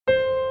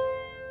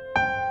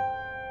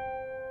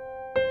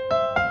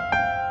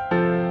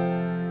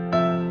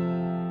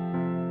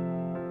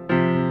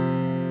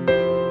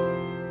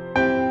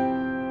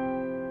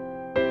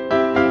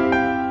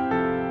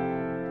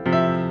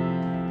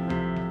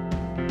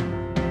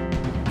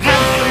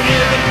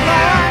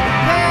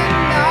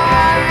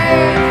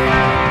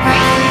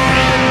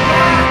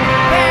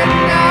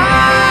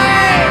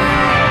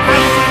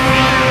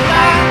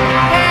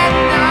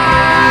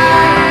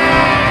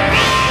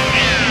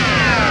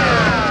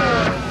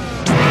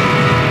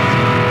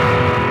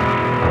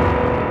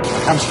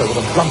hamster with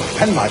a blunt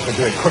penknife would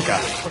do it quicker.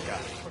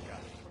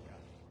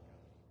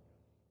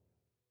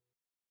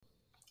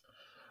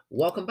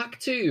 Welcome back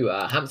to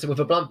Hamster with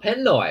a Blunt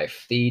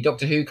Penknife, the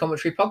Doctor Who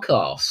commentary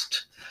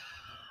podcast.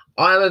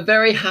 I am a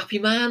very happy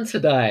man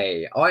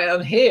today. I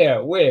am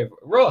here with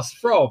Ross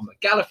from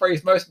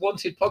Gallifrey's Most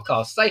Wanted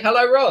podcast. Say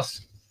hello,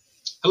 Ross.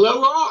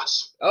 Hello,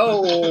 Ross.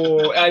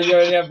 Oh, you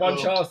only have one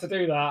chance to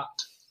do that.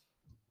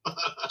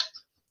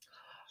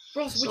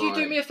 Ross, would you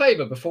do me a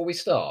favour before we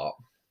start?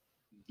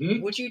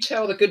 Would you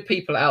tell the good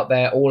people out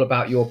there all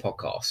about your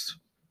podcast?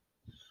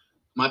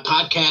 My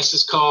podcast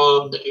is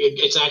called,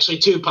 it's actually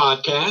two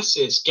podcasts.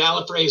 It's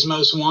Gallifrey's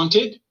Most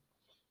Wanted,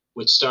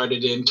 which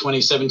started in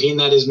 2017.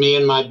 That is me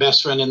and my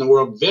best friend in the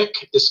world,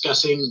 Vic,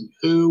 discussing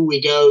who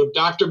we go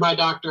doctor by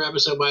doctor,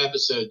 episode by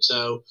episode.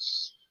 So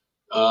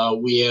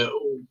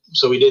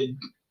we did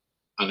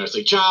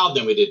Unearthly Child,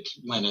 then we did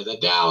Land of the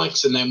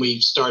Daleks, and then we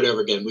start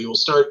over again. We will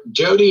start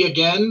Jodie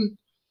again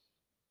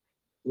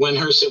when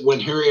her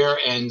era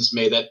ends.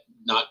 May that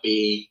not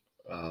be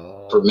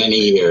for many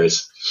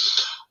years.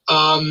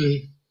 Not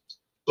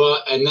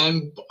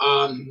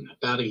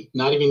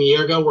even a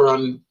year ago,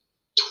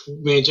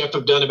 me and Jeff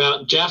have done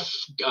about Jeff,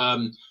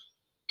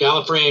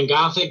 Gallifrey and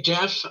Gothic.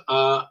 Jeff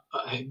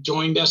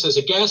joined us as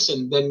a guest,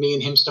 and then me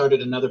and him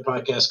started another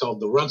podcast called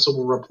The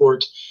Runcible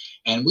Report,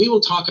 and we will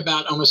talk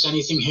about almost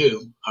anything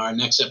Who. Our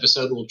next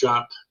episode will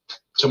drop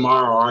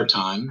tomorrow our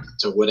time,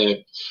 so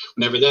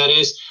whenever that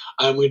is.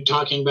 We're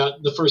talking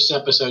about the first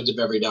episodes of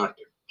every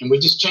Doctor, and we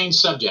just changed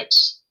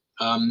subjects.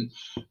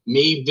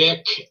 Me,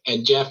 Vic,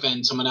 and Jeff,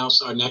 and someone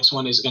else. Our next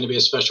one is going to be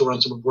a special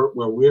Runcible Report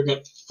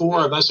where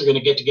four of us are going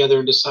to get together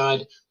and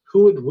decide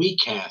who would we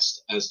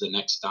cast as the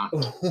next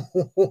Doctor.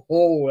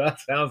 Oh, that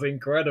sounds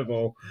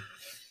incredible.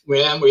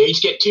 We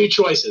each get two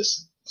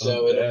choices,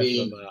 so it'll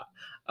be.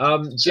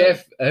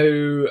 Jeff,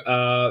 who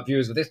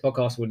viewers of this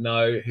podcast would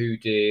know, who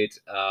did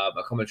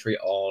a commentary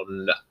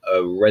on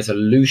a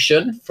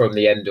resolution from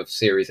the end of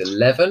series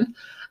 11.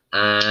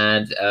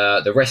 And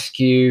the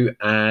rescue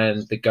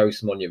and the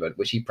ghost monument,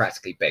 which he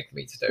practically begged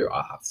me to do,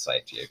 I have to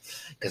say to you,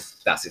 because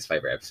that's his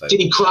favorite episode. Did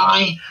he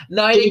cry?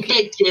 No, did he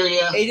beg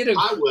Tyria? He didn't.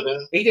 I would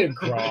have. He didn't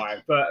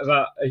cry, but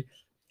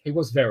he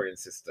was very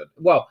insistent.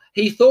 Well,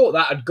 he thought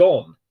that had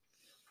gone,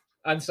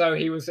 and so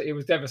he was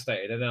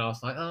devastated. And then I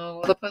was like,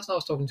 oh, the person I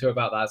was talking to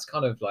about that's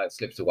kind of like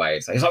slipped away.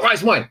 So he's like, right,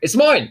 it's mine. It's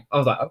mine. I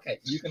was like, okay,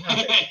 you can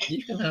have it.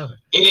 You can have it.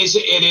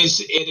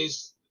 It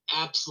is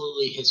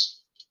absolutely his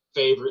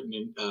favorite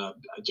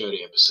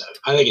Jodie episode.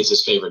 I think it's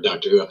his favorite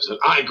Doctor Who episode.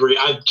 I agree.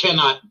 I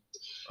cannot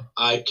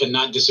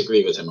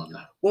disagree with him on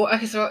that. Well,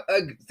 okay, so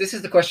this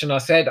is the question I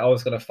said I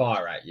was going to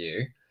fire at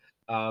you,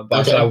 but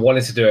I said I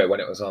wanted to do it when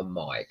it was on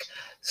mic.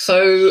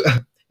 So,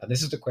 and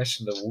this is the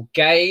question that will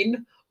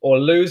gain or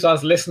lose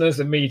us listeners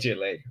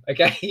immediately.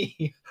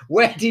 Okay,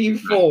 where do you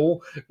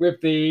fall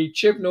with the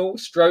Chibnall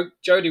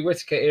 / Jodie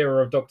Whittaker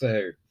era of Doctor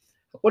Who?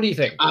 What do you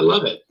think? I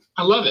love it.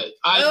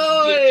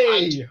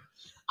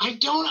 I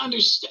don't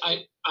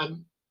understand.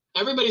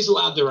 Everybody's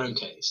allowed their own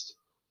taste,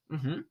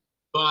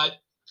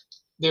 but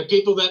there are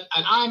people that,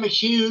 and I'm a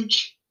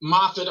huge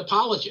Moffat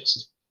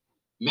apologist.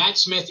 Matt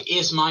Smith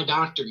is my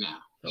Doctor now.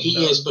 He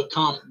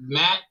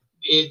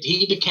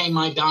became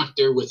my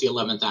Doctor with the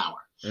 11th Hour,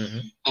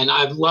 and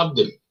I've loved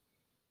him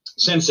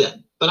since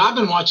then. But I've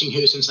been watching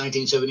Who since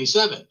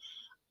 1977.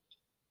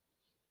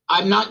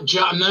 I'm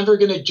never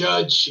going to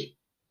judge.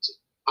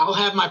 I'll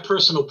have my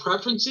personal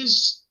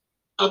preferences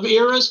of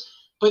eras.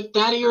 But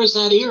that era is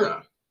that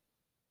era.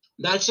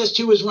 That's just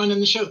who was running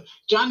the show.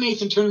 John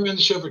Nathan turned around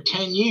the show for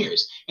 10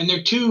 years. And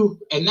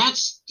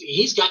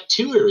he's got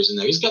two eras in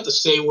there. He's got the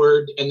Say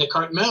Word and the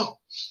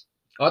Cartmel.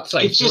 I'd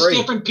say it's just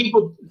different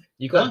people.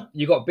 You got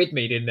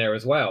Bidmead in there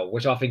as well,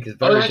 which I think is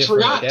very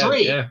different. I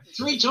forgot.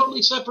 Three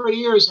totally separate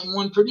eras and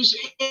one producer.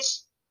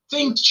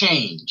 Things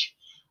change.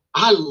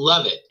 I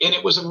love it. And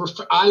it was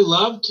I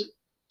loved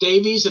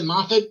Davies and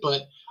Moffat,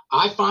 but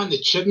I find the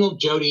Chibnall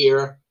Jodie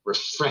era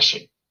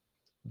refreshing.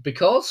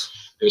 Because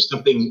there's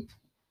something,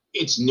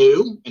 it's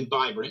new and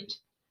vibrant,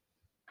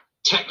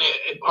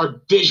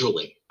 or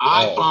visually.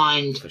 I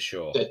find for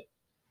sure that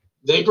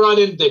they bought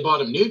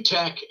a new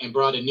tech and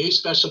brought in new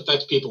special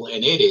effects people,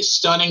 and it is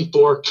stunning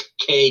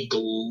 4K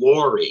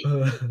glory.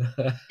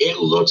 It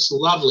looks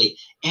lovely,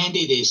 and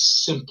it is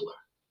simpler.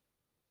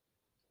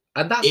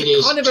 And that's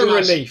kind of a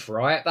relief,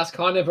 right? That's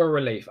kind of a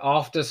relief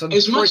after some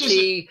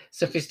pretty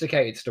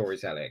sophisticated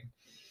storytelling.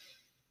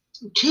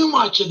 Too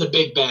much of the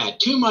big bad,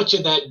 too much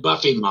of that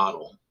Buffy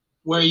model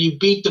where you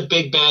beat the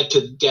big bad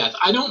to death.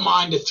 I don't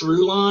mind a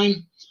through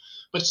line,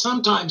 but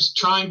sometimes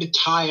trying to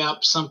tie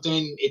up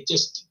something, it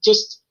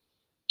just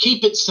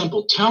keep it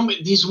simple. Tell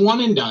me these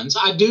one and dones.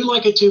 I do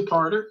like a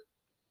two-parter.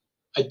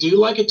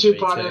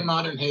 In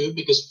Modern Who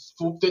because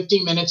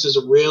 15 minutes is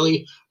a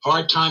really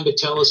hard time to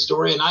tell a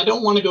story. And I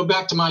don't want to go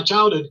back to my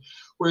childhood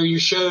where your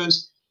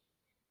shows,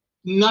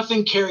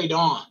 nothing carried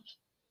on.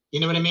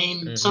 You know what I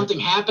mean? Something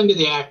happened to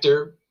the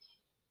actor.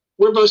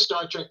 we're both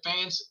Star Trek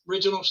fans.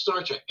 Original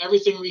Star Trek,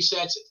 everything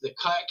resets. The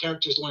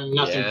characters learn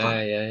nothing from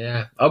it.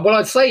 Yeah. Well,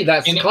 I'd say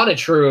that's And kind of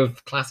true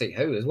of classic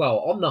Who as well.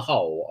 On the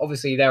whole,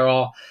 obviously there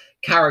are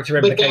character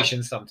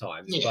implications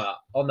sometimes, but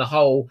on the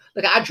whole,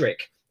 look at Adric.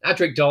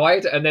 Adric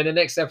died, and then the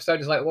next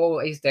episode is like, well,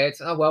 he's dead.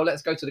 Oh well,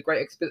 let's go to the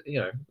great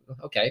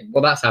okay,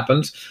 well that's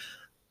happened.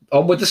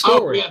 On with the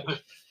story. Oh, yeah,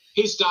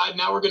 he's died.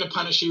 Now we're going to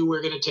punish you.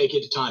 We're going to take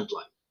you to Time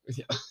Flight.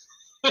 Yeah.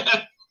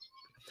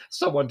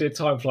 Someone did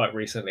Time Flight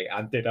recently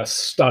and did a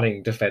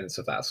stunning defense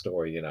of that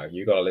story.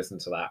 You got to listen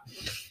to that.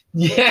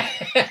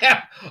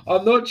 Yeah,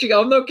 I'm not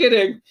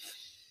kidding.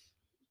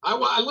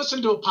 I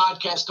listened to a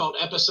podcast called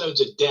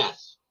Episodes of Death.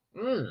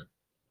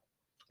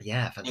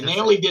 Yeah, fantastic. And they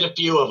only did a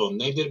few of them.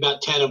 They did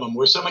about 10 of them,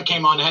 where someone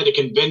came on and had to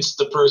convince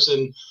the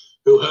person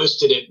who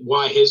hosted it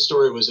why his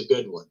story was a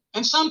good one.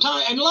 And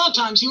a lot of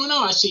times he went,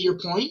 "Oh, I see your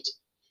point."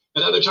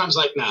 And other times,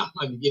 like, "No,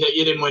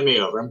 you didn't win me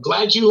over. I'm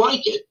glad you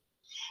like it."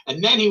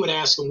 And then he would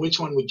ask them, "Which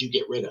one would you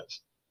get rid of?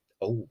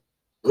 Oh,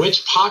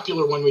 which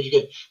popular one would you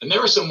get?" And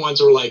there were some ones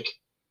that were like,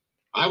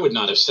 "I would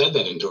not have said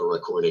that into a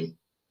recording."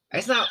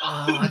 It's not.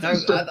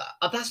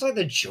 That's like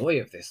the joy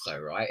of this, though,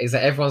 right? Is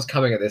that everyone's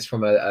coming at this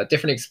from a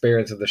different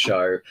experience of the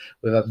show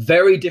with a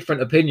very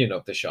different opinion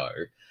of the show.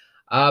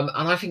 And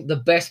I think the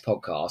best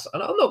podcast,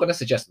 and I'm not going to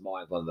suggest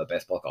mine's one of the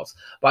best podcasts,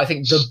 but I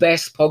think the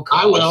best podcast.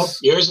 I will.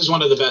 Yours is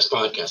one of the best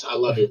podcasts. I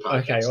love your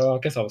podcast. Okay, well, I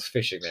guess I was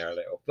fishing there a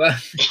little, but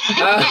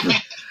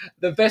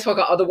the best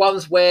podcast are the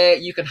ones where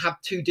you can have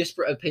two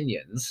disparate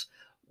opinions,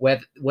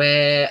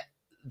 where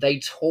they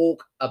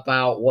talk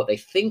about what they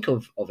think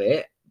of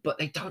it, but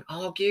they don't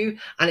argue,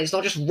 and it's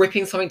not just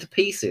ripping something to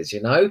pieces,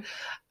 and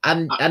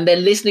they're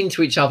listening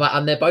to each other,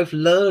 and they're both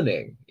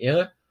learning,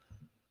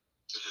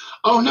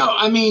 Oh no,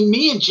 I mean,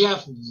 me and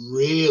Jeff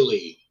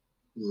really,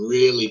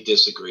 really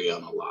disagree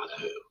on a lot of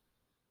Who,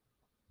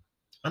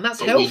 and that's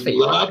healthy.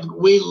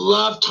 We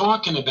love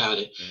talking about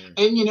it,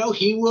 and he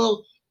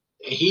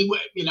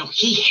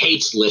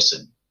hates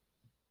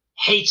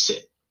hates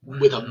it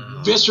with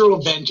a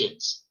visceral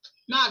vengeance.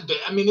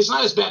 It's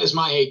not as bad as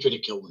my hatred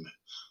of Kill the Moon.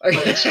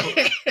 But it's cool.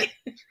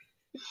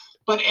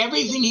 But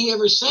everything he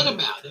ever said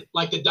about it,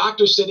 like the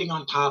Doctor sitting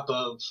on top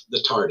of the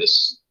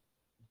TARDIS,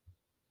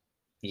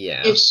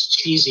 it's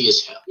cheesy as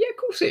hell. Yeah, of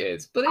course it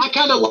is. But I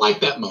kind of like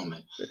that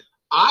moment.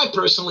 I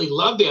personally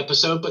love the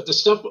episode, but the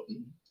stuff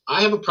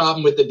I have a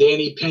problem with the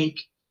Danny Pink,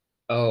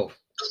 Clara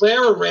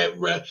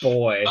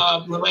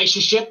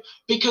relationship,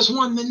 because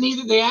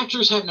neither the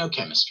actors have no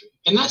chemistry,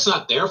 and that's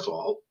not their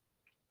fault.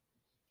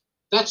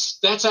 That's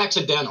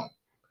accidental.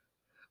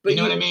 But you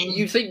know what I mean?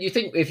 You think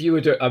if you were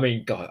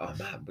doing, God, oh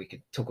man, we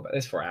could talk about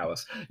this for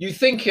hours. You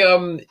think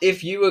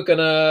if you were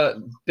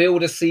gonna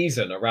build a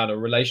season around a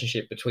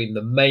relationship between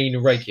the main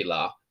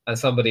regular and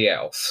somebody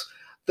else,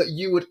 that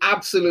you would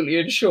absolutely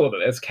ensure that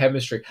there's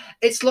chemistry.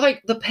 It's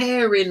like the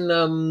pair in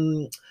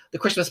the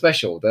Christmas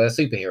special, the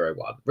superhero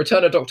one,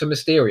 Return of Dr.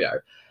 Mysterio.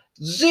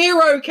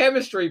 Zero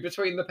chemistry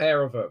between the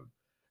pair of them.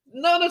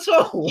 None at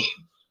all.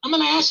 I'm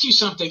going to ask you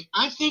something.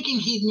 I'm thinking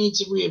he needs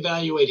to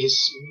reevaluate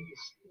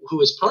who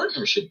his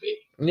partner should be.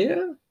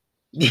 Yeah.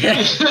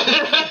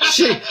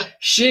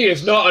 She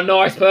is not a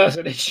nice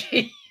person, is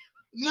she?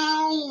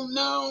 No.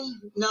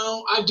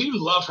 I do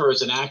love her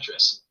as an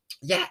actress.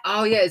 Yeah.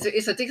 Oh, yeah.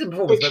 It's a decent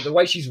performance, but the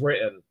way she's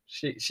written,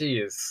 she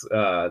is.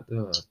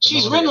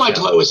 She's written like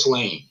Lois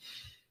Lane.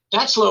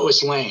 That's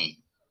Lois Lane.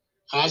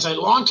 As a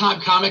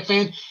longtime comic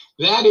fan,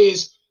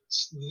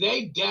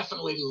 they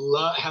definitely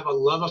have a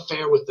love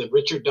affair with the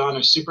Richard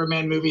Donner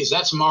Superman movies.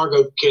 That's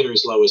Margot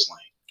Kidder's Lois Lane.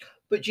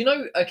 But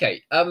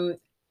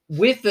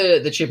with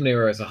the Chibnall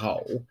era as a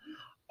whole,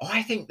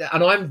 I think that,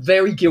 and I'm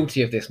very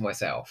guilty of this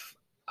myself,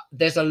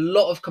 there's a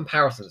lot of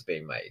comparisons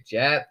being made.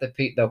 Yeah,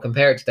 they'll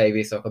compare it to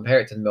Davies, they'll compare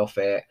it to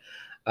Moffat.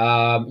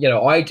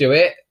 I do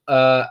it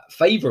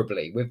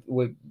favorably with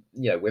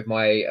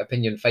my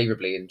opinion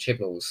favorably in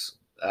Chibnall's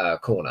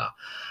corner.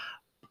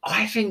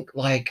 I think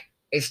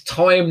it's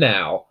time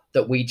now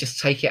that we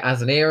just take it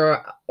as an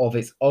era of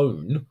its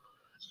own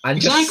and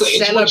just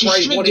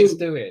celebrate what it's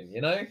doing,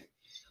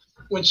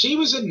 When she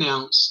was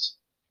announced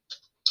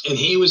and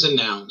he was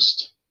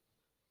announced,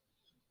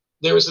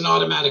 there was an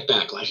automatic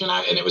backlash,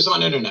 and it was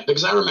on internet,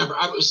 because I remember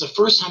it was the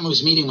first time I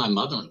was meeting my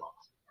mother-in-law.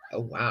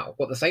 Oh wow!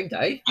 What, the same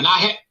day? And I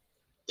had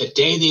the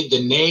day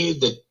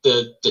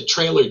the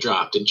trailer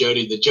dropped and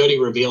the Jody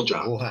reveal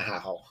dropped.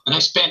 Wow! And I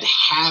spent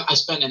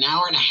an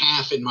hour and a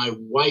half in my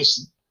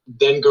wife's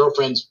then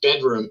girlfriend's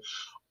bedroom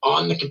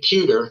on the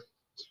computer,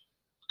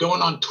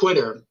 going on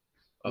Twitter,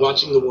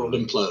 watching the world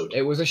implode.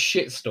 It was a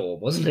shitstorm,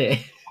 wasn't it?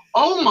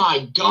 Oh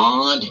my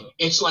God!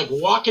 It's like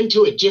walking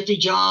to a Jiffy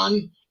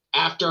John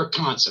after a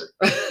concert.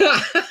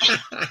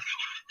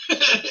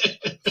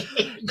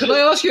 Can I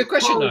ask you a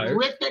question, though?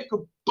 Horrific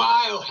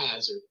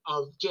biohazard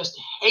of just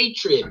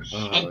hatred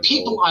and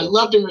people I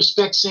loved and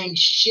respect saying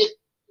shit.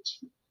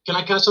 Can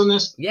I cuss on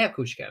this? Yeah, of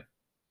course you can.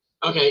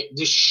 Okay,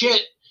 the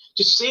shit,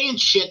 just saying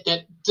shit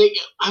that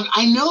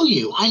I know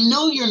you. I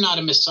know you're not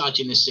a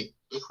misogynistic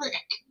prick.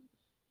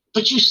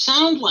 but you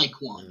sound like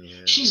one.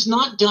 Yeah. She's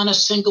not done a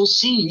single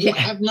scene. You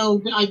have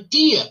no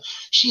idea.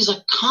 She's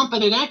a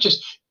competent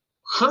actress.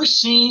 Her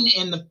scene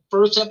in the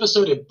first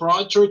episode of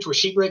Broadchurch where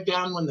she breaks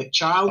down when the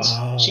child,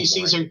 she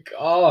sees her.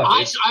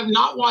 God, I've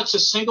not watched a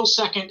single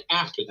second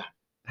after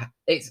that.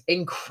 It's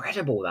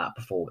incredible, that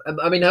performance.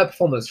 I mean, her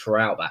performance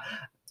throughout that.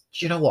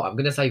 Do you know what? I'm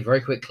going to say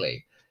very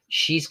quickly.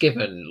 She's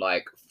given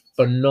like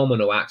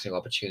phenomenal acting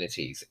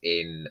opportunities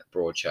in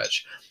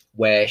Broadchurch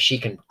where she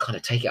can kind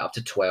of take it up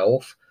to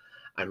 12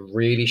 and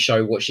really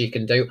show what she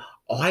can do.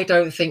 I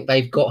don't think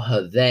they've got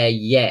her there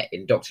yet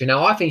in Doctor Who.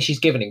 Now, I think she's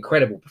given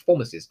incredible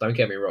performances. Don't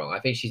get me wrong. I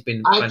think she's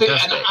been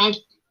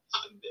fantastic.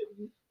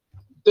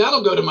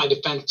 That'll go to my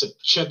defense of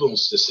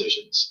Chibnall's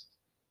decisions.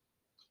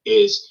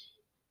 Is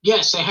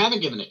yes, they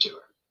haven't given it to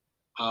her,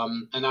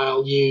 and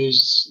I'll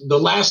use the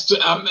last.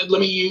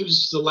 Let me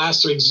use the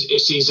last 3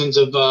 seasons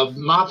of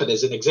Moffat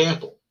as an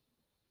example.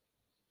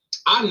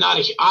 I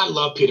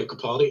love Peter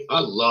Capaldi. I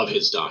love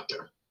his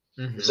Doctor.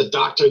 Mm-hmm. It's a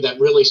Doctor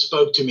that really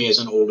spoke to me as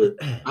an older.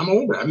 I'm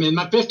older. I'm in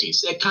my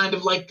 50s. That kind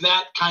of like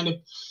that kind of.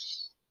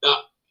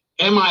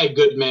 Am I a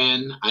good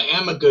man? I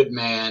am a good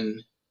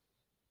man.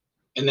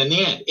 And then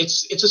the end.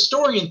 It's a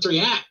story in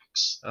 3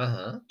 acts.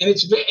 And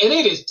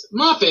it is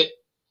Moffat,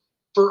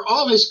 for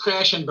all his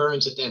crash and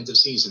burns at the end of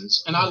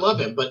seasons, and I love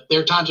him, but there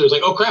are times where it's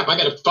like, oh crap, I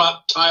got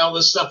to tie all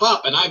this stuff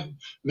up, and I've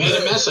made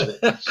a mess of it.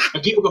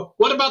 And people go,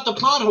 what about the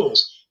plot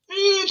holes?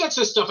 That's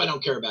the stuff I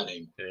don't care about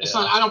anymore. Yeah. It's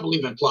not. I don't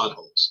believe in plot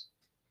holes.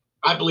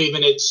 I believe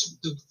in it's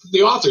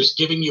the author's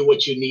giving you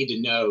what you need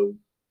to know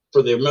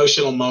for the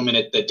emotional moment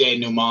at the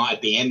denouement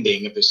at the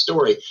ending of the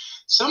story.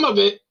 Some of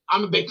it,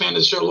 I'm a big fan of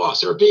the show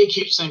Lost. There are big,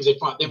 huge things they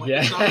fought. They went,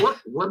 it's not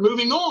working. We're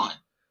moving on.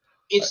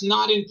 It's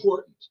not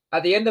important.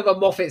 At the end of a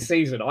Moffat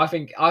season, I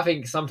think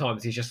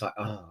sometimes he's just like,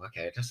 oh,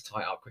 okay, just tie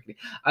it up quickly.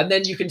 And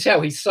then you can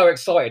tell he's so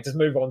excited to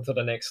move on to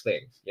the next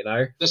thing, you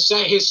know?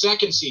 His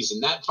second season,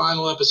 that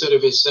final episode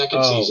of his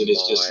second season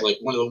is just like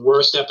one of the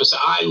worst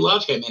episodes. I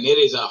love him, and it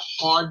is a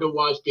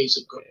hard-to-watch piece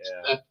of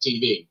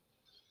TV.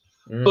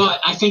 But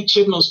I think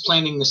Chibnall's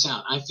planning this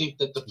out. I think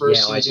that the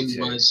first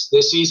season was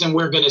this season.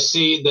 We're going to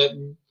see that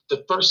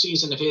the first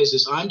season of his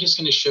is I'm just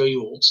going to show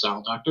you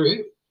old-style Doctor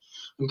Who.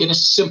 I'm going to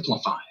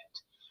simplify it.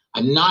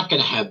 I'm not going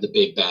to have the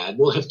big bad.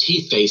 We'll have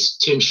Teeth-Face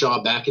Tim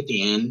Shaw back at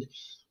the end.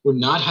 We're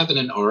not having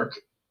an arc.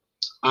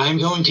 I'm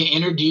going to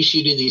introduce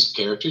you to these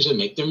characters and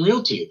make them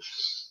real to you.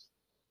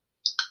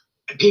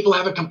 People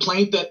have a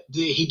complaint that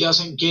he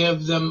doesn't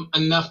give them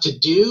enough to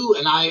do,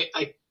 and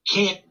I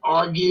can't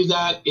argue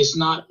that is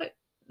not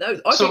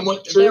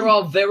somewhat true. There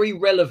are very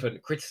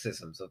relevant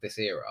criticisms of this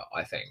era,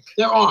 I think.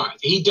 There are.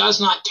 He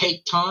does not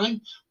take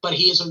time, but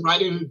he is a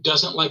writer who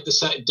doesn't like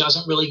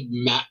doesn't really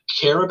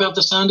care about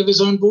the sound of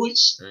his own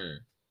voice.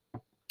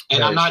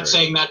 And I'm not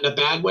saying that in a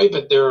bad way,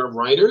 but there are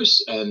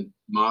writers, and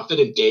Moffat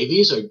and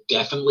Davies are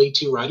definitely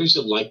 2 writers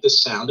that like the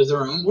sound of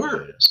their own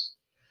words.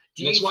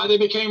 And that's why they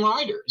became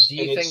writers. Do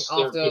you think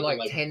after like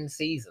 10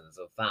 seasons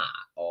of that,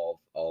 of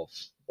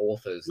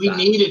authors, we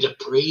needed a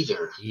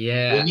breather?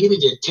 Yeah. We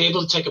needed a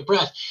table to take a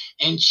breath.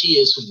 And she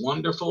is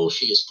wonderful.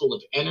 She is full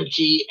of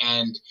energy.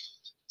 And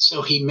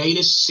so he made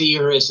us see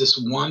her as this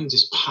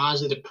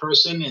positive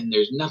person, and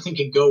there's nothing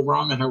could go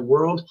wrong in her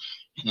world.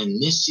 And in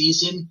this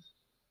season,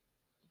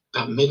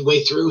 about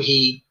midway through,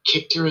 he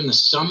kicked her in the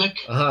stomach,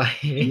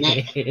 and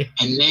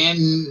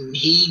then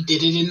he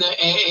did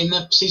it in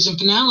the season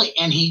finale,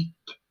 and he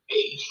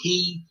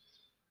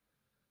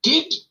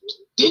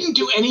didn't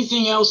do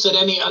anything else that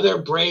any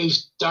other brave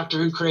Doctor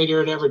Who creator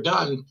had ever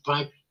done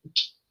by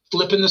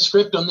flipping the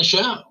script on the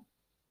show.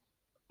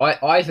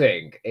 I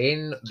think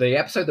in the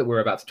episode that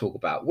we're about to talk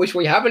about, which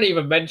we haven't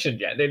even mentioned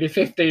yet, nearly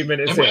 15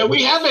 minutes in.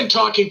 We have been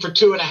talking for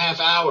 2.5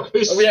 hours.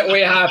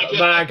 We have.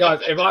 Man, guys,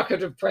 if I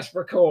could have pressed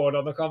record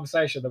on the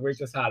conversation that we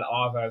just had,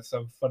 I've heard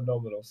some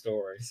phenomenal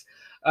stories.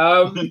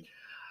 But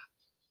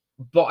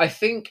I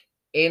think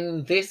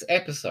in this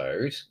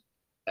episode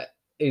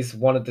is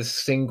one of the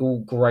single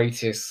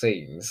greatest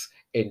scenes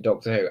in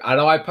Doctor Who. And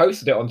I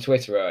posted it on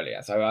Twitter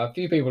earlier, so a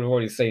few people have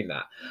already seen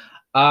that.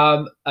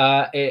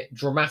 It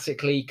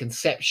dramatically,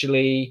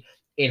 conceptually,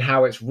 in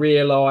how it's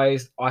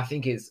realized, I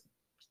think it's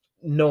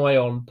nigh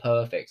on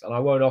perfect. And I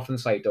won't often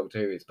say Doctor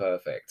Who is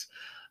perfect,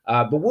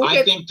 but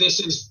I think this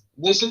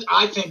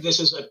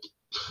is a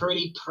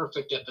pretty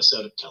perfect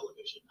episode of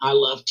television. I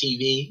love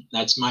TV.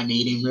 That's my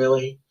medium,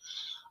 really.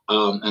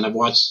 And I've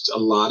watched a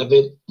lot of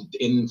it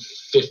in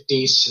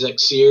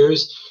 56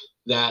 years.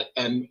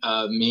 And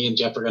me and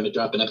Jeff are going to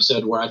drop an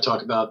episode where I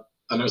talk about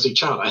Unearthly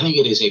Child. I think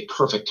it is a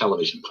perfect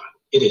television pilot.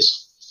 It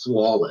is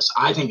flawless.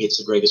 I think it's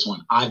the greatest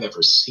one I've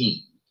ever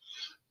seen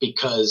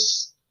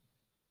because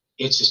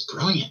it's just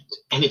brilliant,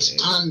 and it's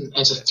done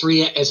as a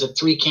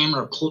three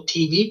camera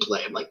TV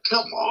play. I'm like,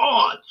 come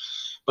on!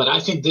 But I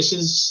think this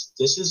is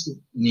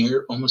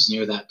almost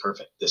near that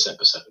perfect. This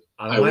episode,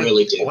 I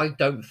really do. I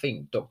don't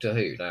think Doctor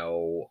Who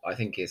now. I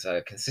think is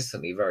a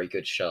consistently very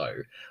good show.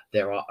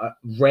 There are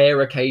rare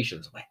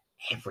occasions where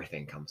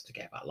everything comes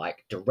together,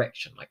 like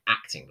direction, like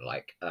acting,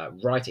 like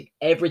writing,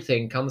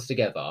 everything comes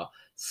together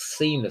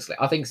seamlessly.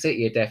 I think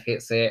City of Death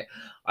hits it.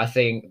 I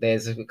think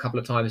there's a couple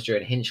of times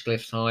during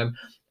Hinchcliffe time,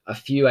 a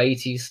few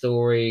 80s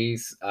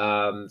stories,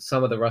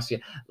 some of the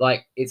Rusty,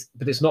 like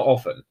but it's not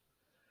often.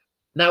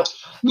 Now,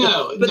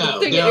 no, but no, the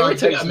thing there that are.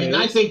 irritates I mean, me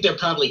I is, think they're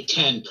probably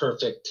 10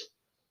 perfect.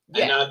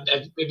 yeah,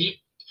 And if you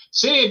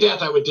City of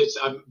Death, I would just.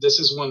 This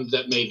is one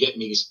that may get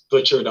me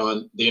butchered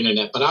on the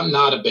internet, but I'm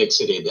not a big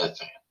City of Death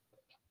fan.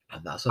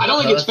 and that's a I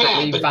don't think it's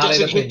perfectly bad, but it valid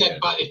doesn't hit opinion.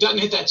 that. It doesn't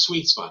hit that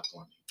sweet spot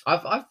for me.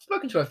 I've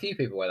spoken to a few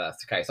people where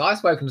that's the case. I've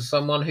spoken to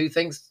someone who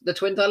thinks the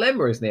Twin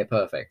Dilemma is near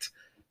perfect.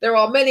 There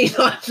are many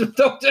types of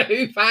Doctor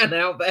Who fan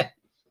out there.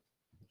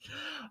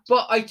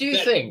 But I do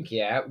think,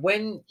 yeah,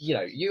 when, you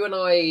know, you and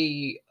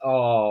I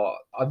are,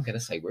 I'm going to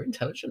say we're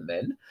intelligent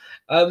men,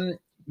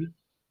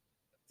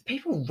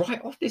 people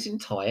write off this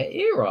entire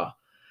era.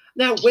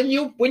 Now, when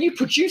you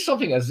produce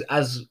something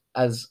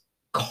as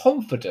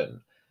confident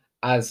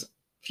as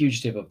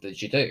Fugitive of the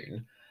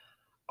Judoon,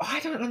 I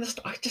don't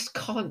understand. I just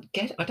can't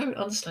get. I don't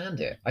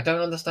understand it. I don't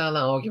understand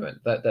that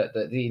argument that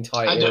the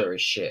entire era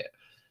is shit.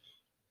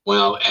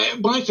 Well,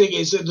 my thing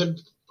is that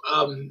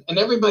and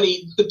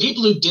everybody, the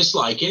people who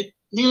dislike it,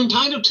 they're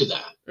entitled to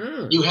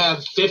that. You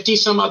have 50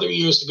 some other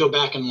years to go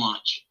back and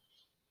watch.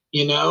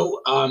 You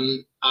know,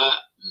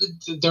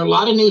 there are a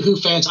lot of new Who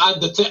fans.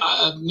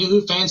 New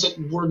Who fans that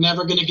were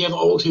never going to give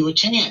old Who a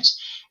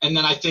chance. And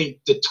then I think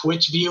the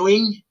Twitch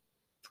viewing.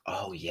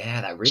 Oh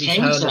yeah, that really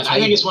changed that. I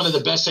think it's one of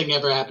the best thing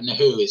ever happened to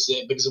Who is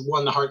that because it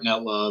won the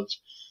Hartnell Love.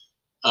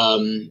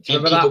 And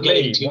remember people that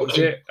getting meme? What was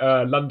it?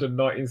 London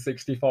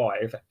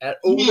 1965. And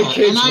all the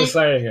kids were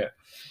saying it.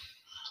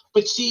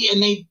 But see,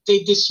 and they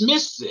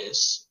dismiss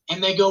this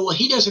and they go, well,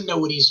 he doesn't know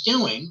what he's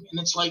doing. And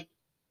it's like,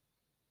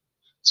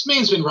 this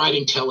man's been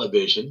writing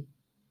television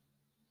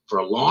for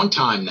a long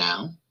time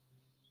now.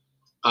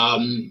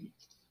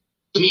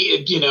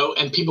 You know,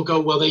 and people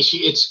go, well, the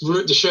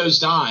show's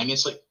dying.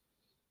 It's like,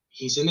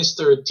 he's in his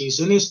third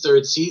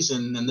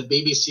season, and the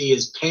BBC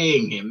is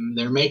paying him.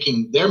 They're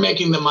making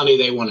the money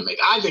they want to make.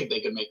 I think they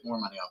could make more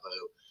money off of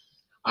Who.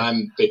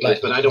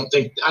 But I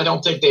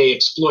don't think they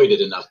exploit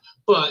it enough.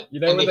 But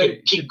they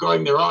could keep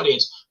growing their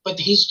audience. But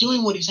he's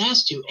doing what he's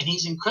asked to, and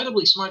he's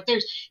incredibly smart.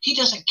 He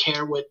doesn't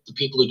care what the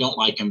people who don't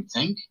like him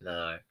think.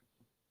 No,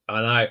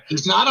 I know.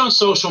 He's not on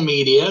social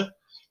media.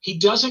 He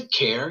doesn't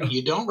care.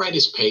 You don't write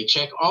his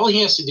paycheck. All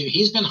he has to do,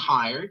 he's been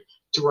hired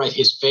to write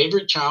his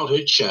favorite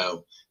childhood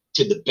show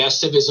to the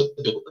best of his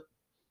ability.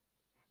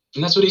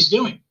 And that's what he's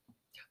doing.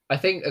 I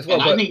think as well.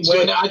 I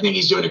think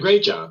he's doing a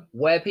great job.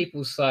 Where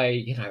people say,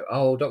 you know,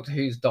 oh, Doctor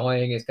Who's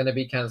dying, it's going to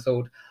be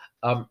cancelled.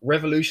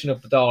 Revolution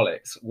of the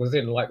Daleks was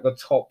in like the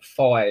top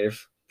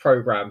 5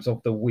 programs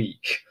of the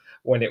week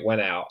when it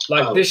went out.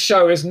 Like this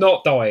show is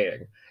not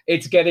dying.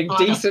 It's getting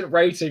decent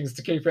ratings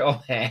to keep it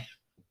on there.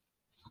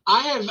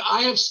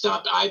 I have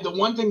stopped. The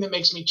one thing that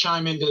makes me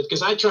chime into it,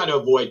 because I try to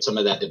avoid some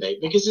of that debate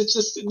because it's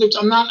just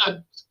I'm not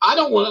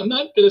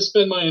going to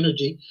spend my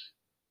energy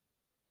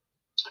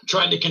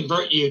trying to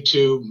convert you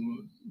to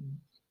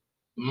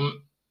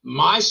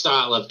my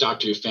style of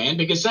Doctor Who fan,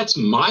 because that's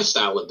my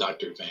style of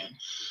Doctor Who fan.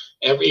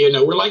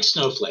 We're like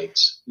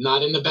snowflakes,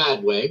 not in the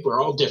bad way.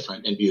 We're all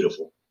different and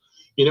beautiful.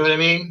 You know what I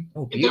mean?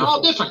 Oh, they're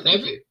all different.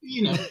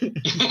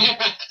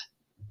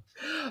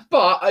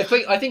 But I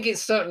think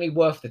it's certainly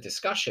worth the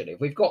discussion if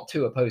we've got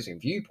 2 opposing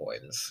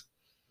viewpoints.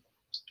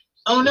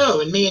 Oh no,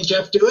 and me and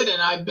Jeff do it,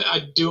 and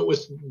I do it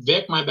with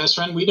Vic, my best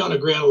friend. We don't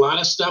agree on a lot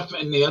of stuff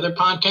in the other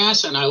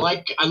podcasts, and I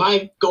like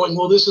going,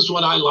 well, this is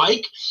what I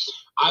like.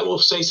 I will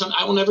say something.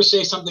 I will never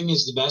say something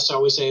is the best. I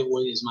always say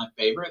what is my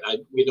favorite. I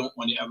don't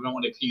want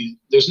to.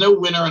 There's no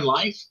winner in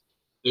life.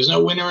 There's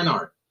no winner in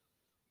art.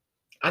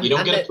 You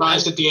don't get a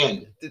prize at the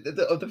end.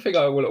 The thing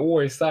I will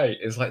always say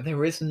is, like,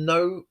 there is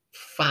no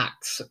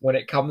facts when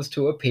it comes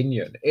to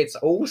opinion. It's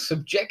all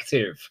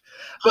subjective.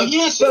 But,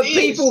 but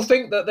people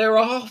think that there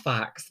are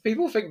facts.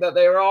 People think that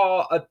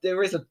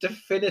there is a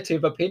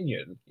definitive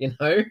opinion, you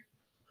know?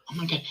 Oh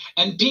my God.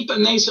 And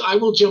I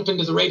will jump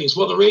into the ratings.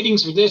 Well, the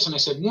ratings are this. And I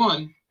said,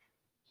 1,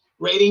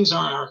 ratings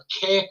are an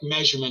archaic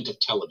measurement of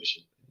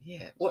television.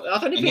 Yeah. Well, I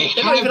don't even think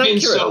they're not even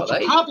accurate, so for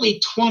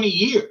probably 20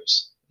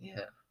 years.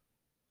 Yeah.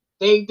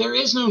 There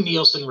is no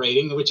Nielsen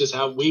rating, which is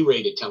how we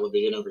rated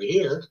television over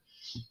here.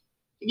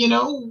 You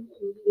know,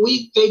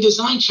 they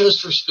design shows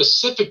for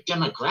specific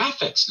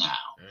demographics now,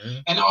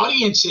 and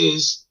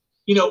audiences.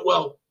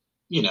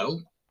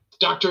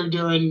 Doctor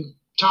during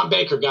Tom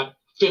Baker got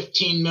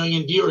 15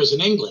 million viewers in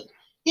England.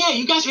 Yeah,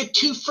 you guys had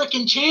 2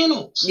 freaking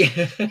channels.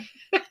 Yeah.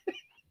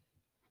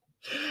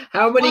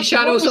 How many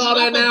channels are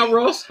there now,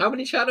 Ross? How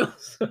many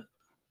channels?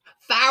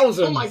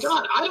 Thousands. Oh my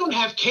God, I don't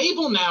have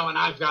cable now, and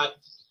I've got.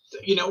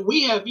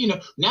 We have,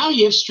 now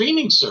you have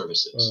streaming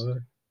services,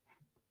 and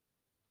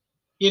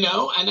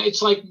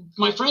it's like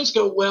my friends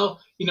go,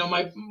 well,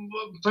 my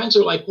friends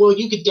are like, well,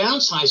 you could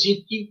downsize.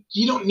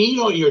 You don't need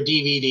all your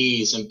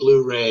DVDs and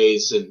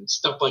Blu-rays and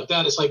stuff like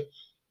that. It's like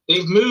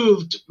they've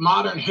moved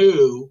Modern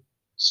Who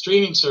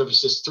streaming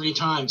services 3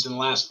 times in the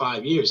last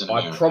 5 years in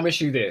America. I promise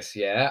you this,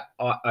 yeah?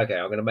 Okay,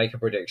 I'm going to make a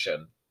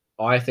prediction.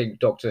 I think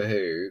Doctor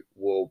Who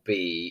will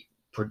be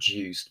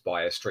produced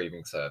by a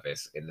streaming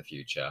service in the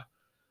future.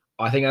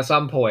 I think at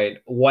some point,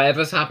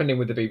 whatever's happening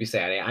with the BBC,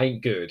 and it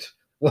ain't good,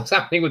 what's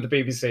happening with the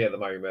BBC at the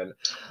moment,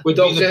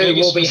 Doctor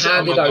Who will be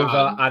handed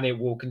over and it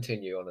will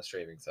continue on a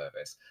streaming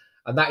service.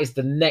 And that is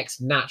the next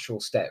natural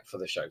step for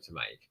the show to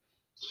make.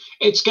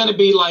 It's going to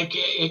be like,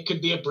 it could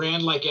be a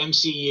brand like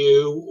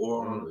MCU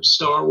or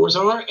Star Wars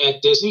are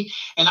at Disney.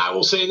 And I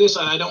will say this,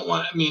 and I don't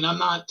want, I mean,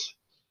 I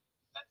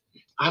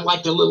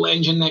like the little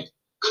engine that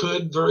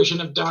could version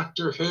of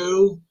Doctor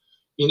Who,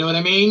 you know what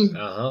I mean?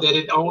 That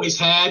it always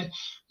had.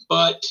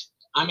 But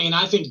I mean,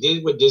 I think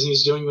what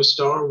Disney's doing with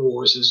Star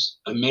Wars is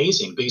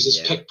amazing because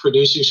it's picked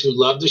producers who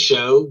love the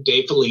show,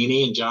 Dave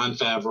Filoni and Jon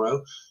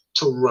Favreau,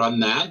 to run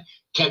that.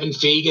 Kevin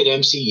Feige at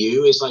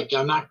MCU is like,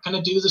 I'm not going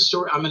to do the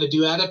story. I'm going to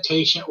do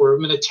adaptation, or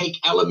I'm going to take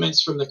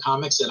elements from the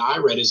comics that I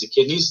read as a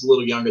kid. And he's a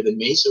little younger than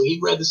me, so he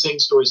read the same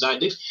stories I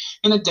did,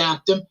 and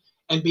adapt them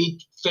and be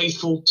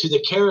faithful to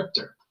the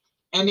character.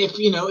 And if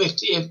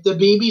the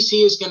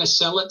BBC is going to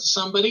sell it to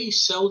somebody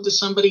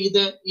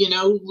that,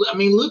 I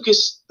mean,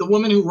 Lucas, the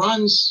woman who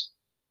runs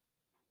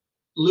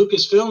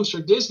Lucasfilms for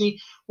Disney,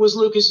 was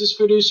Lucas's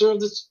producer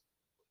of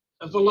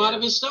a lot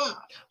of his stuff.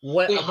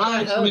 They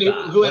hired somebody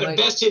who had a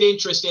vested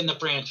interest in the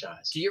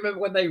franchise. Do you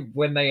remember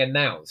when they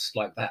announced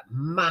like that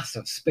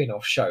massive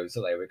spin-off shows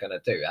that they were going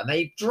to do, and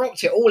they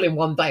dropped it all in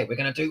one day? We're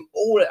going to do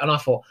all it, and I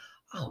thought,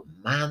 oh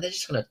man, they're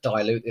just going to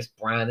dilute this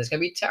brand. It's going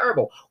to be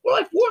terrible. Well,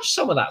 I've watched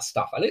some of that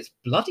stuff, and it's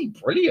bloody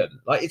brilliant.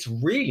 Like, it's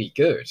really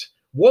good.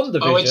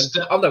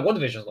 WandaVision. Oh no,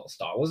 WandaVision's not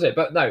Star Wars, is it?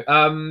 But no,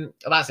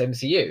 that's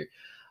MCU.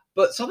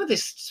 But some of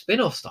this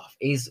spin-off stuff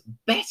is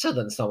better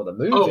than some of the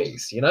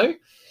movies, you know?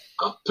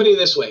 I'll put it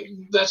this way.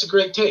 That's a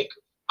great take.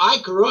 I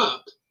grew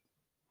up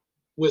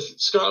with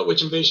Scarlet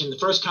Witch and Vision. The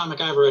first comic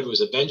I ever read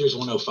was Avengers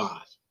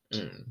 105, which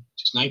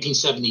is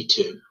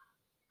 1972.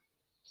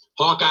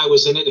 Hawkeye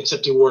was in it,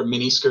 except he wore a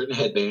mini skirt and a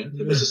headband.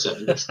 It was the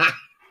 70s.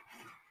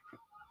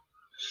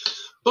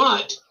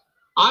 But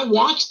I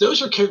watched,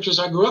 those are characters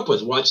I grew up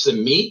with. Watched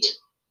them meet,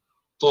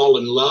 fall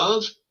in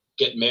love,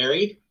 get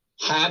married,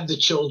 have the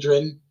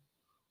children,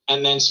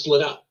 and then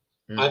split up.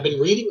 I've been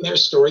reading their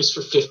stories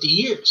for 50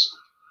 years.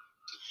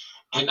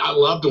 And I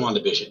loved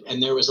WandaVision.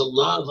 And there was a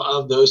love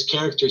of those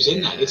characters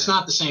in that. It's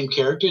not the same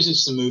characters,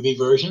 it's the movie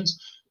versions,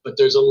 but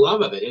there's a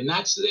love of it. And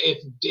that's,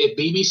 if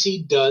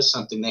BBC does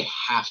something, they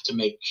have to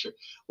make sure.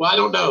 Well, I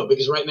don't know,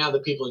 because right now the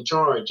people in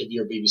charge of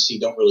your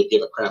BBC don't really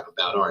give a crap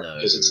about art,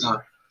 because it's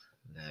not.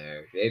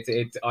 No,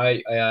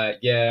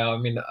 I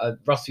mean,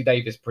 Rusty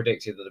Davis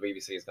predicted that the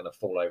BBC is going to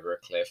fall over a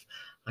cliff.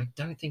 I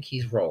don't think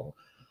he's wrong.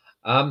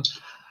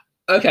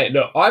 Okay,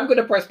 look, I'm going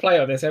to press play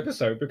on this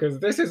episode because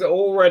this is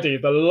already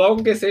the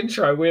longest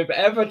intro we've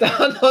ever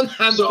done on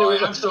Hands.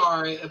 I'm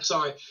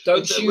sorry.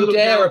 Don't you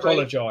dare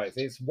apologise.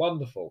 It's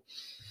wonderful.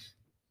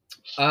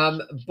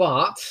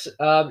 But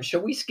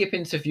shall we skip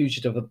into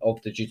Fugitive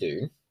of the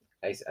Judoon,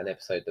 an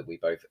episode that we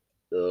both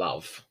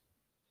love?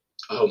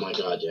 Oh my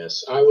God,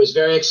 yes. I was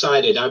very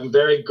excited. I'm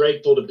very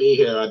grateful to be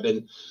here.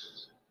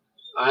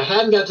 I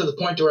hadn't got to the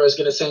point where I was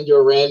going to send you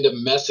a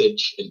random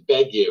message and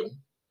beg you.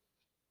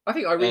 I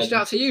think I reached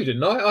out to you,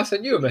 didn't I? I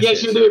sent you a message.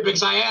 Yes, you did,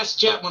 because I asked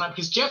Jeff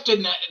because Jeff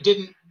didn't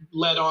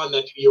let on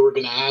that you were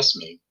going to ask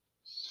me.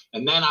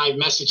 And then I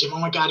messaged him, oh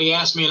my God, he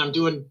asked me, and I'm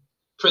doing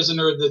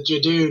Prisoner of the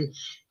Judoon.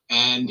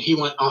 And he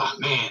went, oh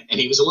man. And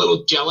he was a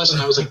little jealous,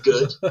 and I was like,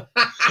 good.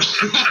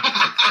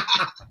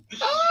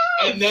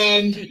 And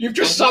then you've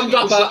just summed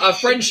up a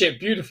friendship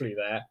beautifully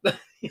there. No.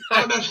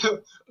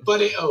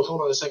 But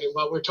hold on a second.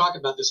 While we're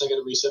talking about this, I got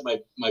to reset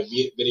my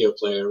video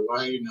player. Why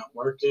are you not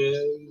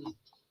working?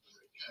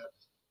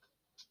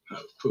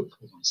 Oh, poop.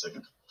 Hold on a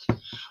second.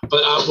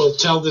 But I will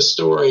tell this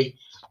story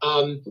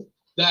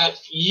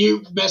that you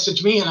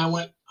messaged me, and I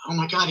went, oh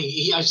my God.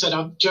 I said,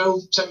 Joe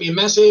sent me a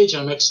message.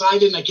 I'm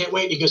excited, and I can't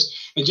wait. And he goes,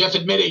 and Jeff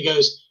admitted, he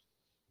goes,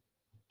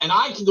 and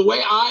the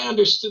way I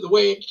understood, the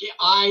way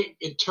I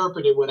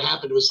interpreted what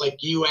happened was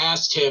like you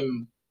asked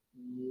him,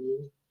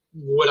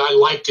 would I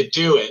like to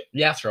do it?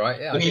 Yeah, that's right.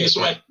 Yeah. And he just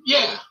went,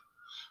 yeah,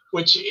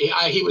 which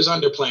he was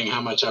underplaying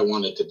how much I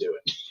wanted to do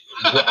it.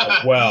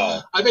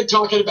 Well, I've been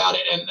talking about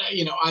it, and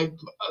I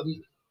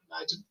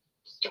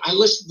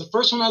listened. The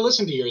first one I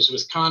listened to yours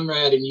was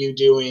Conrad and you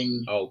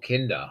doing. Oh,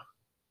 Kinder.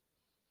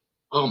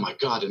 Oh my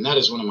God! And that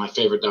is one of my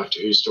favorite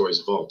Doctor Who stories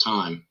of all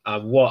time.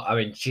 What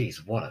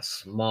a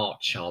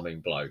smart,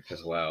 charming bloke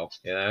as well.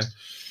 You know,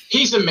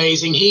 he's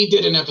amazing. He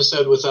did an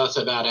episode with us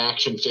about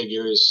action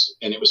figures,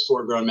 and it was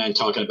 4 grown men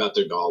talking about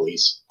their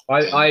dollies.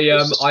 As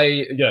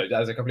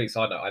a complete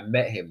side note, I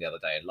met him the other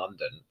day in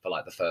London for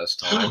like the first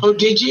time. Oh,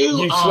 did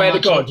you? You swear to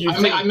God.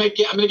 I'm going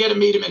to get to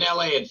meet him in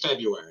LA in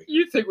February.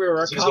 You think we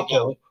were a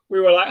couple? We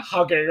were like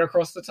hugging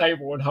across the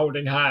table and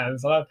holding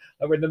hands. And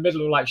we're in the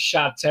middle of like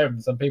Shad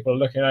Thames, and people are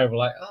looking over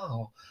like,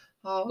 oh,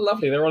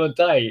 lovely. They're on a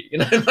date. You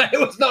know, it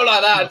was not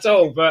like that at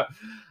all. But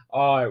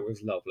it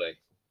was lovely.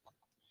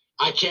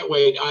 I can't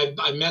wait. I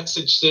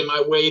messaged him.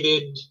 I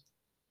waited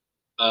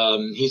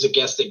He's a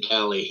guest at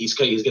Galley. He's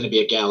going to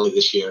be at Galley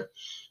this year,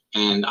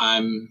 and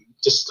I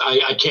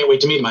can't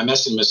wait to meet him. I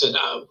messaged him. I said,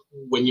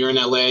 when you're in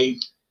LA,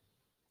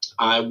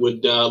 I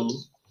would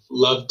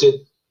love to,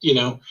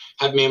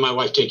 have me and my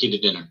wife take you to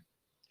dinner.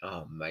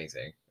 Oh,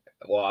 amazing.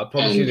 Well, I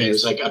promise you this. He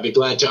was like, I'd be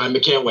glad to. I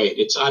can't wait.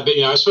 I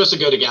was supposed to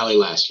go to Galley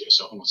last year,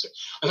 so almost.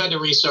 I've had to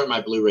restart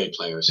my Blu-ray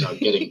player, so I'm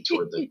getting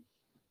to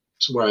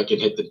where I can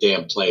hit the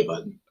damn play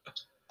button.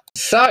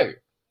 So,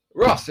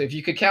 Ross, if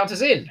you could count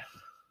us in.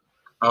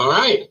 All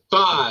right.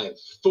 5,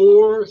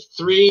 4,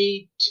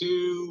 3,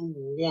 2,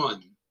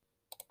 1.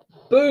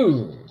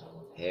 Boom.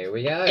 Here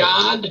we go.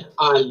 God,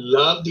 I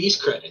love these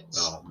credits.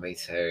 Oh, me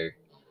too.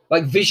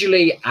 Like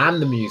visually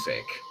and the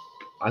music.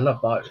 I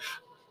love both.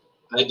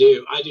 I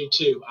do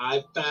too.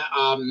 I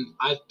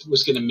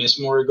was going to miss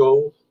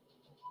Marigold.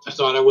 I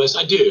thought I was.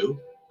 I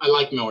do. I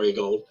like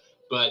Marigold,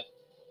 but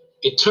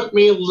it took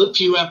me a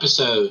few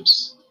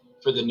episodes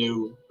for the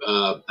new,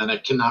 and I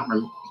cannot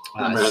remember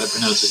how to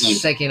pronounce his name.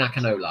 Seki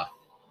Nakanola.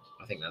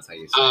 I think that's how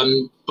you say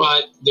it.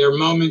 But there are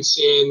moments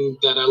in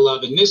that I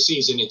love. In this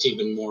season, it's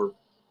even more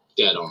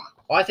dead on.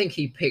 I think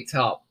he picked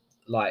up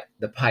like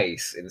the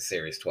pace in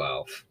Series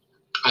 12.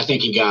 I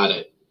think he got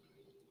it.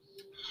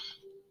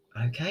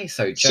 Okay,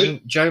 so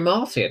Joe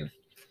Martin.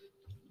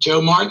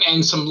 Joe Martin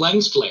and some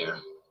lens flare.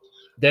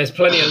 There's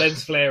plenty of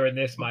lens flare in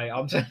this, mate.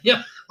 I'm telling you,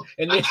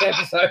 in this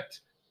episode.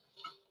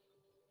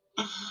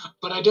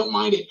 But I don't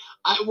mind it.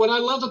 What I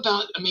love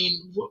about, I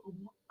mean,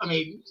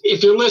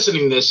 if you're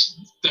listening to this,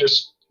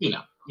 there's,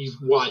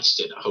 you've watched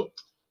it, I hope,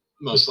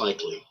 most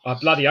likely. I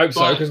bloody hope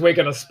so, because we're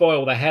going to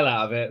spoil the hell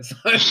out of it. So.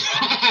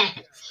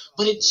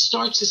 But it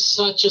starts as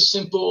such a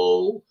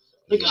simple...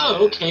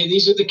 oh, okay,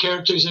 these are the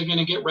characters that are going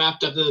to get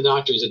wrapped up in the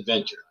Doctor's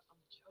adventure.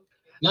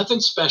 Nothing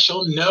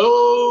special,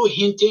 no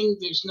hinting,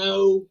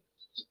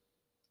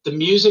 the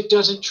music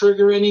doesn't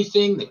trigger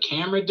anything, the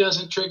camera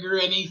doesn't trigger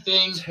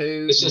anything.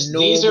 It's just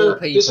people.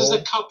 This is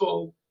a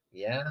couple.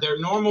 Yeah. Their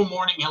normal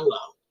morning hello.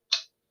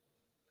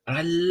 And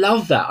I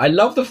love that. I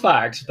love the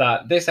fact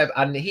that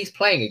and he's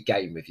playing a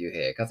game with you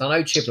here, because I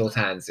know Chibnall's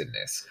hand's in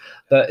this,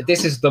 that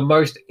this is the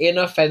most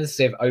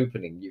inoffensive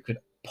opening you could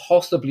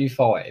possibly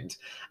find,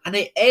 and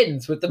it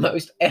ends with the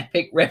most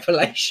epic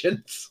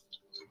revelations.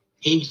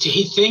 He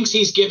thinks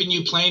he's giving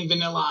you plain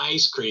vanilla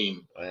ice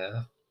cream,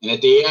 yeah, and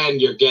at the end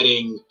you're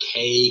getting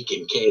cake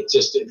and cake.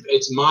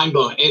 It's mind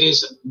blowing. It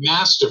is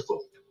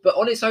masterful, but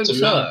on its own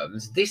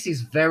terms, this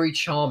is very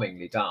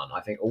charmingly done.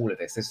 I think all of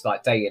this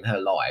like day in her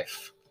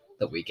life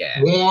that we get.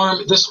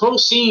 This whole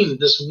scene,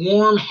 this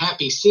warm,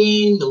 happy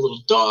scene, the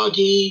little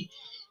doggy,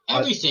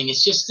 everything.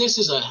 It's just, this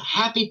is a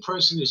happy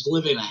person who's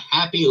living a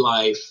happy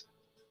life.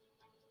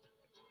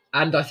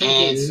 And I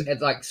think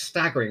it's like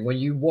staggering when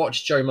you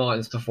watch Joe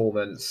Martin's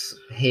performance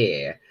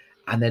here,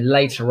 and then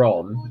later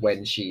on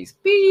when she's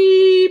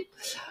beep.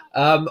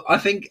 I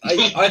think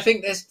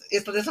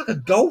there's like a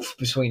gulf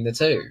between the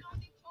two.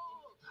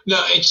 No,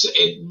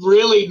 it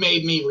really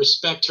made me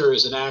respect her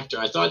as an actor.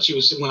 I thought she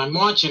was, when I'm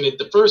watching it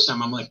the first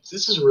time, I'm like,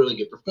 this is a really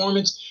good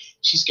performance.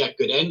 She's got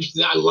good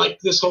energy. I like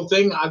this whole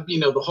thing.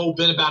 The whole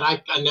bit about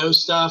I know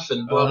stuff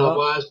and blah blah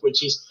blah.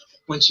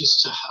 When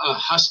she's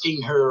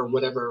husking her or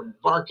whatever,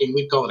 barking,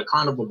 we call it a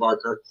carnival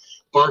barker,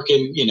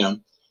 barking,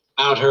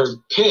 out her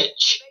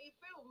pitch.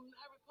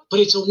 But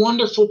it's a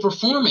wonderful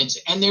performance,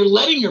 and they're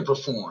letting her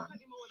perform.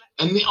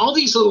 And all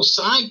these little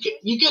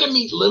you get to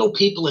meet little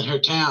people in her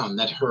town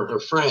that her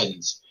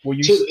friends. Well,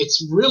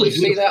 it's really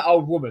beautiful. See that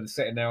old woman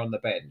sitting there on the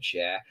bench,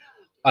 yeah?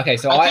 Okay,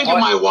 so I think of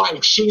my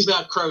wife. She's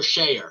that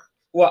crocheter.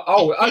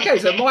 Well, okay,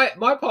 so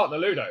my partner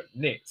Ludo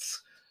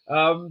knits.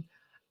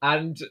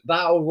 And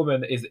that old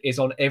woman is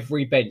on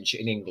every bench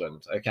in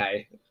England,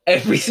 okay?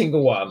 Every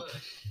single one.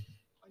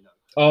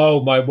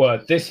 Oh, my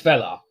word. This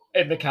fella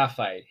in the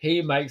cafe,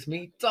 he makes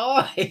me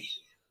die.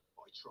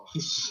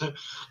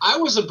 I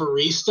was a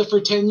barista for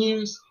 10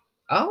 years.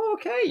 Oh,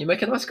 okay. You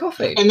make a nice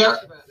coffee. And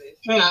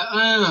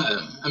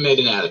I made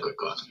an adequate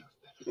coffee.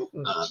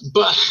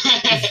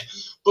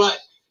 But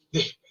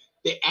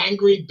the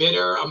angry,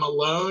 bitter, I'm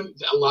alone,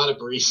 a lot of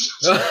baristas.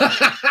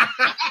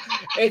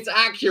 It's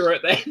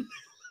accurate then.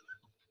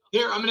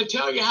 Here, I'm going to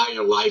tell you how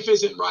your life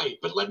isn't right,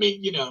 but let me,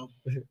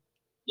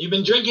 you've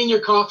been drinking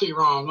your coffee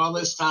wrong all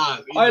this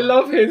time. I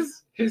love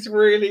his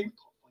really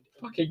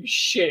fucking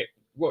shit.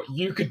 What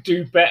you could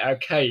do better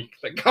cake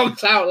that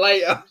comes out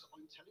later.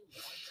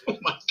 Oh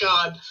my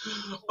God.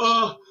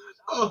 Oh,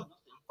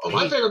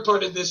 my favorite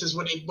part of this is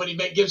when he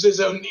gives his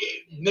own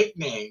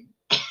nickname.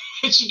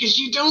 Because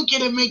you don't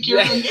get to make your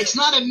own. It's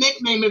not a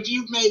nickname if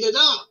you've made it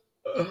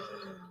up.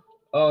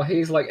 Oh,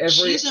 he's like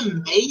She's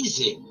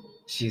amazing.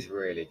 She's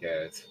really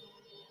good.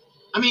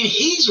 I mean,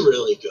 he's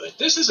really good.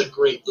 This is a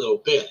great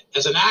little bit.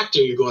 As an actor,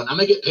 you're going, I'm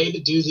going to get paid to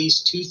do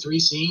these 2-3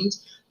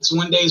 scenes. It's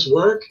one day's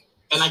work,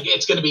 and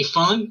it's going to be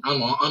fun.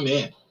 I'm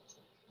in.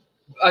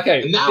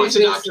 Okay. And now it's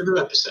a Doctor Who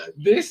episode.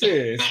 This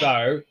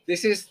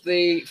is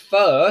the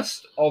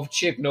first of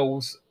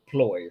Chibnall's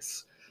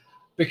ploys.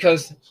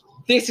 Because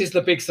this is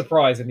the big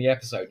surprise in the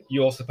episode,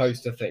 you're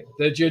supposed to think.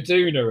 The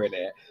Judoon are in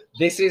it.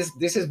 This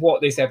is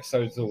what this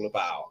episode's all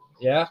about.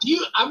 Yeah.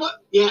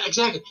 Yeah,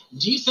 exactly.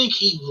 Do you think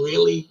he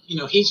really,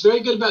 he's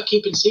very good about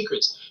keeping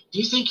secrets. Do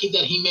you think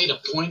that he made a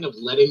point of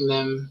letting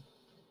them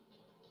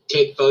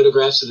take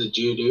photographs of the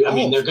Judoon? I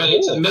mean,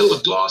 it's the middle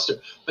of Gloucester,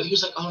 but he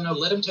was like, oh no,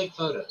 let him take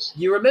photos.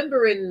 You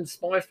remember in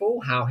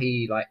Spyfall how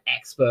he like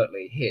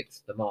expertly hid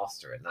the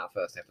master in that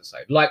first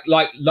episode, like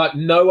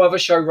no other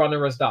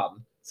showrunner has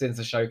done since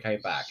the show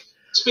came back.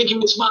 Speaking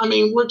of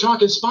we're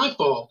talking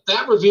Spyfall.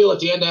 That reveal at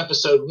the end of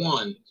episode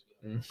 1.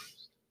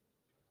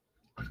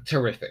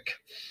 Terrific.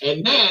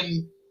 And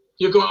then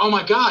you're going, oh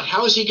my God,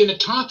 how is he going to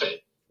top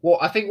it? Well,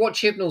 I think what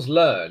Chibnall's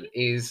learned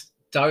is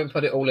don't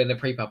put it all in the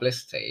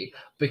pre-publicity,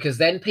 because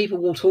then people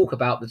will talk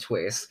about the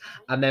twist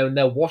and then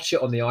they'll watch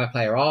it on the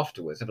iPlayer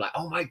afterwards and be like,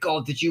 oh my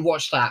God, did you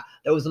watch that?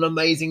 There was an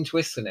amazing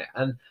twist in it.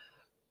 And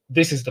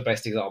this is the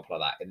best example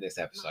of that in this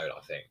episode,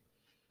 I think.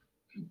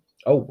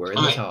 Oh, we're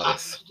in the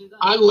TARDIS.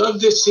 I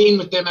love this scene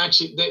with them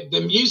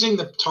them using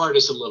the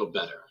TARDIS a little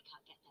better.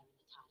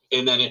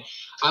 And then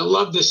I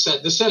love this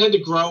set. The set had to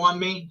grow on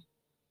me.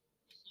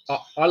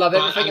 I love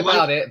everything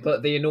about it,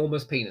 but the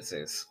enormous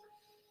penises.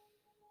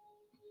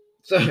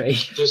 Sorry.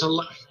 There's a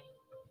lot.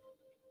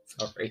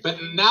 Sorry. But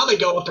now they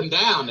go up and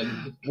down.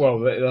 And well,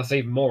 that's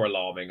even more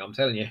alarming, I'm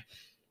telling you.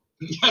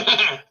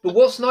 But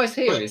what's nice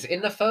here is in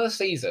the first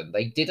season,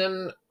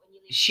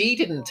 she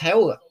didn't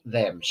tell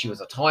them she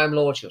was a Time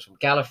Lord, she was from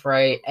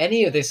Gallifrey,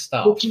 any of this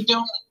stuff.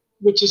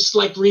 Which is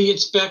like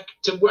reinspect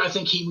to where I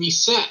think he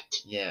reset.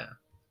 Yeah.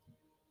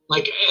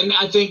 And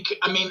I think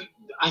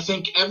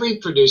every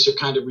producer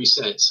kind of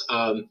resets.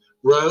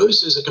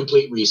 Rose is a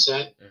complete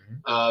reset.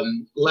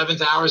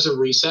 11th Hour is a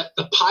reset.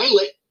 The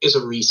pilot is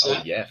a reset.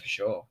 Oh, yeah, for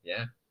sure.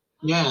 Yeah.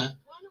 Yeah.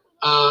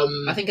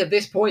 I think at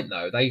this point,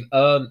 though, they've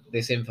earned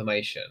this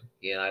information.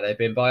 They've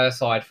been by her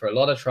side for a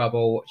lot of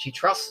trouble. She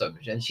trusts them,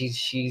 and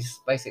she's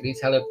basically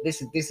telling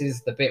this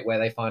is the bit where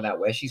they find out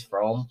where she's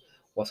from,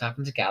 what's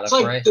happened to Gallifrey. It's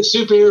like the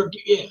superhero.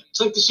 Yeah,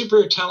 it's like the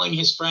superhero telling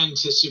his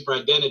friends his super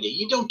identity.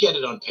 You don't get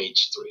it on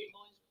page 3.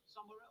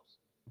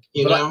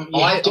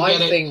 I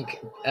think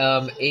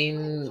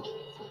in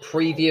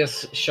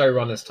previous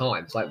showrunners'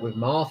 times, like with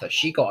Martha,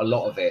 she got a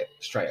lot of it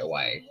straight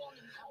away.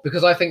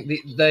 Because I think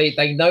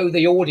they know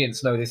the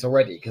audience know this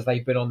already because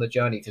they've been on the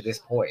journey to this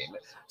point.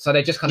 So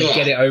they just kind of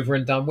get it over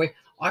and done with.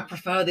 I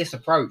prefer this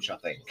approach, I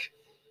think,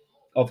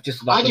 of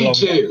just like I do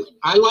too.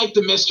 I like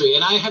the mystery,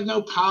 and I have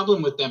no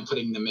problem with them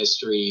putting the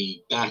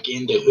mystery back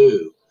into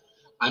Who.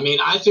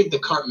 I think the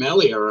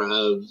Cartmelier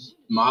of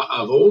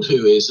old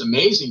Who is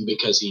amazing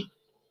because he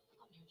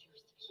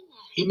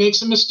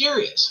makes it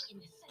mysterious.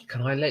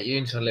 Can I let you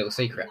into a little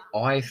secret?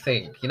 I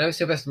think,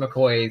 Sylvester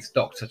McCoy's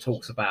Doctor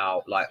talks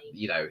about,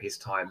 his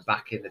time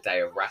back in the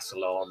day of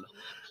Rassilon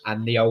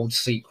and the old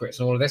secrets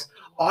and all of this.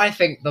 I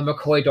think the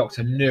McCoy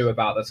Doctor knew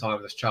about the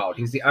Timeless Child.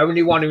 He's the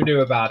only one who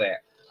knew about it.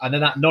 And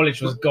then that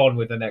knowledge was gone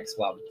with the next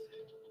one.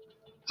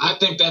 I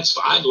think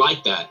I'd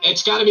like that.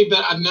 It's got to be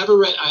better.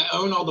 I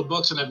own all the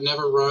books and I've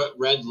never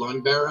read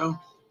Lungbarrow.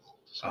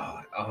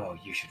 Oh,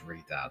 you should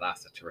read that.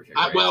 That's a terrific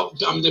read. Well,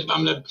 I'm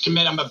going to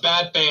commit. I'm a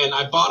bad fan.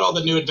 I bought all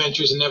the new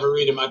adventures and never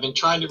read them. I've been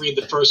trying to read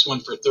the first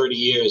one for 30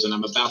 years, and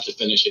I'm about to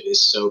finish it.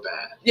 It's so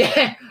bad.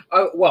 Yeah.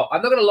 Well,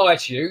 I'm not going to lie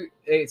to you.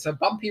 It's a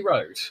bumpy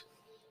road,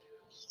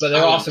 but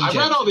there are some. I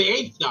read all the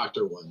 8th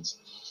Doctor ones.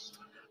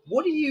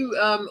 What do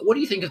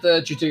you think of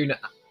the Judoon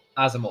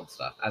as a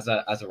monster, as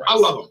a race? I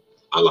love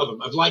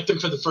them. I've liked them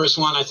for the first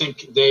one. I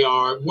think they're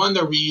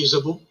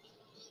reusable.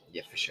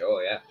 Yeah, for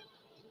sure. Yeah.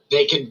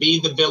 They can be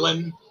the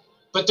villain,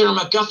 but they're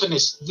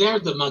they're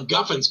the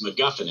MacGuffin's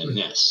MacGuffin in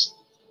this.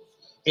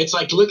 It's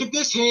like, look at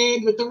this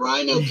head with the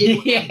rhino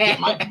people. Yeah.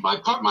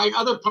 My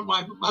other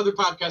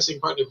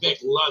podcasting partner Vic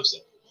loves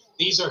it.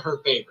 These are her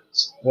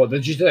favorites. What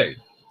did you do?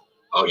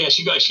 Oh yeah,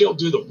 she'll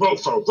do the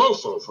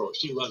rofo.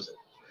 She loves it.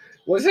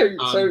 Well,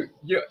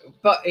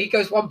 but he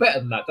goes one better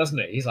than that, doesn't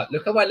he? He's like,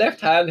 look at my left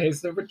hand,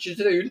 here's the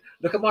Judoon.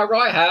 Look at my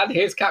right hand,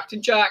 here's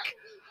Captain Jack.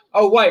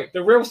 Oh wait,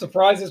 the real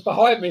surprise is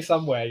behind me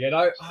somewhere,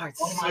 Oh my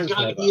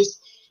God, clever.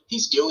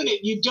 He's doing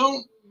it. You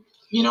don't,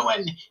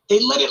 and they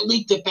let it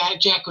leak that Bad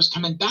Jack was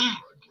coming back.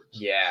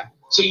 Yeah.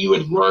 So you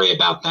would worry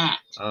about that.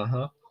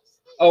 Uh-huh.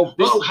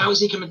 How is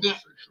he coming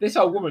back? This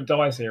old woman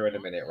dies here in a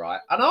minute, right?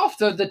 And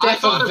after the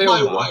death of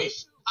Vilma,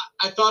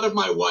 I thought of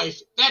my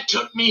wife. That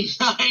took me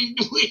 9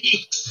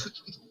 weeks.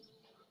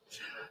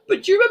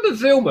 But do you remember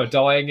Vilma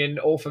dying in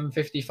Orphan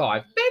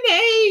 55?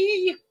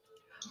 Benny!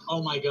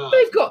 Oh my God!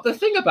 They've got the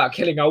thing about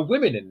killing old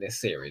women in this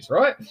series,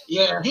 right?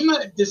 Yeah,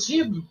 does he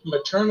have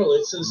maternal?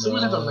 Does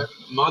someone have a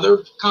mother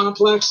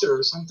complex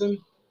or something?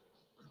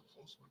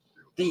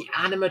 The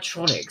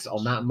animatronics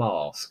on that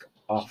mask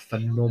are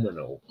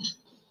phenomenal.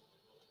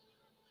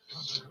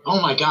 Oh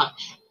my God!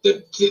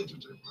 The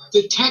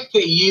tech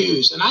they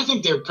use, and I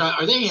think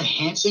are they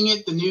enhancing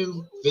it? The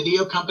new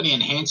video company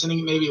enhancing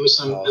it, maybe with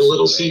a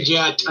little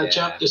CGI touch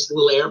up, just a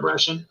little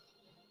airbrushing.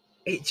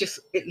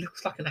 It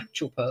looks like an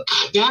actual person.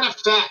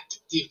 That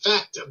the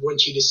effect of when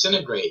she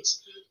disintegrates,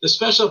 the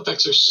special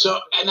effects are so.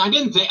 And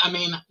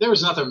there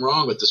was nothing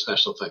wrong with the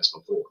special effects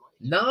before.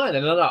 No.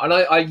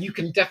 And you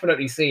can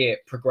definitely see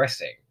it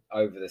progressing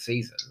over the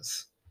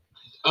seasons.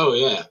 Oh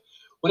yeah.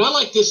 What I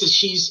like this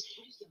is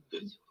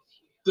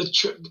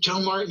Joe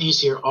Martin is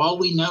here. All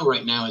we know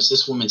right now is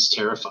this woman's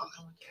terrifying.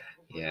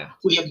 Yeah.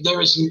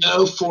 There is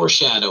no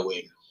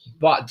foreshadowing.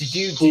 But did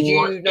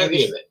you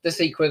notice the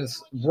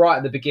sequence right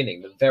at the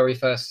beginning, the very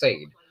first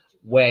scene,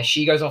 where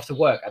she goes off to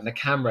work and the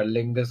camera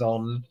lingers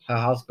on her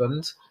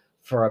husband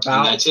for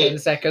about 10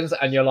 seconds,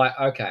 and you're like,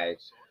 okay,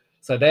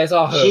 so there's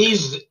our hook.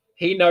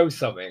 He knows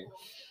something.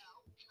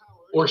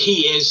 Or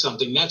he is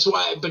something. That's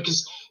why,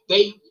 because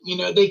they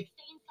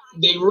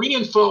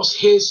reinforce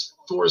his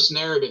forced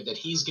narrative that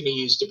he's going to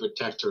use to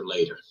protect her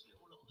later.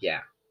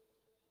 Yeah.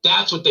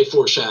 That's what they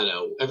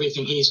foreshadow,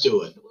 everything he's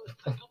doing.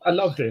 I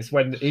love this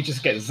when he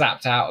just gets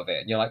zapped out of it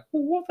and you're like,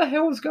 well, what the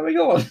hell is going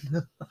on?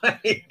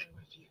 Like,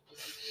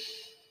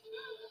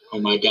 oh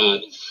my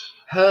God.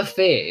 Her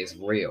fear is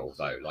real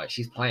though. Like,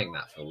 she's playing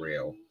that for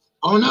real.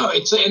 Oh no,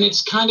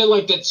 it's kind of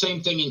like that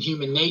same thing in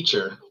Human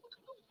Nature.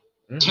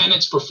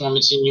 Tennant's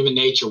performance in Human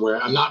Nature,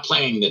 where I'm not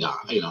playing the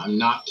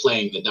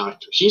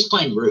doctor. She's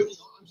playing Ruth.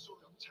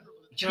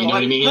 You know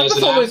what I mean? Her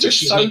performance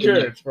is so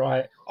good,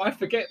 right? I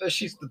forget that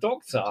she's the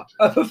doctor.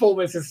 Her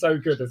performance is so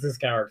good as this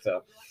character.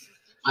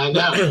 I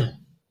know.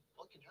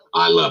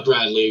 I love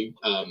Bradley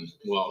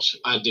Walsh.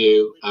 I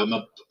do.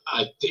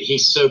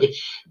 He's so good.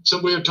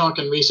 So we were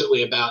talking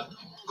recently about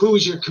who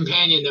was your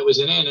companion that was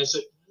in it. I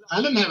said,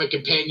 I didn't have a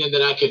companion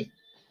that I could,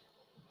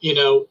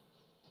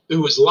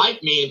 who was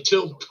like me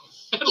until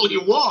Bradley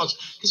Walsh,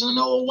 because there were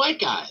no old white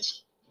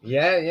guys.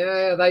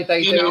 Yeah, they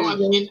do. I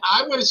mean,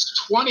 I was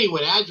 20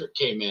 when Adric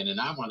came in, and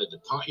I wanted to,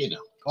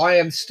 I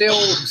am still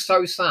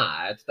so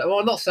sad.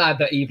 Well, not sad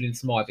that Evelyn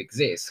Smythe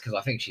exists, because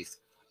I think she's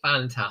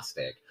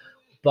fantastic.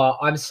 But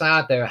I'm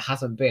sad there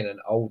hasn't been an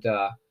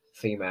older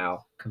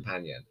female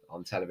companion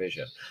on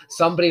television.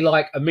 Somebody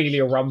like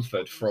Amelia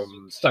Rumford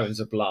from Stones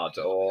of Blood,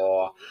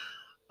 or...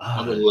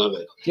 I would love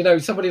it.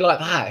 Somebody like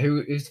that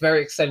who is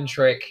very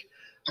eccentric.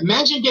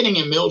 Imagine getting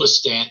Imelda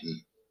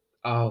Stanton.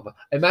 Oh,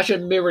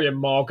 imagine Miriam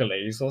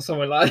Margolyes or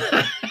someone like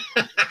that.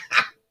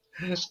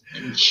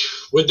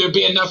 Would there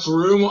be enough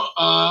room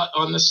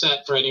on the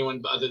set for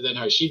anyone other than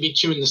her? She'd be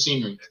chewing the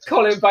scenery.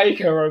 Colin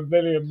Baker or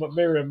Miriam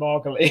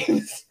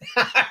Margolyes.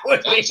 That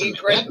would be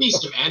incredible. That'd be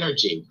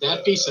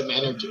some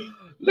energy.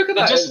 Look at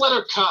that. And just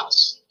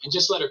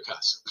let her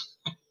cuss.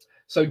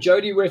 So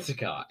Jodie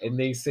Whittaker, in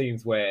these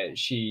scenes where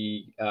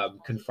she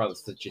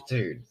confronts the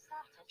Judoon,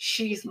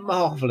 she's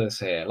marvelous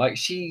here. Like,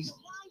 she's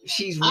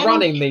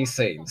running these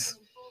scenes.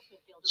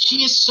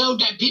 She is so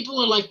dead. People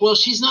are like, well,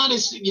 she's not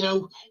as,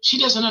 she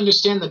doesn't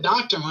understand the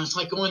doctor. And it's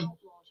like going,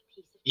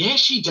 yeah,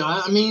 she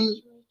does. I mean,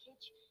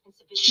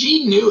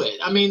 she knew it.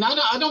 I mean,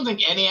 I don't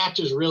think any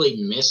actors really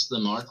miss the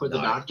mark with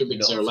the doctor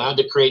because they're allowed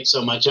to create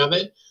so much of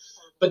it.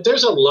 But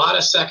there's a lot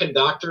of second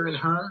doctor in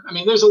her. I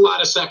mean, there's a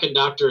lot of second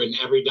doctor in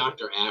every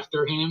doctor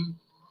after him,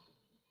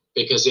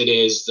 because it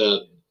is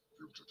the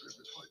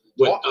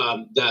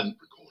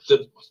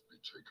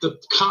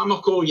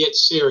comical yet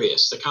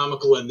serious, the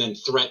comical and then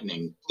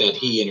threatening that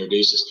he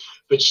introduces.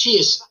 But she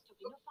is,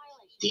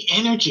 the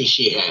energy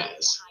she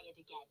has.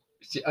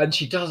 And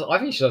she does, I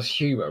think she does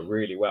humor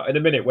really well. In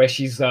a minute where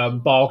she's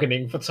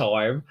bargaining for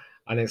time,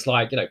 and it's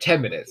like, 10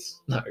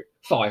 minutes, no,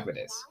 5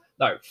 minutes.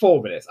 No,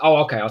 4 minutes. Oh,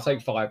 okay, I'll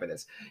take 5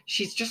 minutes.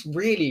 She's just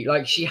really,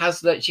 like, she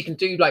can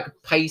do, like,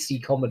 pacey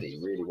comedy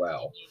really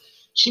well.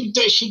 She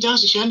does.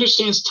 She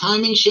understands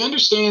timing. She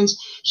understands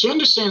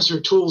her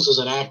tools as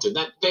an actor.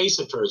 That face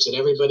of hers that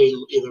everybody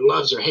either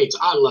loves or hates.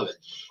 I love it.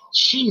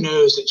 She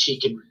knows that she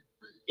can.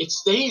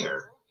 It's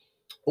there.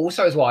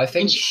 Also, as well, I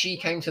think she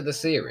came to the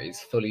series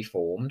fully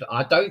formed.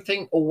 I don't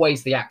think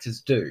always the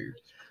actors do.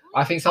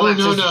 I think some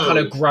actors kind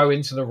of grow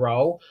into the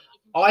role.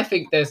 I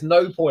think there's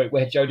no point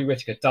where Jodie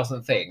Whittaker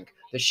doesn't think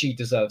that she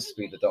deserves to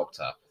be the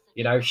Doctor.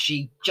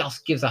 She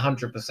just gives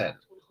 100%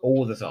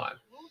 all the time.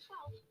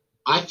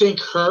 I think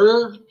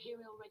her,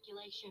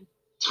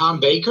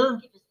 Tom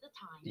Baker.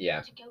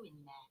 Yeah.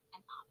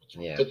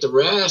 But the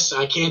rest,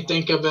 I can't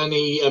think of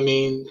any. I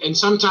mean, and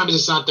sometimes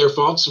it's not their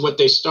fault. It's what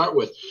they start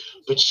with.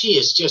 But she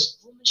is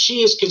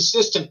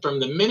consistent from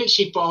the minute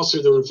she falls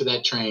through the roof of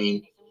that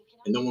train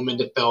and the woman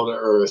that fell to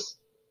earth.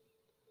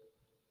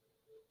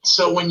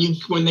 So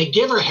when they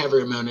give her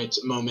heavy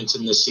moments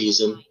in this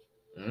season,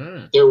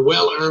 they're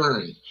well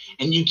earned,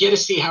 and you get to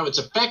see how it's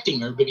affecting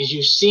her because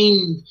you've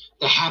seen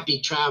the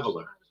happy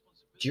traveler.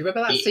 Do you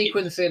remember that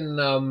sequence in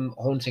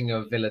Haunting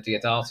of Villa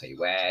Diodati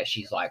where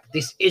she's like,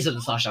 "This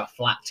isn't such a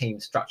flat team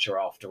structure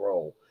after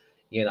all.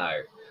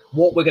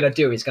 What we're gonna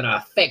do is gonna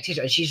affect it."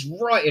 And she's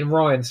right in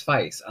Ryan's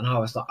face, and I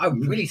was like, I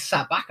really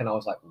sat back and I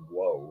was like,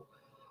 "Whoa,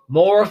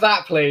 more of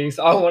that, please!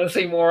 I want to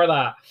see more of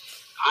that."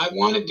 I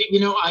wanted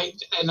to,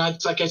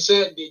 like I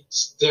said,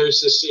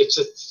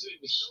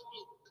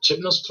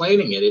 Chibnall's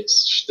planning it.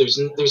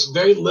 There's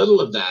very little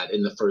of that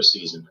in the first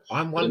season.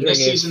 I'm wondering in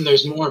this season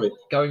there's more of it.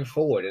 Going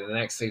forward in the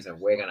next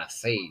season, we're gonna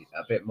see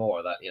a bit more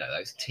of that,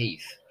 those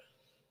teeth.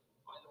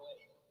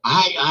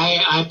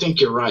 I think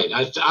you're right.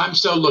 I'm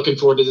so looking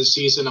forward to this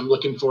season. I'm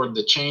looking forward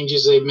to the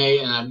changes they've made,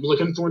 and I'm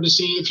looking forward to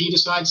see if he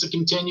decides to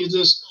continue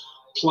this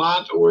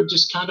plot or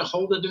just kind of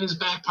hold it in his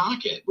back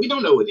pocket. We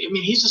don't know what. I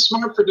mean, he's a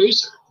smart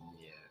producer.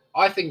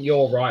 I think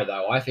you're right,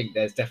 though. I think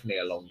there's definitely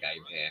a long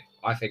game here.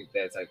 I think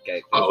there's a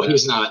game.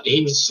 He's not.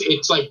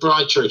 It's like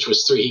Broadchurch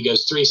was 3. He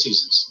goes 3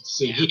 seasons.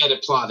 See, he had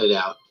it plotted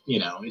out. You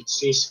know,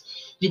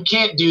 you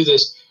can't do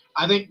this.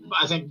 I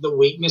think the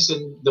weakness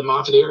in the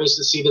Moffat era is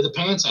the seat of the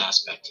pants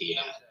aspect he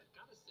had,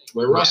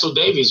 where Russell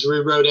Davies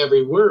rewrote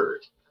every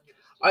word.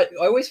 I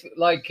always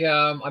like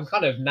I'm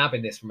kind of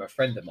nabbing this from a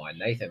friend of mine,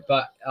 Nathan,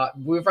 but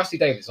with Rusty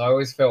Davies, I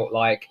always felt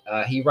like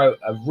he wrote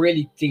a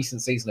really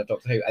decent season of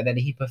Doctor Who, and then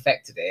he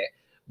perfected it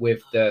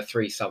with the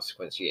 3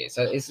 subsequent years.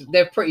 So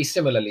they're pretty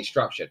similarly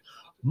structured.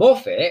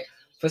 Moffat,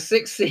 for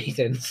 6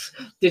 seasons,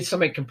 did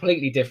something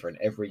completely different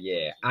every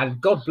year,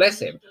 and God bless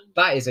him,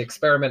 that is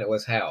experimental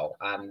as hell,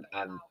 and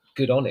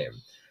good on him.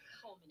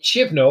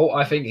 Chibnall,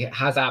 I think,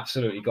 has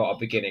absolutely got a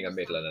beginning, a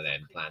middle, and an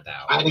end planned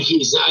out. I think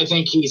he's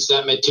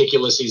that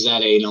meticulous. He's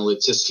that anal.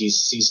 It's just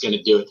he's going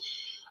to do it.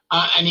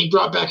 And he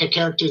brought back a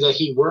character that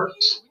he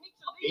worked.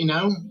 You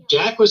know,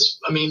 Jack was.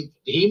 I mean,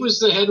 he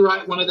was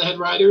one of the head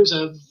writers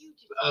of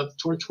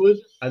Torchwood.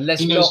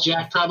 He knows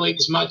Jack probably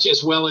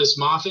as well as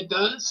Moffat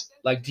does.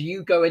 Like, do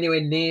you go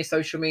anywhere near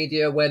social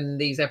media when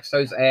these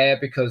episodes air?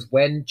 Because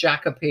when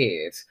Jack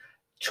appeared,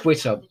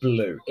 Twitter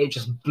blew. It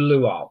just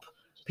blew up.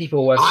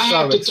 People were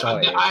so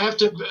excited. I have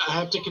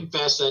to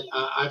confess that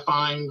I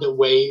find the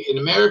way in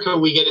America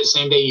we get it the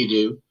same day you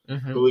do,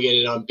 but we get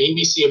it on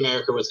BBC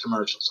America with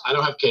commercials. I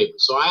don't have cable,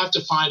 so I have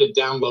to find a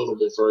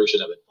downloadable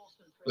version of it.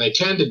 What I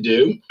tend to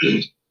do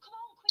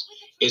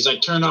is I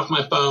turn off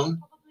my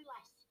phone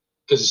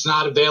because it's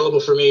not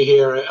available for me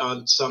here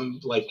on some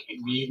like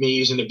me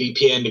using a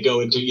VPN to go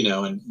into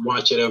and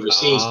watch it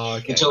overseas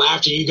until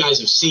after you guys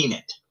have seen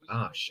it.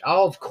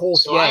 Oh, of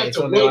course, so I have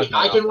to wait.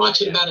 I can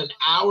watch it about an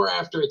hour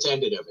after it's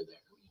ended over there.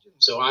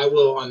 So I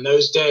will, on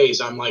those days,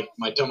 I'm like,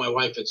 I tell my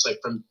wife, it's like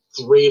from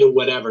 3 to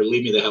whatever,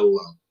 leave me the hell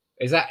alone.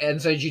 Is that,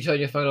 and so do you turn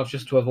your phone off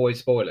just to avoid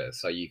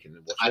spoilers so you can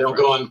watch I don't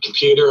go on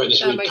computer, I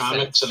just read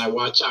comics and I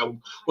watch,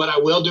 what I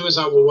will do is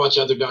I will watch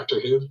other Doctor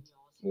Who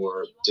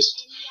or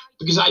just,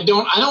 because I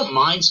don't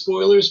mind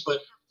spoilers,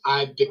 but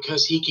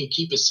because he can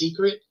keep a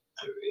secret,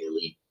 I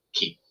really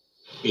keep,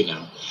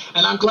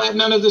 and I'm glad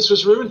none of this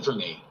was ruined for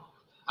me.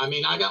 I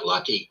mean, I got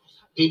lucky.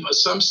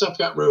 Some stuff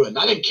got ruined.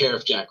 I didn't care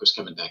if Jack was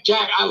coming back.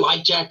 I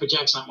like Jack, but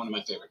Jack's not one of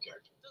my favorite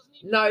characters.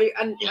 No,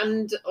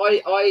 and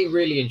I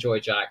really enjoy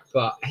Jack,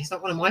 but he's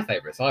not one of my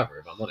favorites either,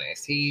 if I'm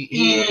honest.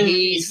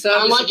 He's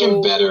I like him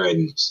better,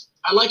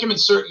 I like him in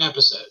certain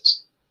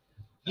episodes.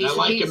 And I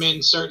like him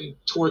in certain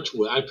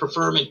Torchwood. I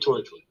prefer him in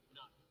Torchwood.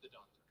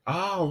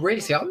 Oh,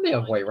 really? See, I'm the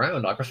other way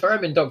around. I prefer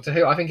him in Doctor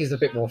Who. I think he's a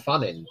bit more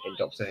fun in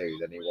Doctor Who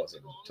than he was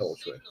in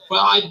Torchwood.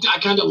 Well, I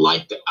kind of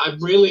like that. I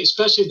really,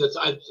 especially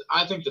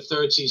I think the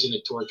 3rd season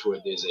of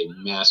Torchwood is a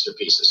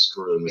masterpiece of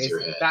screwing with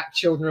your head. Is that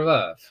Children of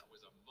Earth?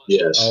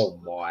 Yes. Oh,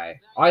 my.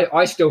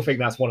 I still think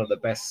that's one of the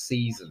best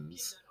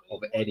seasons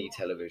of any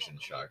television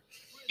show.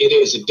 It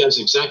is. It does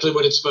exactly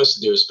what it's supposed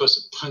to do. It's supposed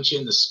to punch you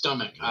in the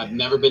stomach. Yeah. I've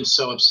never been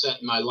so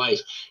upset in my life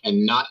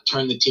and not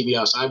turn the TV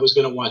off. I was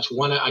going to watch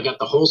one. I got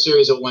the whole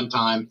series at one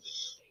time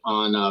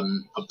on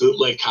a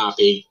bootleg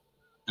copy,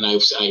 and I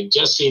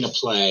just seen a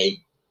play.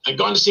 I'd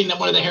gone to see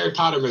one of the Harry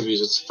Potter movies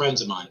with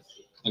friends of mine,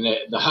 and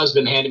the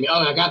husband handed me,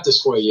 I got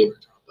this for you.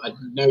 I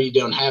know you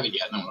don't have it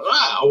yet. And I'm like,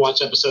 I'll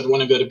watch episode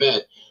 1 and go to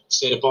bed.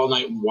 Stayed up all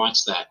night and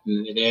watched that,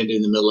 and it ended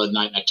in the middle of the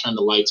night, and I turned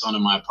the lights on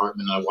in my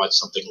apartment, and I watched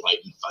something light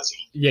and fuzzy.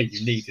 Yeah,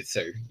 you needed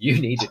to.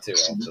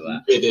 After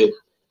that. It did.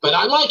 But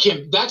I like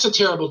him. That's a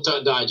terrible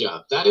dye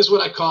job. That is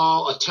what I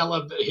call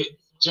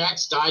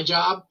Jack's dye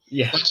job.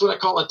 Yeah. That's what I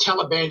call a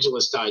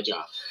televangelist dye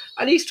job.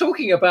 And he's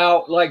talking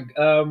about, like,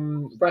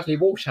 Bradley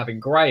Walsh having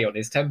grey on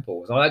his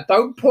temples. I'm like,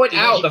 don't point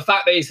out the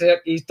fact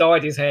that he's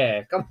dyed his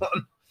hair. Come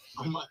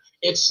on.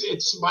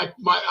 It's my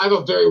I have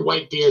a very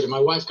white beard, and my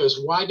wife goes,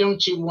 why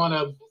don't you want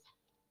to,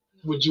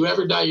 would you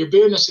ever dye your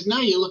beard? And I said, no,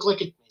 you look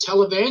like a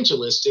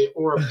televangelist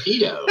or a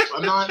pedo.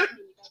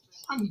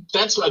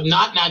 That's a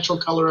not natural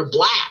color of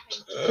black.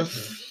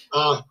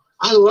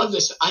 I love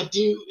this. I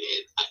do.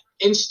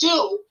 And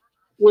still,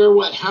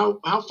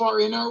 how far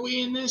in are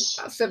we in this?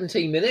 About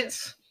 17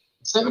 minutes.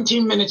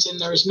 17 minutes, and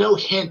there is no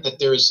hint that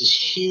there is this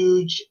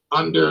huge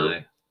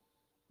underlying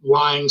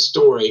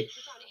story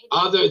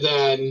other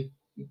than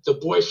the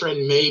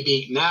boyfriend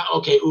maybe now.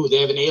 Okay, they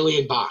have an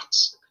alien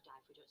box.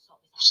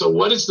 So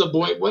what's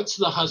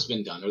the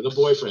husband done or the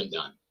boyfriend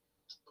done?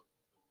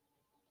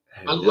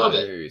 I love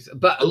it.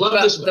 But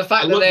the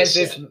fact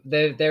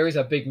that there is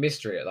a big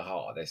mystery at the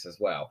heart of this as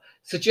well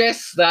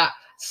suggests that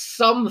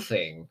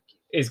something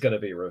is going to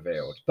be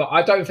revealed. But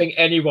I don't think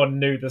anyone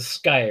knew the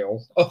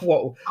scale of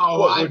what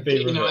would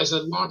be revealed. As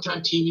a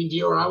longtime TV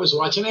viewer, I was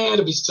watching,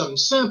 it'll be something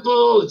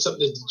simple. It's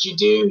something that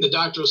Judoon, the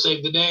doctor will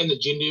save the day, and the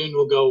Judoon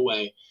will go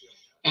away.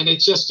 And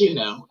it's just,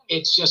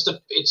 it's just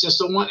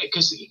a one,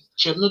 because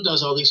Chibnall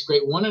does all these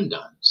great one and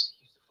dones.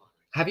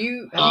 Have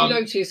you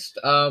noticed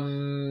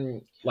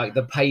like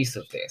the pace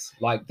of this?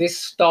 Like this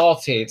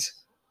started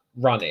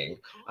running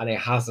and it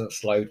hasn't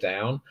slowed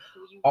down.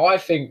 I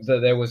think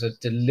that there was a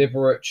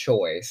deliberate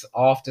choice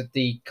after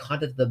the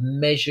kind of the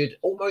measured,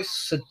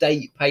 almost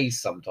sedate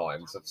pace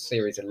sometimes of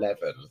Series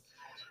 11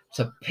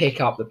 to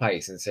pick up the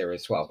pace in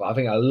Series 12. But I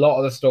think a lot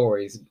of the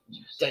stories,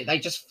 they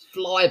just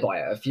fly by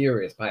at a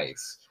furious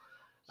pace.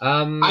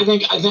 I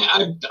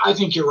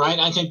think you're right.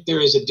 I think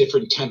there is a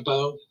different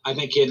tempo. I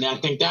think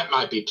that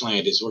might be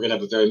planned. Is we're gonna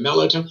have a very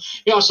mellow tempo.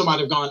 He also might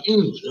have gone,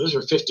 those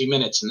are 50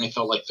 minutes, and they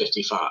felt like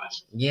 55.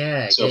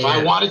 Yeah. So if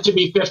I want it to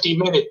be 50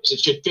 minutes, it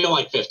should feel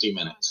like 50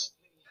 minutes.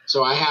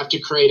 So I have to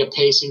create a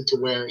pacing to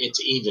where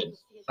it's even.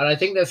 And I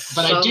think there's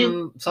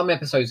some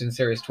episodes in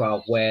Series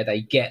 12 where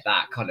they get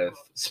that kind of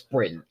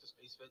sprint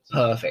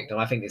perfect, and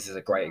I think this is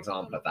a great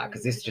example of that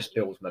because this just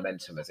builds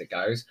momentum as it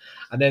goes.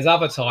 And there's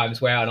other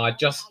times where, and I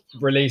just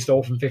released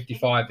Orphan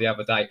 55 the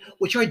other day,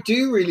 which I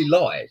do really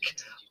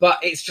like, but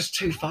it's just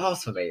too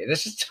fast for me.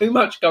 There's just too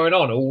much going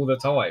on all the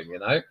time, you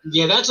know?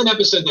 Yeah, that's an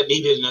episode that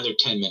needed another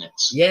 10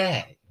 minutes.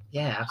 Yeah,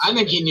 absolutely. I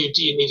think you need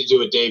to do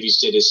what Davies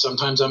did. Is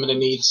sometimes I'm going to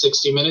need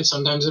 60 minutes,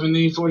 sometimes I'm going to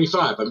need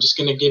 45. I'm just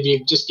going to give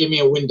me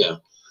a window.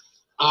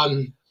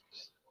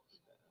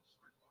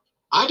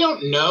 I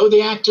don't know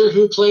the actor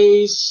who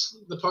plays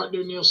the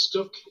partner, Neil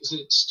Stook. Is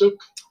it Stook?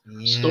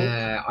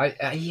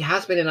 Yeah, he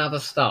has been in other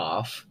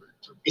stuff.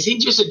 Is he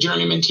just a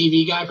journeyman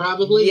TV guy,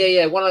 probably?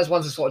 Yeah, one of those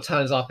ones that sort of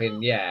turns up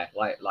in,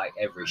 like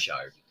every show.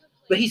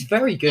 But he's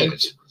very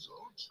good.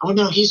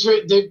 He's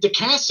very. The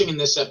casting in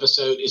this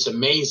episode is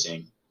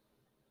amazing.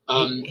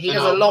 He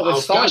does a lot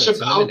with silence.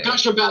 I'll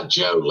gush about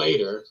Joe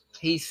later.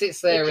 He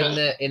sits there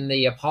in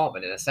the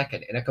apartment in a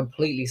second in a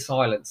completely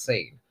silent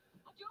scene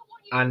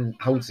and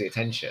holds the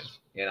attention,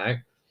 you know?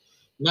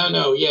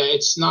 No, yeah,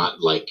 it's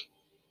not like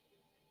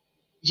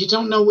you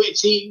don't know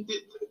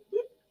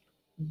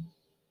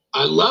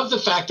I love the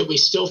fact that we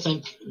still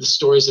think the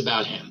story's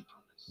about him.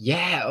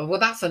 Yeah, well,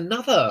 that's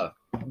another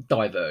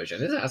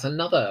diversion, isn't it? That's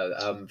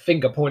another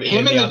finger pointing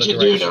in the other direction. Him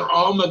and the Judoon are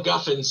all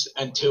MacGuffins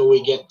until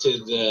we get to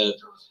the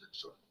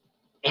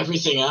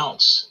everything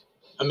else.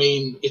 I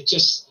mean, it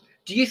just...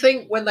 Do you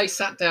think when they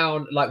sat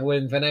down, like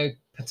when Vinay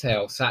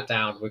Patel sat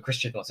down with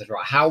Christian and said,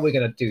 right, how are we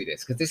going to do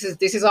this? Because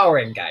this is our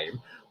end game.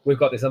 We've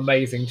got this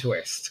amazing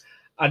twist.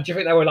 And do you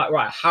think they were like,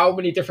 right, how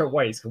many different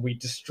ways can we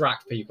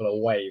distract people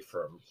away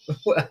from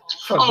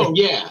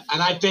yeah.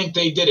 And I think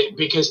they did it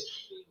because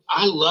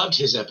I loved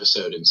his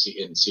episode in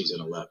season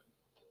 11.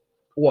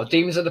 What,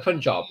 Demons of the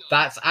Punjab?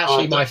 That's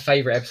actually my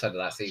favorite episode of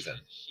that season.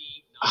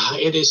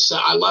 It is.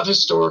 I love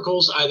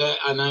historicals.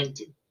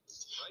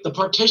 The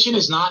partition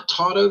is not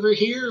taught over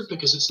here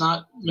because it's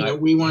not,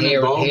 we weren't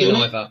involved in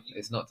it.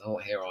 It's not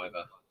taught here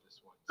either.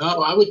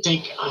 Oh, I would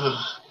think,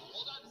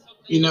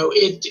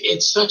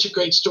 it's such a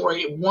great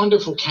story,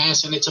 wonderful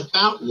cast, and it's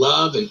about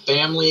love and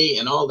family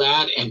and all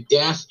that, and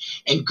death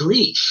and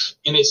grief,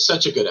 and it's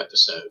such a good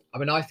episode. I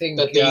mean, I think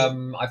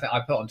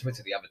I put on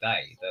Twitter the other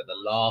day that the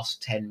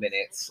last 10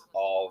 minutes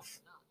of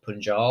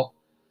Punjab,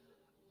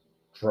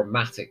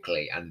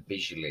 dramatically and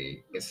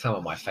visually, is some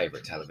of my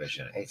favorite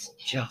television. It's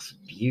just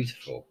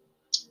beautiful.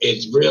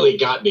 It really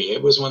got me.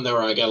 It was one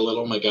where I got a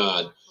little, oh my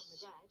God.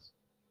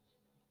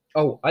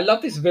 Oh, I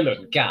love this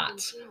villain,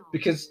 Gat,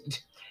 because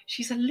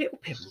she's a little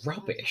bit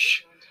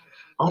rubbish.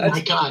 Oh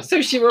my God.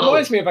 So she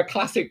reminds me of a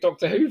classic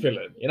Doctor Who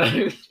villain, you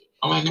know?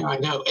 Oh, I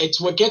know.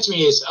 It's what gets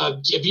me is, have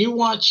you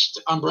watched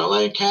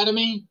Umbrella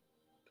Academy?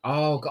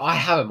 Oh, I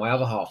haven't. My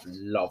other half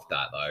loved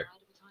that, though.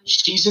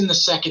 She's in the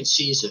second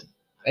season.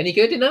 Any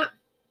good in that?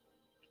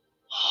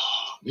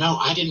 No,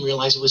 I didn't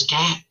realize it was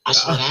Gat. I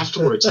saw it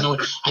afterwards. No,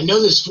 I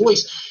know this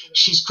voice.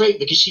 She's great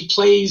because she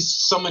plays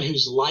someone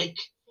who's like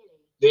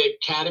the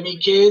Academy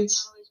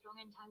kids,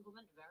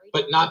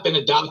 but not been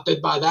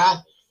adopted by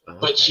that. Okay.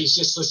 But she's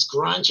just this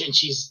grunge, and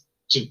she's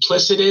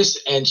duplicitous,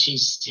 and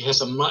she's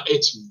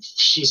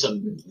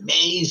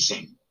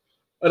amazing.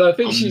 And I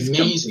think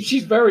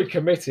she's very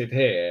committed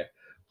here,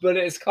 but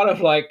it's kind of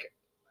like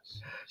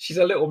she's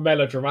a little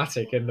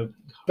melodramatic in the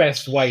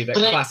best way that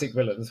classic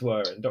villains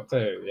were in Doctor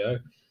Who, you know?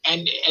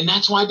 And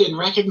that's why I didn't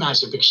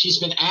recognize her, because she's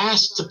been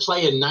asked to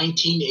play a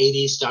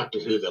 1980s Doctor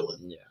Who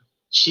villain. Yeah.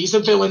 She's a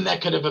villain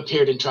that could have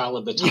appeared in Trial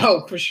of the Time.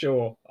 Oh, for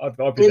sure. I'd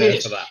be there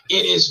for that.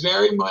 It is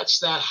very much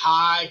that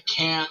high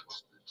camp.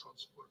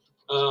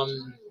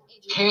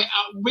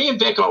 Me and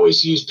Vic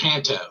always use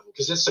panto,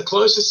 because it's the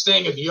closest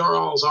thing of your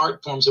all's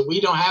art forms, and we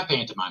don't have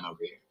pantomime over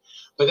here.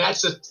 But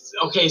that's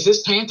is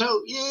this panto?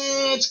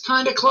 Yeah, it's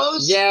kind of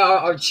close.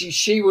 Yeah,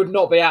 she would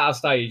not be out of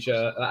stage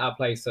at our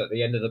place at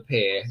the end of the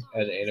pier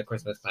in a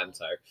Christmas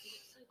panto.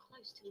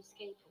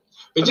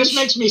 It just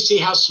makes me see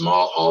how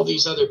small all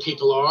these other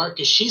people are,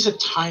 because she's a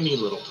tiny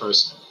little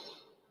person.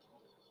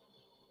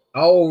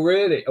 Oh,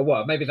 really?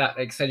 Well, maybe that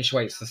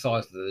accentuates the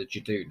size of the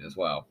Judoon as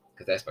well,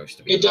 because they're supposed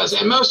to be. It does,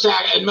 and most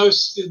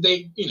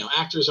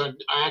actors are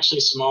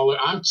actually smaller.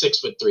 I'm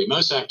 6'3".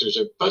 Most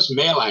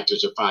male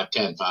actors are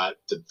 5'10", 5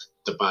 to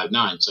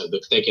 5'9", so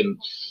that they can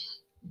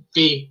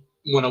be,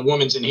 when a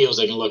woman's in heels,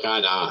 they can look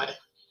eye to eye.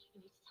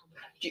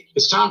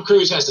 Because Tom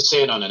Cruise has to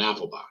stand on an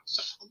apple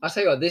box. I'll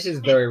tell you what, this is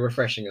very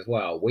refreshing as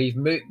well. We've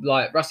moved,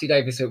 like Rusty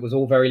Davis, it was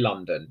all very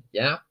London,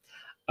 yeah?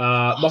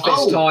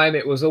 Moffat's time,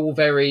 it was all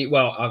very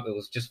well. It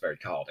was just very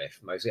Cardiff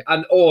mostly,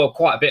 or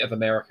quite a bit of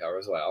America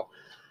as well.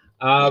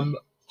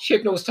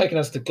 Chibnall's taken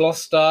us to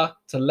Gloucester,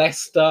 to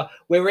Leicester.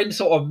 We're in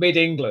sort of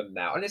mid-England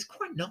now, and it's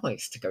quite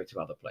nice to go to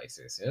other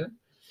places. Yeah.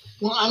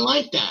 Well, I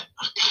like that.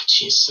 Oh, God,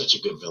 she is such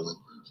a good villain.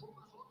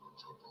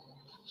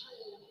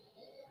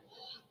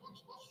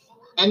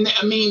 And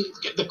I mean,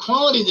 the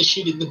quality of the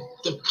shooting,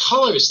 the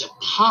colors that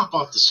pop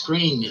off the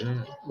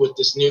screen with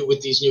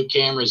these new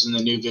cameras and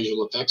the new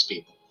visual effects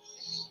people,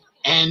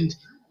 and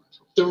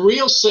the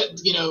real set.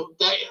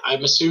 That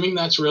I'm assuming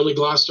that's really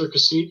Gloucester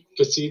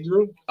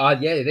Cathedral. Yeah,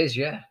 it is.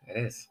 Yeah, it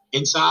is.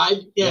 Inside,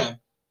 yeah.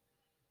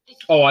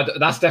 Oh,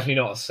 that's definitely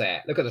not a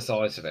set. Look at the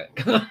size of it.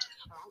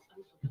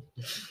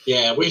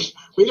 Yeah, we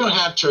don't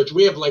have church.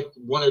 We have like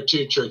one or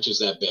two churches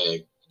that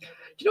big.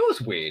 Do you know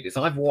what's weird is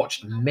I've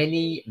watched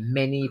many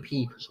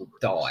people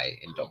die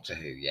in Doctor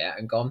Who, yeah,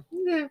 and gone,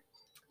 yeah,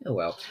 oh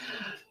well.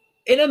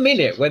 In a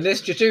minute, when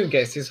this Judoon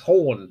gets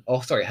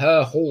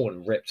her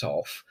horn ripped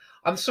off,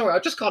 I'm sorry, I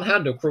just can't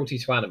handle cruelty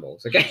to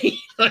animals, okay?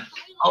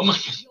 Oh my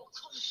God.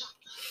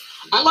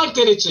 I like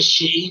that it's a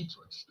she.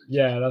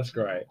 Yeah, that's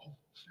great.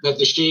 That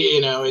the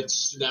she,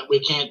 it's that we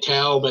can't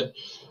tell, but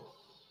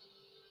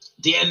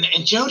and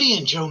Jodie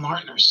and Joe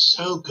Martin are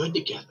so good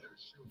together.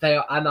 They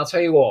are, and I'll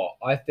tell you what,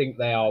 I think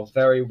they are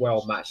very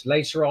well matched.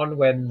 Later on,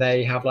 when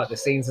they have like the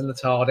scenes in the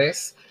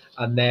TARDIS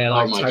and they're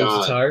like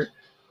toe to toe,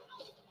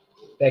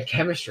 their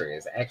chemistry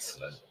is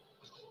excellent.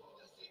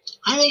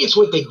 I think it's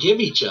what they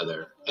give each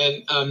other.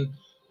 And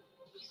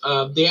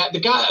the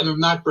guy, I'm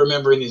not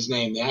remembering his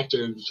name, the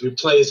actor who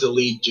plays the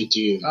lead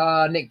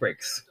Judoon. Nick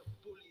Briggs.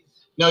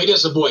 No, he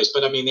does the voice,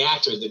 but I mean the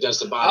actor that does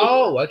the body.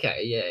 Oh,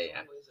 okay,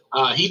 yeah.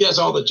 He does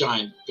all the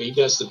he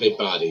does the big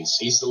bodies.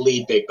 He's the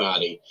lead big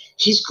body.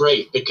 He's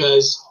great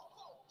because,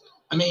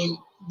 I mean,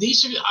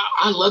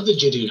 I love the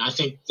Judoon. I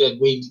think that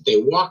they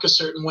walk a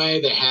certain way.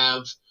 They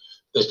have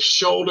the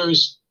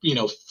shoulders,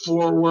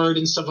 forward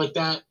and stuff like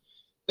that.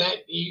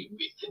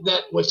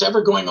 That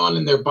whatever going on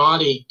in their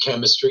body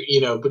chemistry,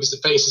 because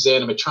the face is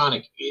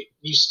animatronic,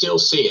 you still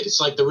see it. It's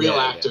like the real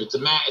actor.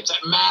 Yeah. It's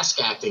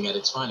mask acting at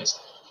its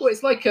finest. Well,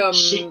 it's like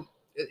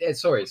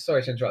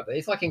sorry to interrupt.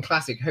 It's like in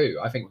Classic Who.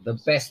 I think the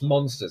best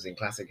monsters in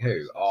Classic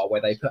Who are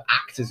where they put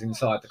actors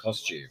inside the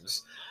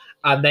costumes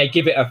and they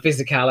give it a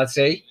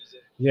physicality,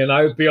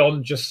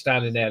 beyond just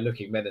standing there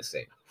looking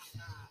menacing.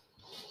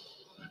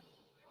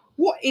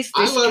 What is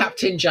this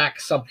Captain Jack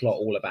subplot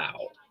all about?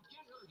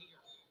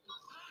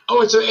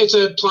 Oh, it's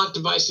a plot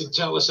device to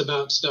tell us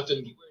about stuff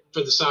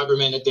for the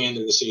Cybermen at the end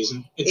of the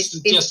season. It's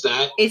just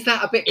that. Is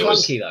that a bit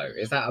clunky, though?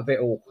 Is that a bit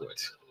awkward?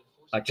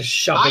 Like just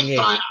shoving in?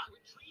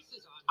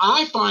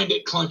 I find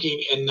it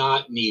clunky and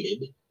not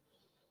needed,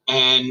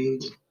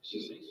 and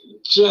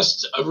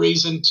just a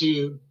reason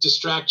to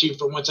distract you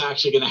from what's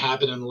actually going to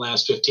happen in the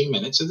last 15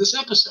 minutes of this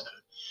episode.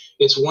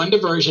 It's one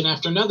diversion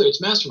after another.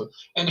 It's masterful.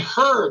 And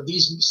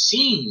these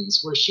scenes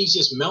where she's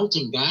just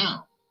melting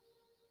down,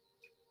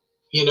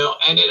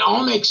 and it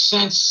all makes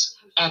sense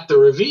at the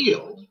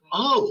reveal.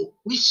 Oh,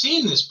 we've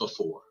seen this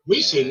before.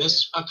 We've seen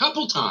this a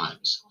couple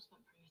times.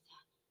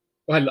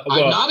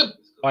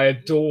 I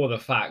adore the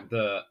fact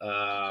that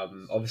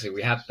obviously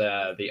we had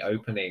the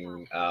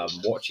opening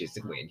watches,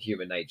 didn't we, in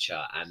Human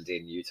Nature and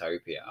in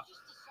Utopia.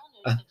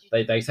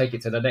 They take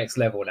it to the next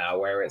level now,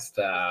 where it's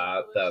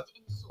the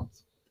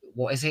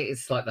what is it?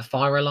 It's like the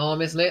fire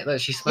alarm, isn't it? That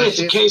she smashes.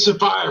 Yeah, it's a case of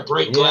fire,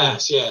 break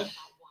glass. Yeah.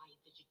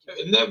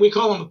 And then we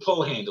call them a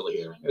pull handle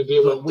here.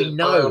 But we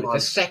know the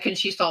second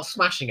she starts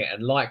smashing it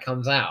and light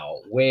comes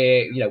out,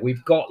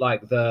 we've got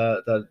like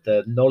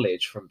the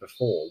knowledge from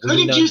before. Who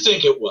did you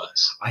think it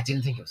was? I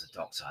didn't think it was a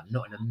doctor.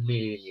 Not in a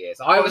million years.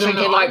 I was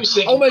thinking,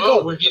 oh my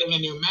God, we're getting a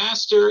new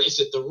master. Is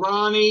it the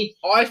Ronnie?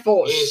 I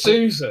thought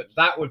Susan.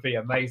 That would be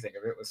amazing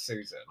if it was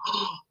Susan.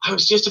 I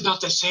was just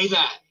about to say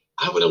that.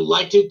 I would have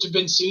liked it to have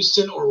been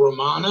Susan or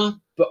Romana.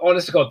 But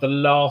honest to God, the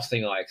last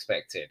thing I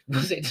expected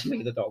was it to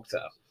be the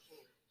doctor.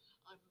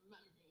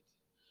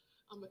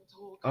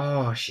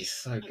 Oh, she's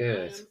so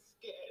good.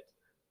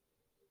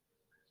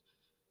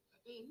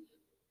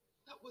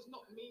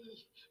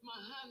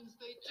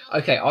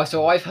 Okay,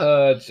 so I've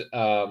heard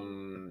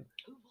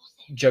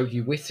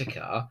Jodie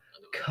Whittaker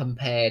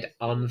compared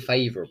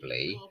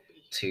unfavourably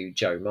to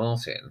Jo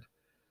Martin.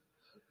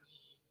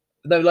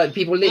 No, like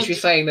people literally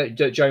saying that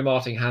Jo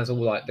Martin has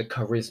all like the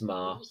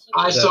charisma.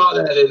 I saw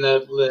that in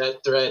the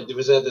thread. It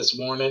was that this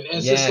morning. And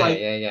it's just like,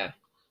 yeah.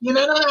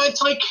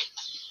 It's like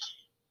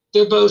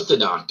they're both the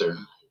doctor.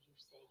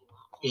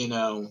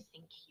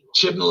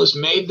 Chibnall has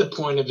made the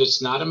point of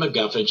it's not a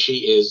MacGuffin.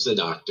 She is the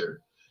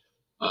doctor.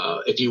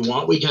 If you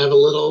want, we can have a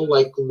little,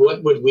 like,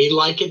 what would we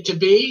like it to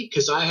be?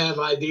 Because I have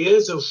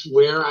ideas of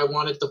where I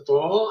want it to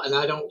fall, and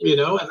I don't,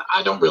 and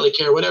I don't really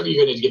care. Whatever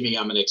you're going to give me,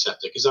 I'm going to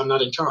accept it because I'm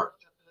not in charge.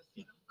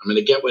 I'm going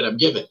to get what I'm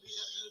given.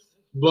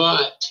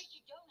 But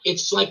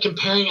it's like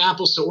comparing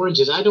apples to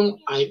oranges. I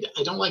don't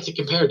like to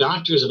compare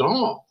doctors at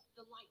all.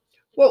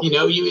 Well,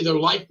 you either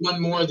like one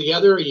more or the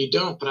other or you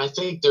don't, but I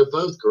think they're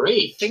both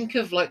great. Think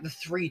of like the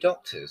three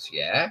doctors,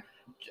 yeah?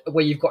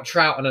 where you've got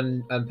Troughton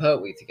and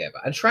Pertwee together,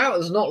 and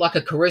Troughton's not like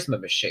a charisma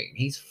machine.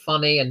 He's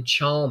funny and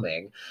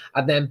charming,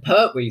 and then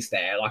Pertwee's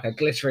there like a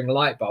glittering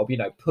light bulb, you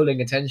know,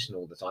 pulling attention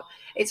all the time.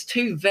 It's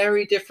two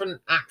very different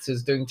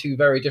actors doing two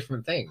very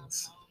different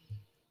things.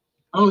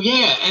 Oh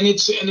yeah, and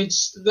it's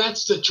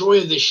that's the joy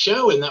of the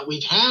show, in that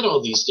we've had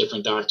all these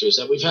different doctors.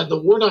 That we've had the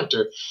War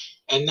Doctor,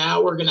 and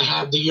now we're going to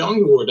have the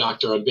young War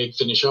Doctor on Big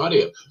Finish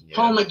Audio. Yeah.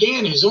 Paul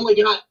McGann, who's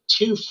only got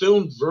 2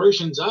 filmed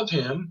versions of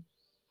him,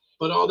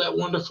 but all that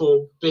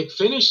wonderful Big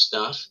Finish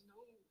stuff.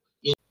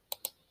 You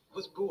know.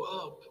 Let's go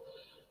up.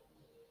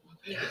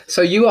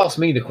 So you asked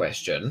me the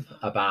question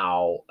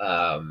about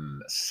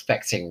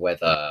suspecting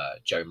whether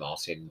Joe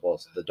Martin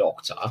was the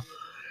Doctor.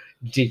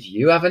 Did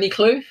you have any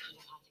clue?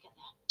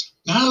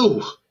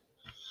 No.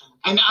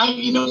 And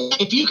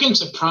if you can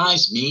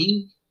surprise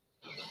me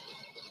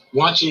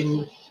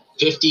watching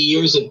 50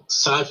 years of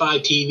sci-fi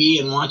TV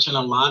and watching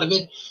a lot of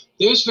it,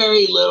 there's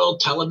very little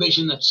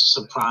television that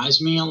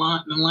surprised me a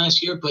lot in the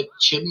last year, but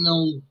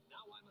Chibnall,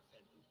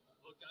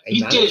 he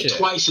did it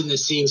twice in the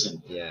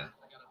season. Yeah.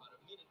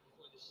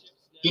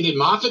 He did.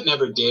 Moffat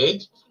never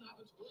did.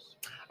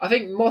 I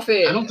think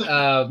Moffat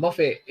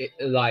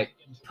like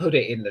put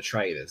it in the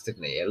trailers,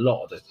 didn't he? A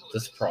lot of the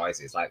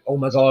surprises, like, oh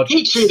my god,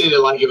 he treated it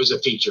like it was a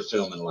feature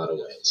film in a lot of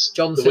ways.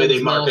 The way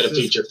they market a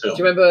feature film.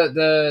 Do you remember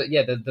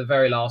the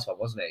very last one,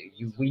 wasn't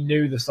it? We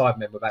knew the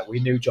Cybermen were back.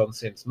 We knew John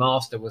Sims'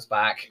 Master was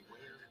back.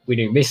 We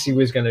knew Missy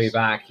was going to be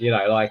back. You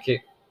know, like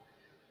it.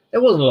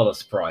 There wasn't a lot of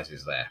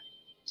surprises there.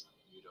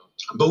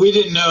 But we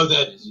didn't know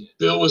that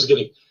Bill was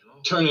going to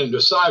turn into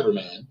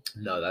Cyberman.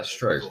 No, that's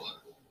true.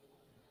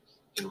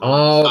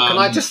 Oh, can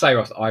I just say,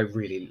 Ross? I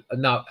really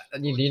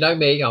you know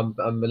me. I'm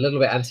a little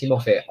bit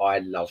anti-Moffat. I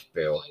love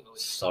Bill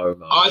so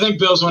much. I think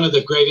Bill's one of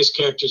the greatest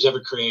characters ever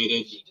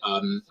created.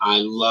 I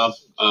love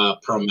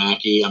Pearl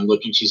Mackie.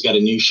 She's got a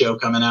new show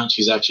coming out.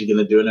 She's actually going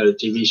to do another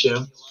TV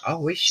show.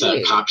 Oh, is she?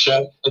 It's a cop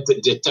show. I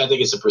think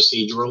it's a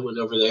procedural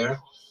over there,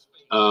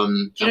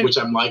 which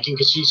I'm liking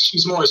because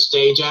she's more a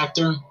stage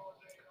actor.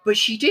 But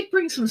she did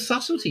bring some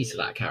subtlety to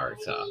that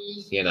character,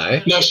 you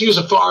know. No, she was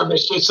a far, but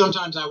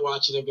sometimes I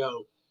watch it and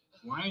go,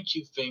 why aren't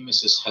you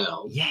famous as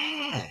hell?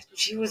 Yeah,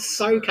 she was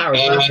so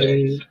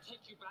charismatic.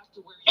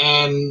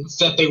 And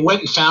that they went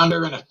and found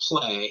her in a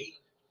play.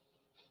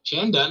 She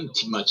hadn't done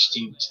too much.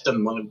 She's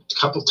done a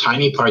couple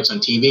tiny parts on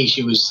TV.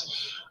 She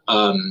was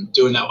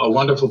doing a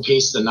wonderful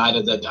piece, the night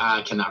of the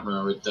I cannot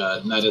remember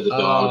the night of the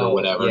dog or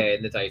whatever. Yeah,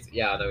 in the days.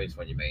 Yeah, I know which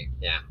one you mean.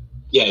 Yeah.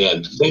 Yeah.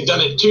 They've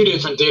done it. 2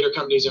 different theater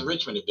companies in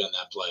Richmond have done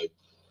that play.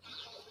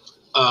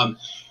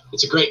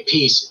 It's a great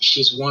piece.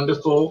 She's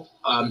wonderful.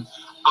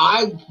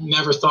 I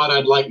never thought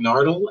I'd like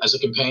Nardole as a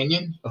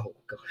companion. Oh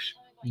gosh,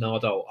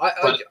 Nardole.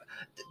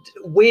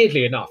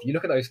 Weirdly enough, you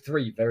look at those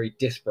 3 very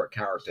disparate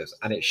characters,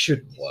 and it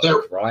shouldn't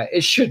work, right?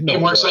 It should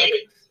not work.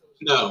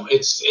 No,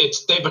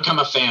 it's they become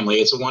a family.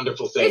 It's a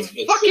wonderful thing.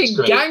 It's fucking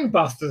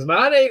gangbusters,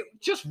 man. It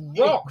just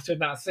rocked in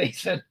that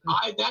season.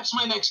 That's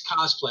my next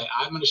cosplay.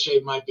 I'm going to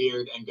shave my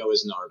beard and go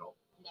as Nardole.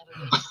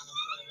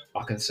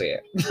 I can see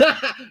it.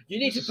 You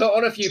need to put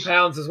on a few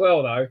pounds as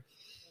well, though.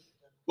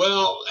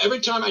 Well, every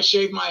time I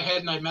shave my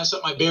head and I mess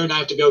up my beard and I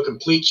have to go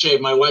complete shave,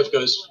 my wife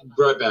goes,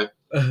 right back.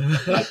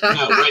 Like,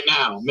 no, right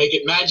now. Make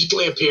it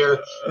magically appear.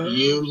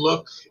 You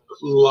look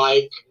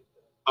like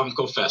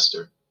Uncle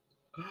Fester.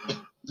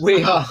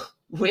 We are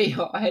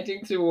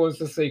heading towards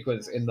the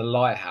sequence in the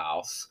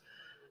lighthouse.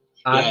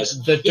 And yes.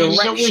 The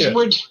direction.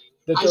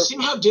 I see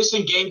how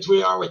disengaged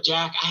we are with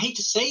Jack. I hate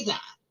to say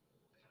that.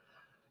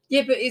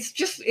 Yeah, but it's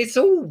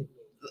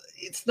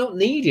not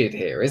needed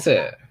here, is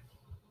it?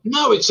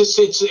 No,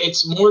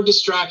 it's more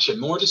distraction.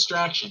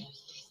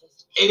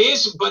 It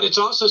is, but it's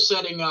also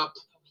setting up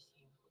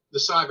the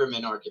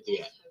Cybermen arc at the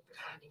end.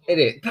 It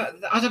is. But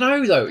I don't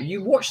know, though.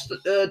 You watch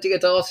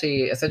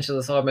Diodati, essentially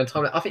the Cybermen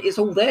timeline. I think it's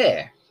all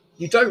there.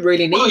 You don't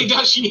really need. Well, he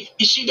does.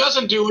 She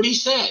doesn't do what he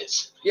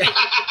says. Yeah.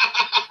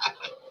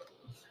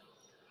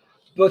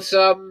 But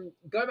going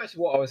back to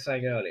what I was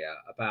saying earlier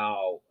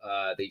about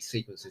these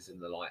sequences in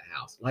the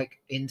lighthouse, like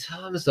in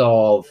terms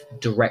of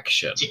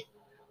direction.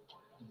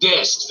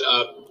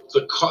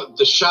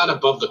 The shot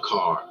above the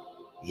car.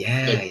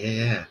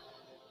 Yeah.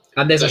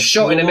 And there's a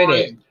shot in a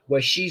minute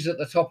where she's at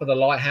the top of the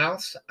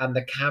lighthouse and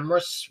the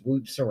camera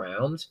swoops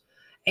around.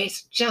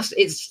 It's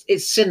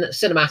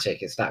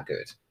cinematic. It's that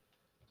good.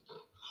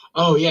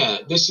 Oh yeah,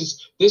 this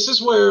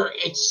is where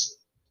it's,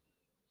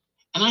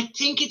 and I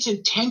think it's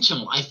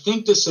intentional. I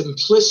think the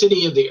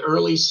simplicity of the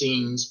early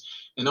scenes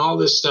and all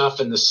this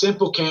stuff and the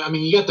simple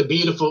you got the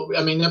beautiful,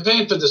 they're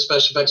paying for the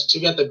special effects, but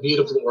you got the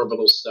beautiful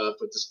orbital stuff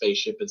with the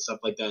spaceship and stuff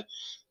like that.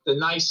 The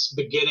nice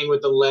beginning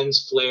with the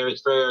lens flare,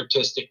 it's very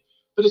artistic,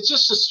 but it's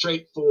just a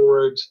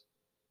straightforward,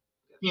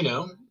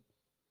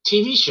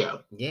 TV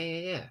show.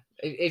 Yeah.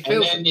 It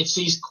feels. And then it's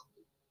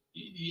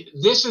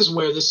this is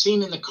where the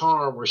scene in the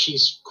car where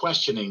she's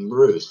questioning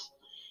Ruth,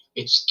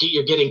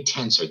 you're getting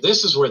tenser.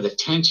 This is where the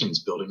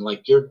tension's building.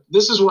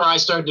 This is where I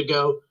started to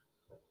go,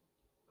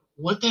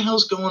 what the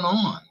hell's going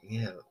on?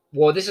 Yeah.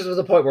 Well, this is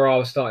the point where I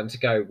was starting to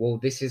go, well,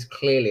 this is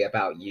clearly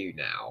about you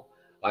now.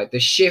 Like the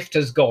shift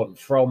has gone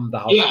from the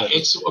husband. Yeah,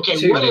 it's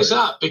okay. What is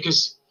up?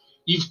 Because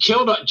you've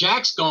killed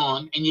Jack's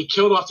gone, and you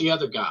killed off the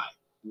other guy.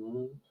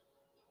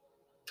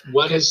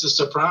 What is the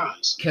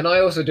surprise? Can I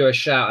also do a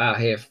shout out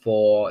here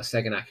for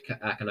Segan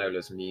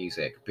Akinola's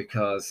music,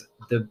 because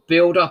the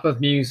build up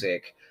of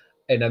music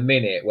in a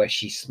minute where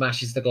she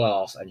smashes the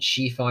glass and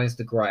she finds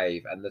the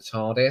grave and the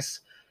TARDIS,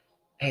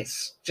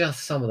 it's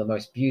just some of the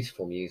most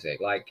beautiful music.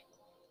 Like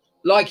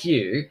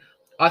you,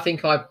 I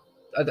think I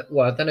don't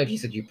know if you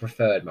said you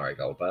preferred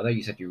Marigold, but I know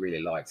you said you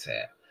really liked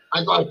it.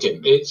 I liked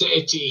him.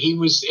 He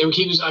was.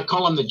 I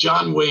call him the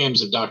John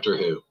Williams of Doctor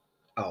Who.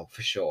 Oh,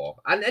 for sure.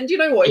 And you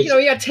know what? He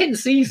had 10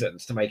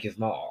 seasons to make his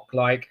mark.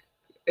 Like,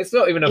 it's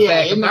not even a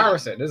fair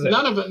comparison, is it?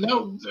 None of it.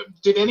 No.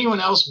 Did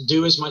anyone else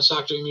do as much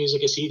Doctor Who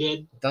music as he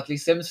did? Dudley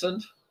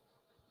Simpson?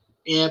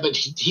 Yeah, but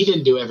he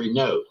didn't do every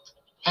note.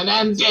 And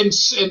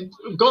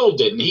Gold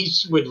didn't. He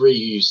would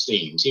reuse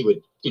themes. He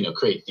would,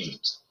 create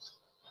themes.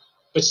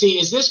 But see,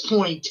 at this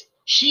point,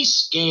 she's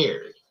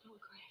scared.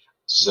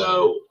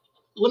 So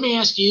let me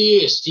ask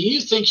you this. Do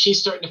you think she's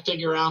starting to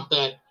figure out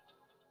that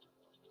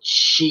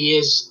she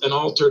is an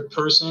altered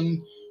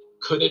person?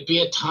 Could it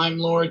be a Time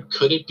Lord?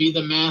 Could it be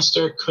the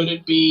Master? Could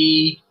it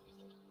be...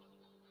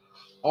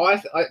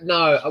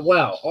 No.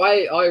 Well,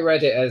 I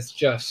read it as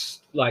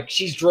just, like,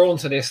 she's drawn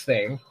to this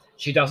thing.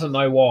 She doesn't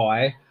know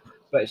why,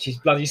 but she's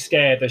bloody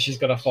scared that she's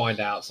going to find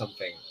out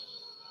something.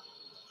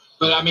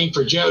 But I mean,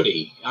 for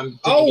Jodie,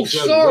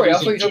 sorry, I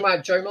thought you were talking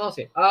about Jo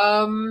Martin.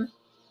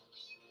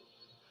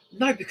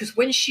 No, because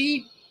when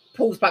she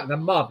pulls back the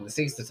mud and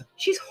sees this,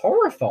 she's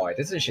horrified,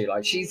 isn't she?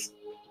 Like, she's...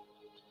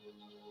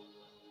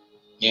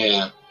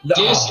 Yeah.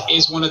 This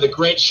is one of the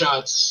great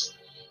shots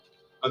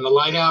on the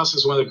lighthouse.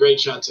 Is one of the great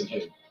shots in Who.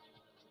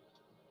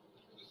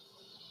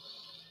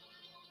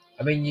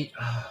 I mean,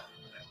 my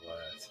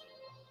word.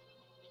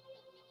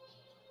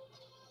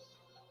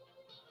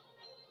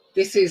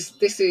 This is.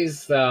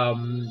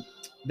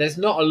 There's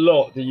not a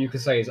lot that you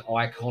could say is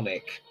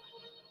iconic,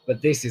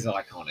 but this is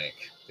iconic.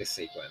 This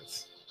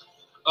sequence.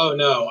 Oh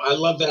no, I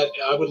love that.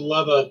 I'd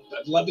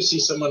love to see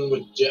someone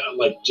with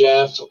like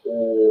Jeff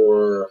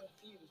or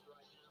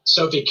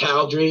Sophie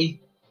Caldry.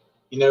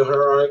 You know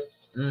her art.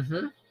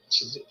 Mm-hmm.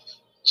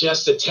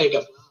 Just to take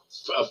a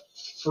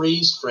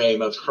freeze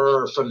frame of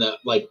her from the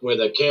where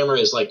the camera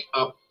is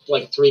up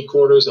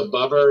 3/4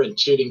 above her and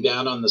shooting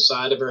down on the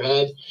side of her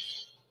head.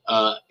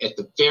 At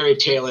the very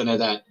tail end of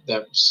that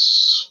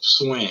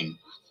swing,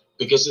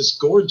 because it's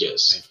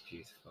gorgeous. It's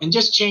beautiful. And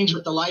just change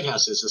what the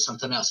lighthouse is to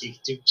something else. He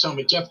could do so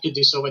much. Jeff could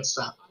do so much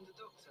stuff.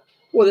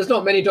 Well, there's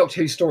not many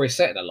Doctor Who stories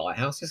set in a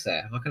lighthouse, is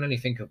there? I can only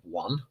think of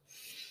one.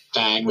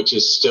 Fang, which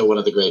is still one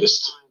of the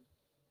greatest.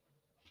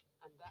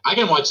 I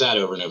can watch that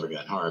over and over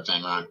again. Horror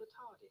Fang Rock.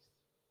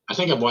 I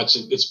think I've watched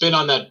it. It's been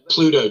on that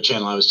Pluto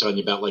channel I was telling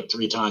you about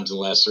 3 times in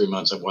the last 3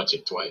 months. I've watched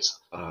it twice.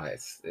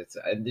 It's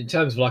in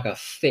terms of a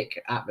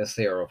thick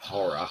atmosphere of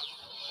horror.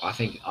 I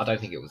don't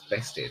think it was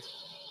bested.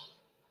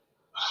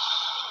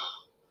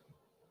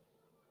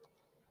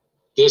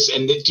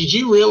 Did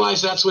you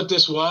realize that's what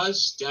this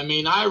was? I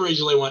mean, I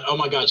originally went, "Oh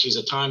my God, she's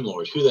a Time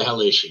Lord. Who the hell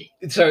is she?"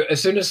 So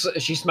as soon as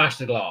she smashed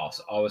the glass,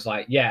 I was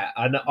like, "Yeah."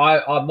 And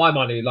my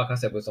money, like I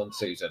said, was on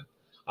Susan.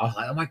 I was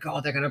like, "Oh my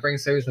God, they're going to bring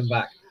Susan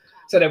back."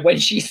 So then when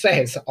she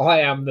says, "I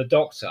am the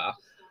Doctor,"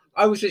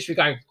 I was literally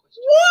going,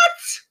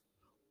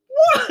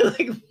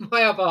 "What?"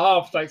 My other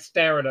half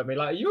staring at me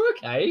like, "Are you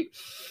okay?"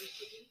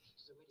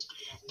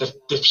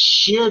 The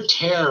sheer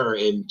terror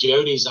in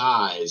Jodie's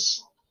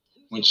eyes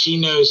when she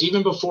knows,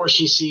 even before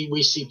we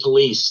see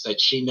police, that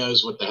she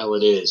knows what the hell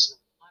it is.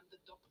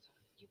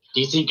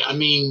 Do you think? I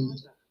mean,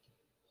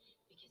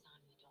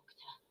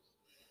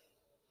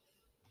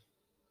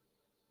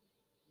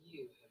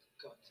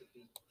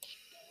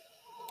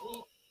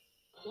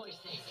 what is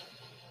this?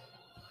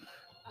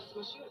 That's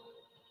my ship.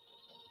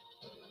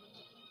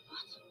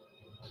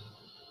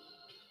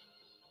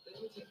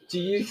 Do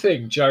you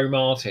think Jo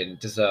Martin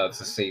deserves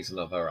a season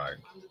of her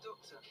own?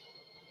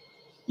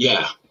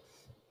 Yeah.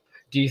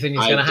 Do you think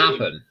it's going to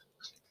happen?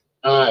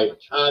 All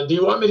right. Do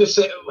you want me to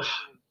say?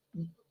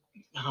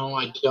 No,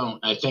 I don't.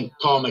 I think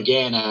Paul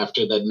McGann,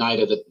 after the Night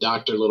of the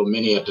Doctor little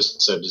mini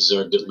episode,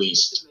 deserved at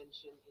least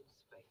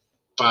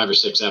 5 or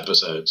 6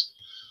 episodes.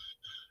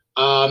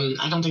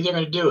 I don't think they're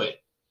going to do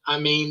it. I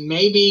mean,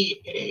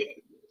 maybe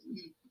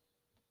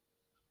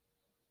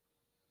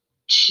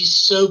she's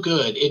so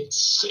good.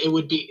 It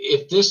would be,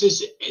 if this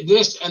is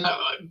this, and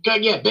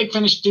Big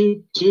Finish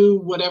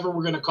do whatever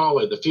we're going to call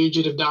it, the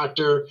Fugitive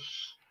Doctor,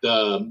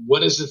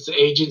 what is it, the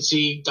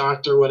Agency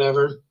Doctor,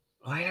 whatever.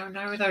 I don't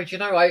know though. Do you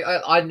know,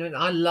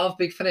 I love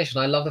Big Finish,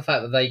 and I love the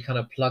fact that they kind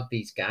of plug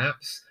these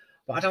gaps.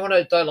 But I don't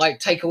want to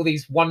take all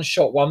these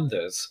one-shot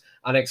wonders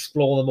and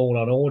explore them all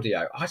on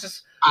audio.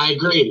 I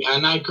agree,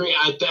 and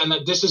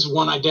and this is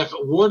one I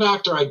definitely. War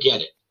Doctor, I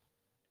get it.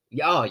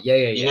 Yeah.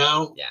 You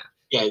know,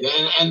 yeah.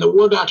 And the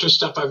War Doctor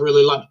stuff I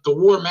really love. The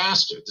War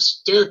Master, the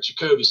Derek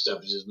Jacobi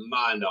stuff is just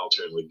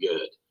mind-alteringly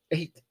good.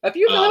 Have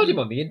you ever heard him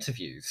on the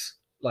interviews,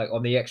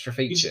 on the extra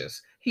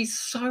features? He's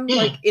so Yeah.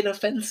 like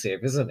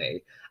inoffensive, isn't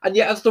he? And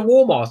yet, as the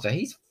War Master,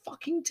 he's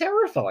fucking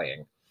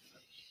terrifying.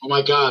 Oh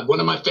my God,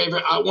 one of my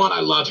favorite. I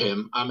love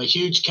him. I'm a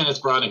huge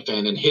Kenneth Branagh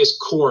fan, and his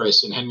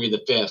chorus in Henry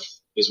V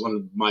is one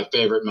of my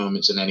favorite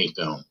moments in any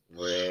film.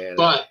 Really?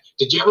 But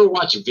did you ever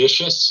watch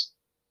Vicious?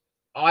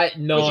 No,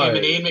 With him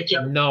and Ian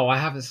McKellen? no, I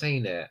haven't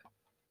seen it.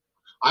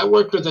 I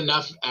worked with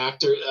enough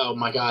actors. Oh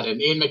my God,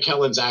 and Ian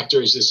McKellen's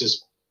actor is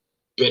this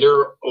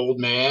bitter old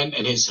man,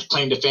 and his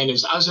claim to fame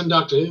is, I was in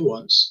Doctor Who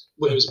once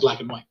when it was black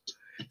and white.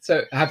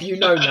 So have you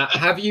known that?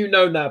 Have you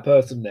known that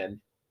person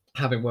then,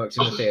 having worked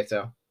in the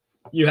theatre?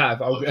 You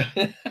have. Oh.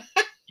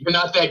 You're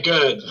not that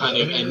good,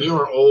 honey, and you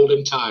are old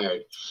and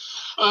tired.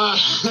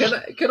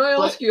 Can I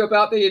ask you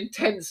about the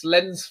intense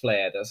lens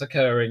flare that's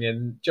occurring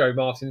in Joe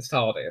Martin's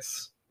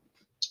TARDIS?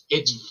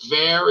 It's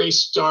very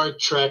Star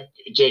Trek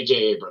J.J.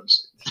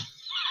 Abrams.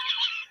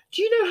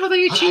 Do you know how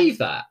they achieve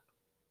that?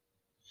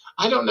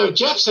 I don't know.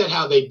 Jeff said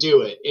how they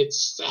do it.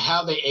 It's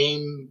how they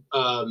aim.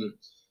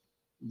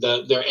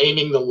 They're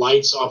aiming the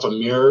lights off of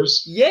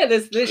mirrors. Yeah,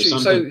 there's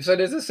literally so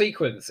there's a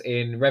sequence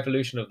in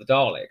Revolution of the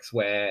Daleks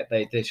where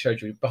they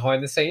showed you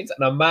behind the scenes,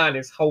 and a man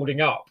is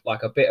holding up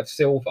like a bit of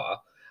silver,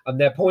 and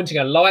they're pointing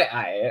a light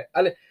at it,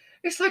 and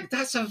it's like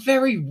that's a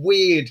very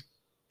weird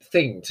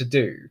thing to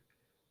do.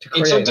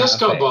 It's a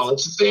disco ball.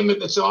 It's the same.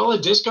 It's all a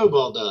disco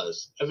ball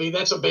does. I mean,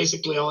 that's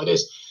basically all it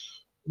is.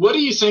 What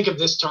do you think of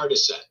this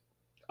TARDIS set?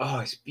 Oh,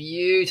 it's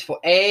beautiful.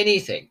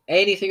 Anything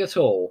at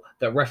all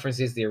that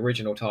references the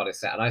original TARDIS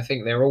set, and I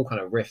think they're all kind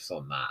of riffs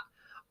on that.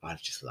 I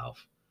just love.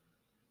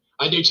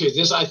 I do too.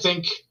 This, I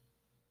think,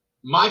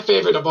 my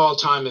favorite of all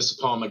time is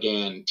the Paul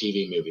McGann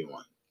TV movie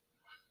one.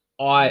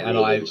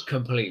 I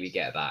completely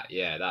get that.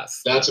 Yeah,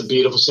 that's a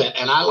beautiful set,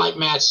 and I like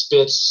Matt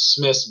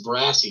Smith's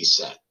Brassy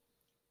set.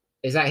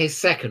 Is that his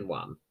second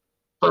one?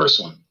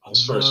 First one.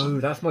 First one.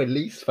 That's my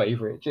least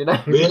favorite. You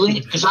know? Really?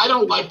 Because I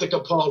don't like the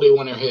Capaldi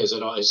one or his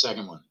at all. His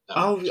second one.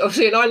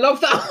 See, and I love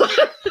that one.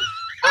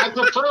 I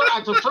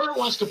prefer it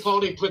once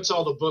Capaldi puts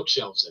all the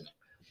bookshelves in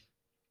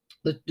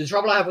it. The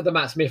trouble I have with the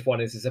Matt Smith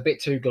one is it's a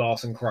bit too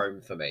glass and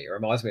chrome for me. It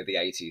reminds me of the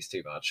 80s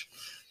too much.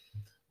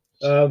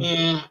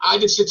 Yeah,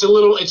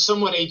 it's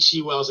somewhat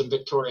H.G. Wells and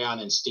Victorian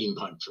and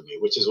steampunk for me,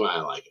 which is why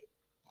I like it.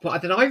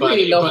 But then I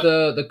really love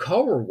the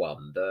coral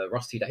one, the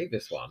Rusty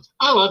Davis one.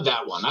 I love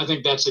that one. I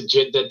think that's that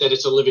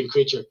it's a living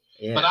creature.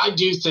 Yeah. But I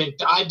do think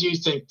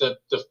that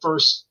the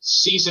first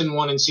season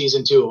 1 and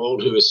season 2 of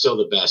Old Who is still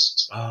the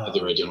best of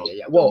the original.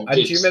 Yeah. Well, and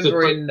do you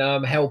remember in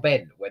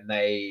Hellbent when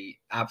they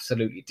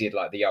absolutely did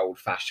like the old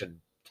fashioned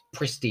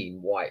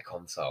pristine white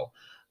console?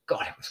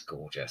 God, it was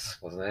gorgeous,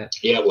 wasn't it?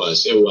 Yeah, it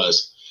was. It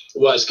was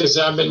because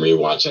I've been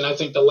rewatching. I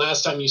think the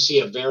last time you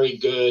see a very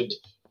good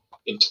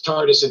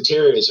TARDIS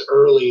interior is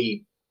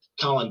early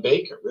Colin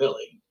Baker,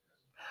 really.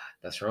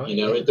 That's right. You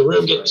know, the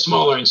room gets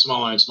smaller and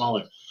smaller and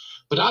smaller.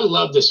 But I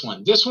love this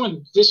one. This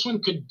one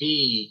could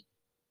be,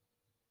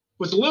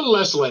 with a little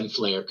less lens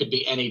flare, could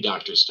be any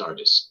Doctor's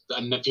TARDIS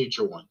in the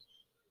future one.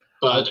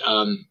 But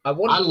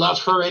I love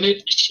her in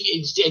it.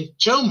 And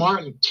Joe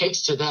Martin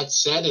takes to that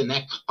set and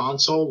that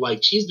console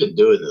like she's been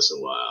doing this a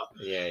while.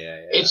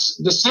 Yeah. It's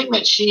the thing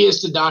that she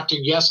is the Doctor.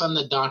 Yes, I'm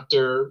the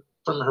Doctor.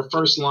 From her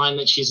first line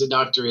that she's a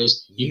Doctor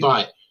is, you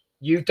buy it.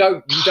 You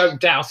don't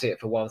doubt it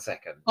for 1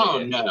 second.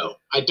 Oh no,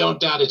 I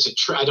don't doubt it's a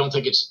trick. I don't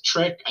think it's a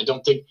trick.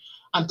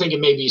 I'm thinking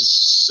maybe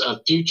a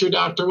future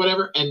Doctor,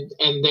 whatever. And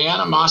the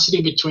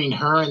animosity between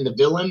her and the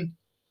villain,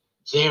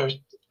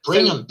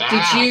 bring them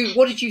back.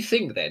 What did you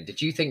think then?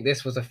 Did you think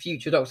this was a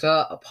future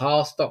Doctor, a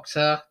past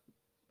Doctor,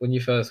 when you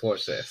first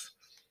watched this?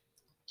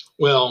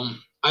 Well,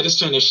 I just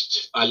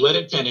finished. I let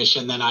it finish,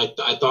 and then I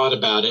thought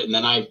about it, and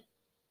then I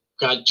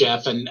got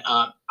Jeff, and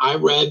I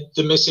read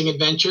The Missing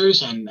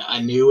Adventures, and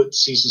I knew what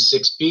season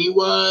 6B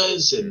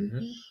was,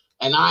 and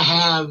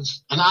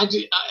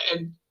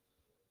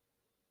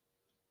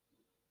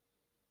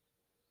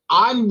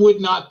I would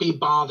not be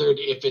bothered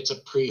if it's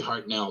a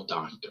pre-Hartnell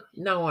Doctor.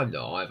 No, I'm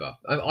not either.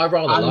 I rather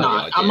I'm like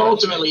not. the idea. I'm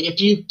ultimately, if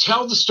you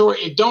tell the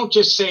story, don't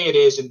just say it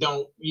is, and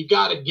you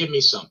got to give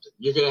me something.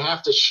 You're going to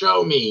have to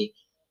show me.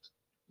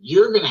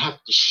 You're going to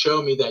have to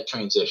show me that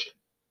transition.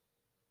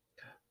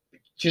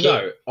 Do you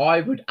know,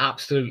 I would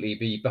absolutely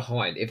be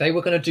behind if they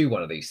were going to do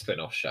one of these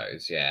spin-off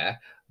shows, yeah.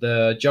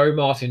 The Joe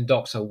Martin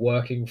Doctor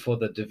working for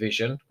the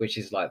Division, which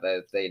is like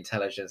the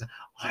intelligence.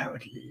 I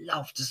would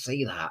love to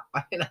see that.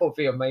 I think that would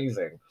be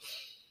amazing.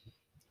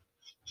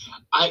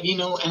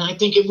 And I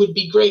think it would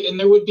be great. And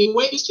there would be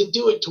ways to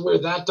do it to where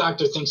that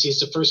Doctor thinks he's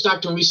the first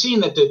Doctor. And we've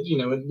seen that,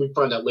 and we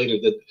find out later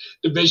that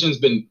Division's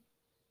been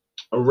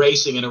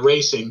erasing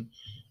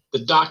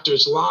the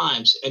Doctor's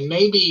lives. And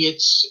maybe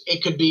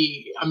it could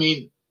be,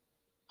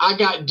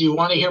 do you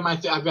want to hear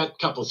I've got a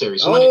couple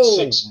theories. One,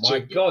 my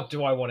God,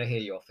 do I want to hear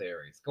your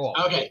theories? Go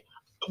on. Okay.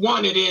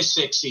 One, it is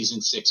season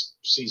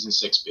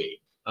 6B.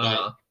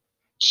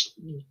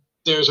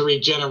 There's a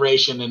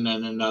regeneration and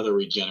then another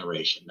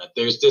regeneration.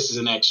 This is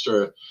an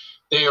extra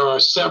there are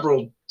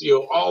several,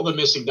 all the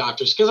missing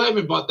doctors. Because I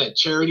even bought that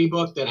charity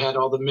book that had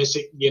all the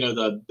missing,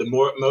 the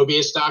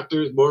Morbius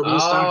doctors.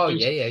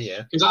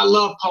 Yeah. Because I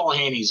love Paul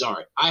Haney's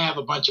art. I have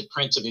a bunch of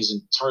prints of his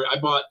I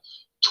bought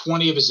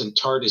 20 of his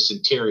TARDIS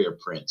interior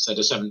prints. I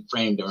just haven't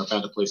framed them or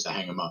found a place to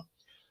hang them up.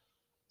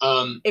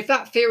 If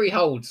that theory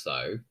holds,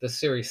 though, the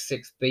Series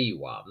 6B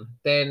one,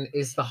 then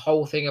is the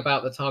whole thing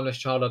about the Timeless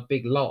Child a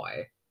big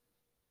lie?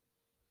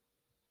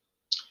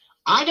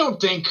 I don't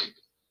think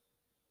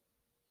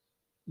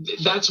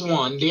that's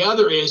one. The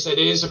other is that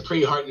it is a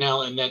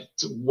pre-Hartnell, and that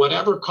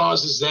whatever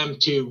causes them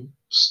to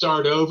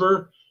start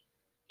over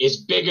is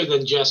bigger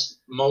than just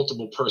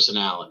multiple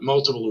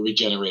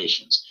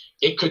regenerations.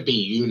 It could be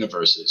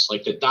universes.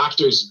 Like the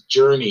Doctor's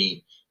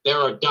journey,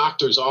 there are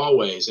doctors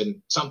always, and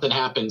something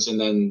happens,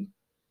 and then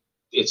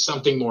it's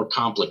something more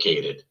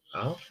complicated.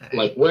 Okay.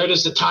 Like, where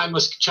does the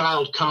Timeless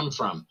Child come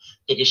from?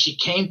 Because she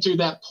came through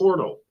that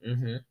portal,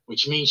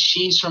 which means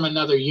she's from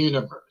another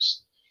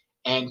universe.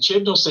 And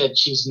Chibnall said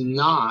she's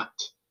not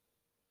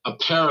a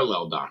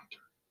parallel Doctor.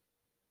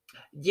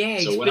 Yeah,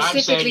 he so what I'm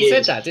specifically saying said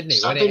is, that, didn't he?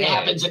 Something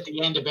happens at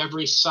the end of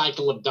every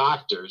cycle of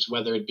Doctors,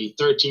 whether it be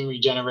 13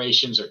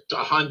 regenerations or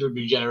 100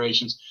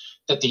 regenerations,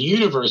 that the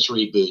universe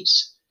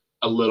reboots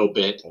a little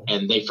bit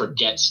and they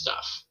forget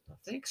stuff.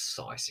 That's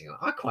exciting.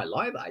 I quite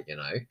like that,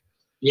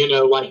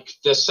 Like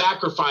the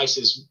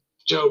sacrifices,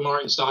 Joe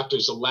Martin's Doctor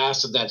is the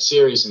last of that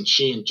series, and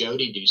she and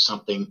Jodie do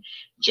something.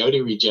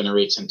 Jodie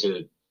regenerates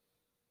into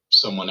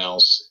someone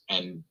else,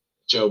 and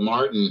Joe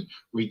Martin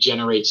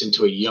regenerates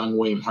into a young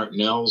William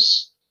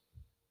Hartnell's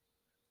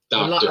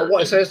Doctor.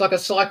 So it's like a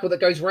cycle that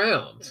goes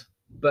round,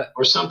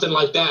 or something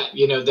like that.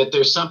 That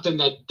there's something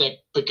that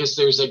because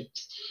there's a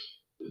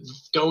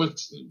going,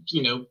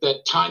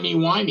 that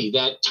timey-wimey,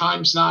 that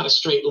time's not a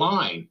straight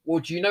line. Well,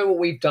 do you know what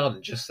we've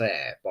done just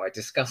there by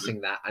discussing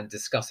that and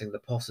discussing the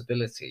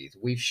possibilities?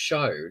 We've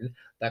shown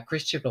that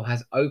Chris Chibnall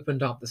has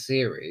opened up the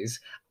series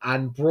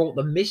and brought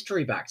the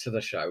mystery back to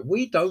the show.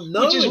 We don't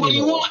know Which is anymore. what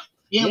you want.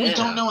 Yeah, we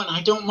don't know, and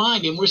I don't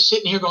mind. And we're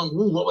sitting here going,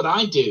 ooh, what would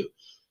I do?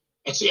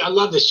 And see, I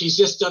love this. She's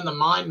just done the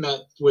mind map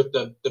with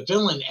the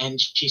villain,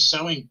 and she's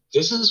showing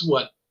this is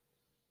what's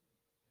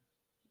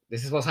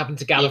happened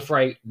to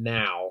Gallifrey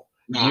now.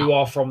 You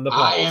are from the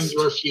past. I am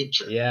your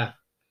future. Yeah.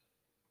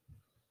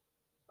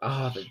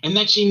 And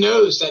then she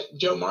knows that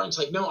Joe Martin's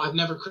like, no, I've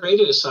never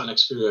created a sonic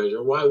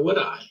screwdriver. Why would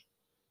I?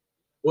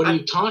 What are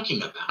you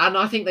talking about? And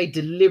I think they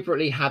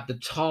deliberately had the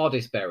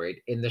TARDIS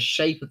buried in the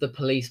shape of the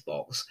police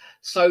box.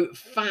 So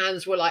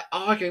fans were like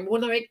arguing,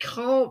 well, no, it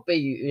can't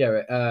be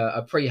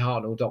a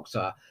pre-Hartnell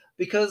Doctor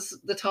because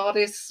the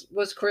TARDIS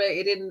was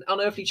created in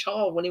Unearthly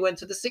Child when he went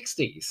to the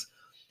 60s.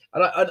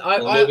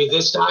 Maybe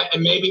this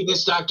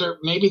Doctor,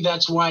 maybe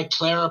that's why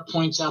Clara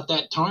points out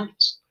that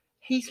TARDIS.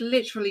 He's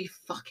literally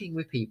fucking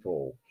with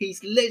people.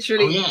 He's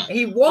literally,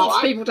 he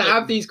wants people to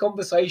have these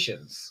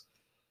conversations.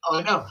 Oh,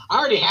 I know. I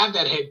already have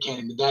that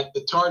headcanon that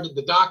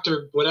the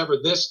Doctor, whatever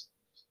this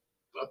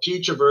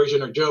future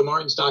version or Joe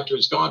Martin's Doctor,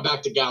 has gone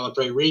back to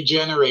Gallifrey,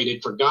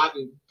 regenerated,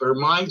 forgotten, her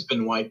mind's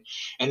been wiped,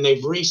 and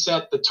they've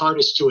reset the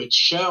TARDIS to its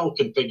shell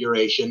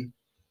configuration,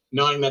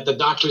 knowing that the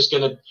Doctor's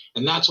going to,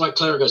 and that's why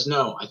Clara goes,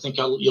 no, I think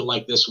you'll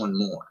like this one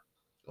more.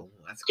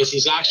 Because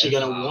he's actually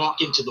going to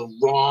walk into the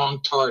wrong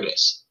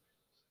TARDIS.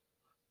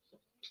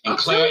 And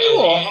Clara,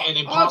 and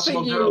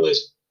Impossible Girl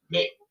is...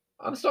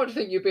 I'm starting to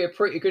think you'd be a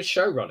pretty good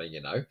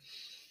showrunner,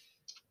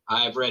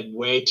 I've read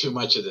way too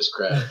much of this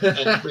crap.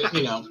 And,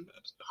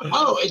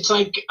 it's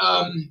like,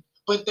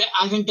 but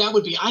I think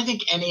I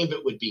think any of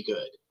it would be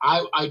good.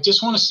 I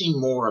just want to see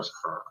more of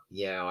her.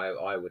 Yeah,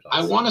 I would.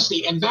 I want to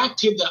see, and back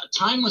to the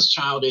Timeless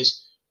Child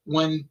is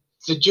when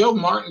the Joe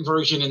Martin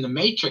version in The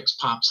Matrix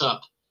pops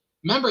up.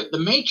 Remember, the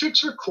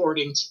Matrix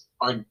recordings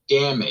are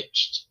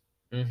damaged.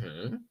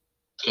 Mm-hmm.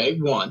 Okay,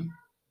 1,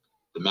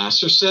 the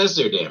Master says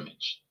they're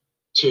damaged.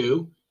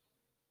 2,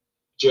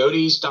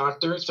 Jodie's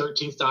Doctor,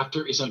 13th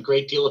Doctor, is in a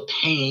great deal of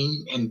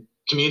pain, and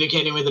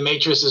communicating with the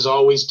Matrix is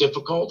always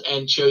difficult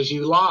and shows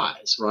you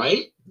lies,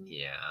 right?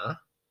 Yeah.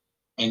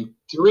 And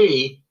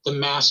 3, the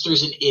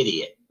Master's an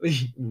idiot.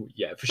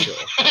 Yeah, for sure.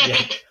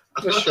 Yeah,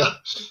 for sure.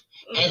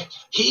 And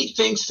he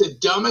thinks the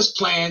dumbest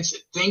plans,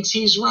 thinks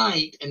he's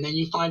right, and then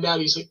you find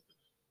out he's like,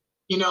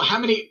 how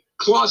many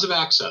claws of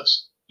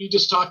Axos? You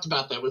just talked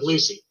about that with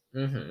Lucy.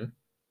 Mm-hmm.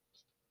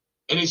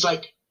 And he's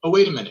like, oh,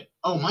 wait a minute.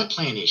 Oh, my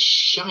plan is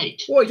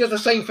shite. Well, he does the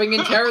same thing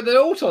in Terror of the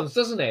Autons,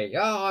 doesn't he?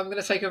 Oh, I'm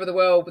going to take over the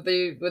world with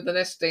the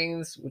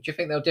Nestings. Do you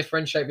think they'll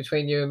differentiate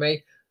between you and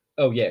me?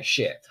 Oh, yeah,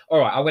 shit. All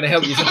right, I'm going to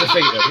help you to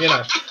defeat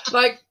them,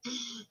 Like,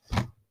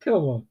 come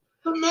on.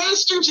 The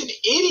Master's an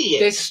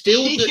idiot. There's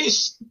still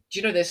there's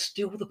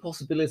still the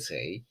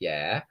possibility,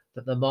 that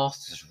the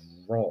Master's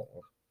wrong.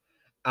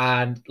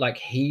 And like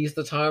he's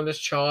the Timeless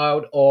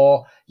Child,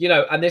 or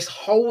and this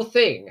whole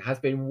thing has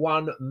been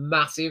one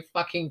massive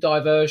fucking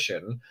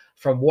diversion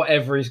from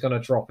whatever he's going to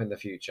drop in the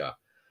future.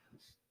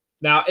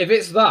 Now, if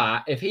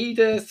he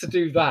dares to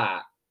do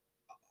that,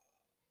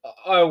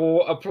 I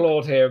will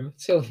applaud him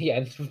till the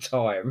end of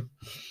time.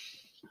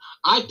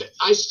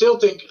 I still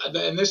think,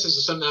 and this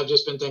is something I've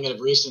just been thinking of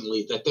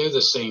recently, that they're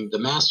the same. The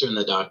Master and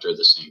the Doctor are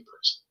the same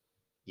person.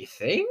 You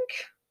think?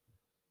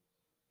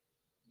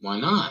 Why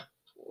not?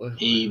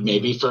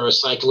 Maybe for a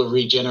cycle of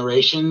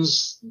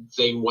regenerations,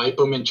 they wipe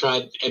them and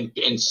try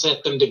and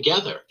set them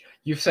together.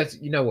 You've said,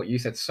 you know what? You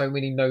said so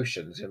many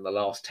notions in the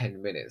last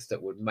 10 minutes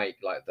that would make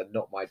like the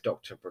Not My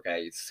Doctor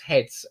Brigade's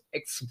heads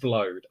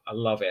explode. I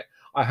love it.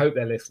 I hope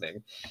they're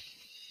listening.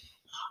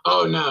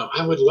 Oh no,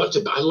 I would love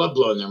to. I love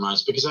blowing their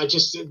minds because I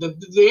just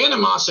the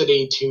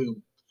animosity to,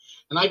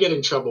 and I get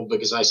in trouble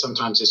because I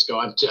sometimes just go.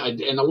 And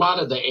a lot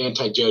of the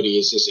anti-Jodie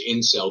is this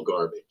incel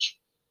garbage.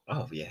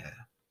 Oh yeah.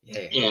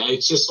 Yeah.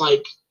 It's just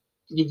like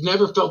you've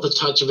never felt the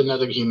touch of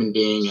another human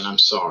being, and I'm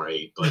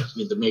sorry, but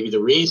maybe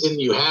the reason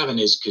you haven't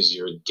is because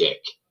you're a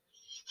dick.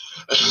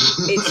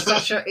 It's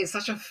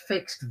such a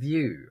fixed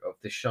view of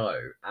the show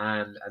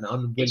and an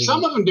unwilling.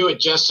 Some of them do it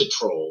just to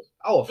troll.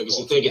 Oh, of because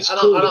course. they think it's and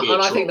cool I, to and be a I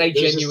troll. think they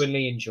There's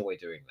genuinely enjoy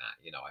doing that.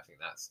 You know, I think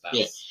that's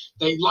yeah.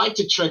 They like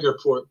to trigger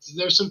poor.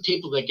 There's some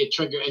people that get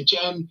triggered, and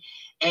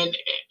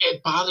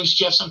it bothers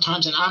Jeff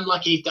sometimes. And I'm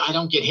lucky I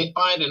don't get hit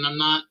by it, and I'm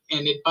not.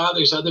 And it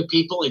bothers other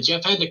people. And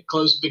Jeff had to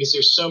close because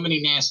there's so many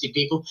nasty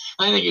people.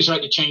 And I think he's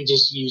right to change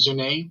his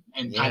username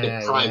and kind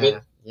of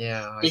private.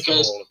 Yeah,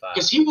 because saw all of that.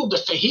 Because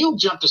he'll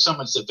jump to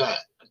someone's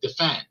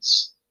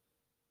defense.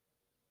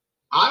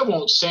 I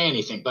won't say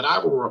anything, but I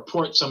will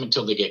report some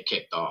until they get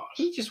kicked off.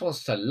 He just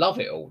wants to love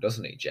it all,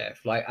 doesn't he, Jeff?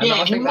 Like, and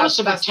I he think wants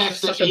to that's protect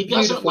such them. a He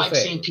doesn't like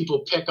thing. seeing people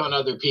pick on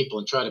other people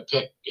and try to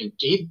pick. And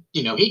he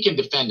can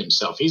defend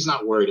himself. He's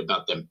not worried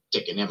about them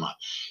ticking him up.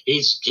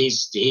 He's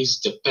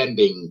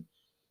defending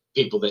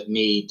people that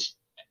need.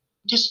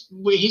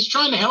 He's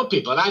trying to help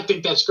people, and I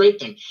think that's a great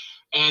thing.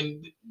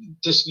 And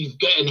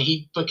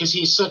because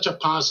he's such a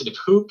positive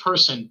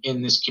person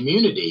in this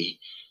community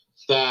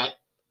that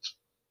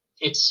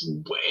it's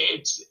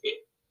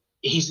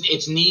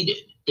needed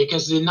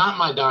because they're not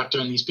my doctor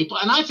and these people,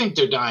 and I think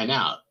they're dying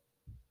out.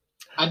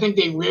 I think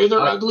they rear their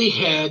ugly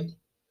head.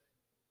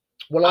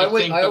 Well, I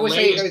always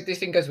say this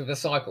thing goes with a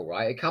cycle,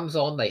 right? It comes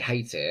on, they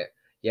hate it,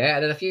 yeah,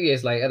 and then a few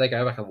years later they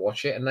go back and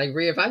watch it and they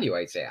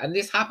reevaluate it, and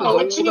this happens all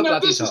the bloody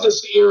time. This is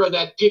this era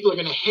that people are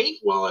going to hate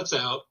while it's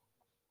out,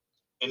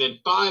 and in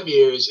 5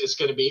 years it's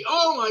going to be,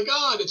 oh my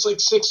God, it's like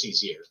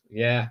 60s year.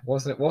 Yeah,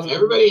 wasn't it?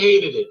 Everybody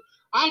hated it.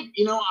 I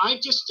did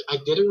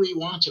a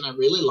rewatch and I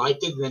really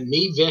liked it. And then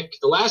Vic,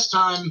 the last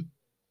time,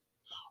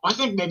 I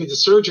think maybe the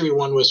surgery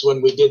one was when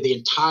we did the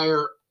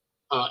entire,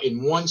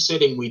 in one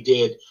sitting, we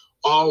did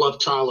all of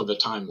Trial of the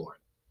Time Lord.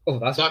 Oh,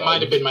 that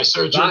might have been my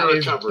surgery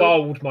recovery. That is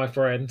bold, my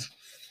friend.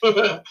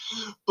 But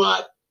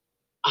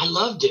I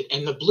loved it.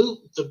 And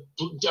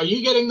are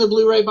you getting the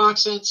Blu-ray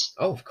box sets?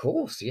 Oh, of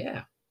course,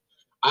 yeah.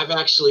 I've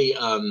actually,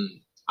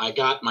 I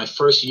got my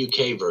first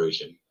UK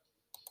version,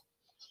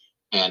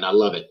 and I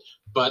love it.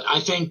 But I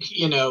think,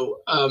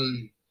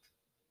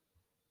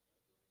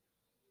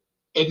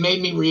 it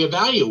made me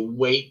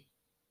reevaluate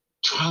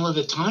Trial of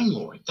the Time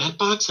Lord. That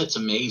box set's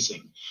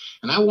amazing.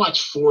 And I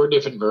watched 4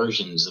 different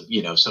versions of,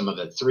 some of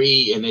it,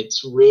 3, and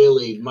it's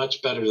really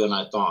much better than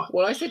I thought.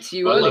 Well, I said to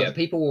you earlier,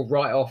 people will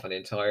write off an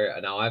entire,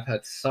 and I've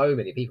heard so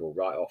many people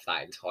write off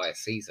that entire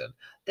season.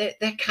 There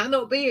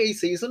cannot be a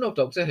season of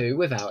Doctor Who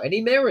without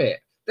any merit.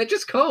 They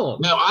just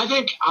can't. No, I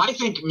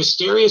think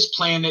Mysterious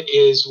Planet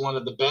is one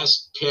of the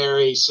best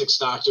Perry Sixth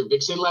Doctor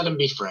because they let them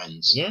be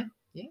friends. Yeah.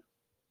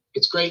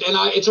 It's great, and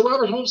it's a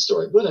Robert Holmes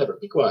story. Whatever,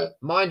 be quiet.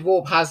 Mind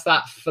Warp has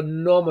that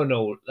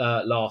phenomenal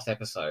last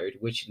episode,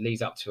 which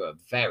leads up to a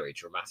very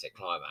dramatic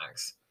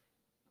climax.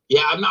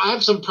 Yeah, I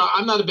have some.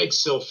 I'm not a big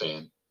Syl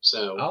fan,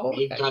 so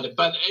he kind of.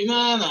 But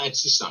no,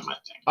 it's just not my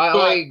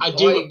thing. I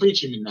do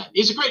appreciate him in that.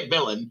 He's a great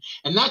villain,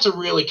 and that's a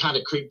really kind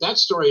of creep. That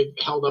story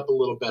held up a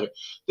little better.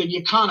 The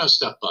Yukano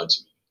stuff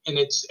bugs me,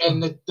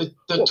 and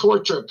the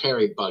torture of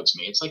Perry bugs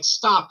me. It's like,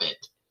 stop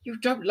it. You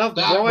don't love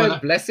Brian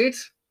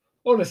Blessed?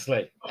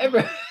 Honestly,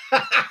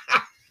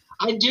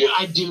 I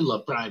do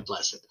love Brian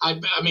Blessed. I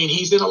mean,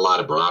 he's in a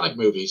lot of Bronick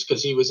movies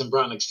because he was in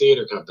Bronick's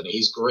Theater Company.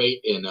 He's great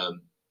in.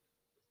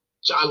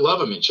 I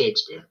love him in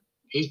Shakespeare.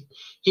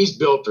 He's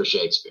built for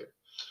Shakespeare.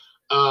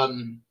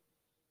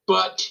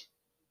 But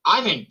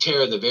I think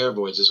Terror of the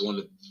Vervoids is one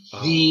of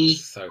the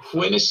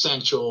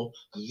quintessential.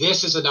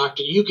 This is a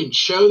Doctor. You can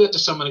show that to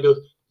someone and go,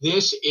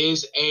 this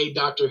is a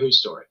Doctor Who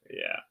story.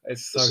 Yeah,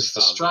 it's so this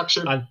fun. The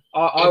structure. And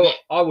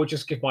I would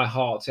just give my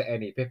heart to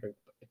any Pip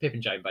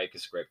and Jane Baker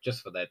script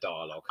just for their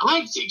dialogue.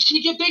 They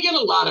get a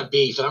lot of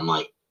beef, and I'm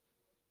like,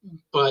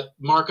 but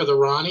Mark of the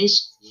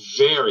Ronnies,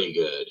 very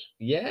good.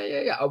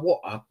 Yeah.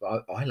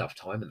 I love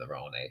Time in the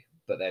Ronnie,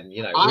 but then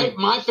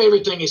my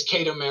favorite thing is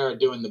Kate O'Mara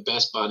doing the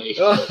Best Bunny.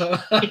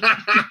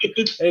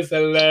 It's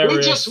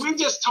hilarious. We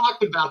just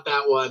talked about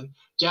that one.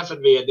 Jeff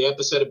and me had the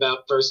episode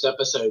about first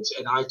episodes,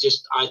 and I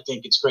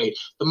think it's great.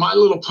 The My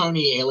Little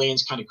Pony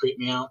aliens kind of creep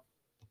me out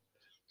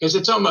because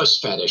it's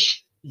almost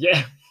fetish.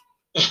 Yeah.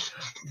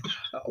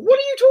 What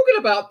are you talking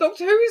about?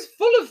 Doctor Who is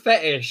full of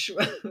fetish.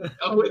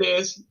 Oh, it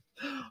is.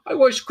 I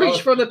watched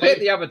Creature from the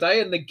Pit the other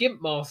day, and the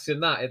gimp masks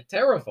in that are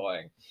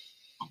terrifying.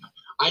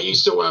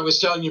 I was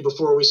telling you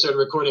before we started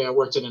recording, I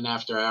worked in an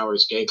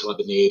after-hours gay club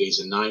in the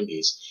 80s and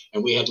 90s,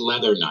 and we had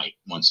leather night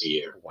once a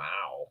year.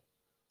 Wow.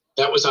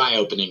 That was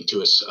eye-opening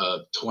to a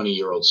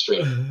 20-year-old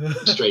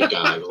straight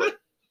guy. Like,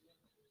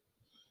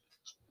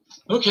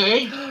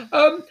 okay.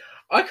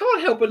 I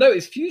can't help but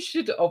notice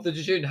Fugitive of the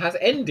Judoon has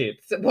ended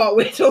while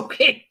we're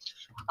talking.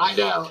 I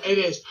know it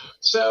is.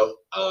 So,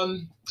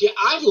 yeah,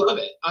 I love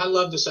it. I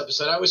love this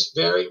episode. I was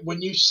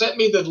when you sent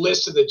me the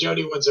list of the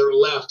Jodie ones that were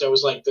left, I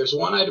was like, there's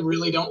one I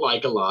really don't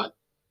like a lot,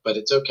 but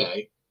it's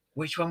okay.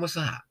 Which one was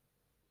that?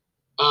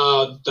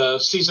 The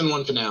season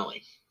 1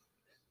 finale.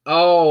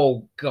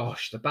 Oh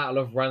gosh, the Battle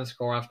of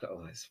Ranskor Afghan.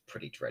 Oh, it's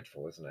pretty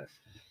dreadful, isn't it?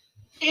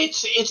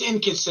 It's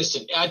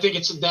inconsistent. I think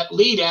it's that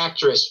lead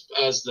actress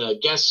as the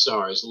guest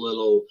star is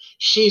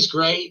she's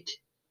great.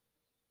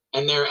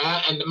 And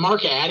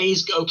Mark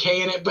Addy's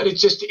okay in it, but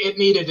it's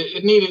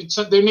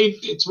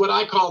what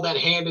I call that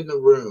hand in the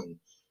room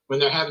when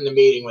they're having the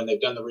meeting, when they've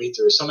done the read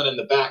through, someone in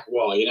the back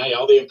wall,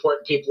 all the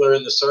important people are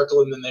in the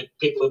circle, and then the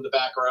people in the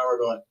back row are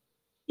going,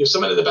 if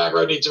someone in the back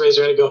row needs to raise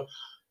their hand and go,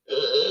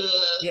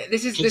 yeah,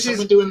 this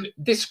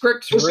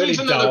script's this really needs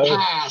another dull.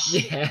 pass.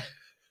 Yeah.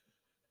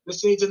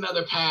 This needs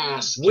another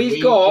pass.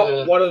 We've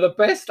got one of the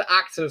best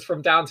actors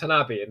from Downton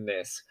Abbey in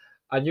this,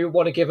 and you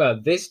want to give her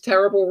this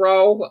terrible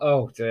role?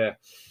 Oh dear.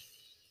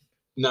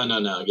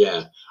 No,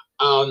 yeah.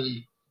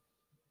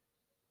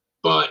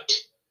 But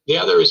the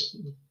other is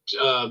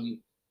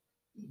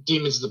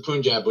Demons of the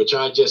Punjab, which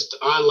I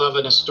love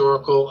an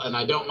historical, and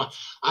I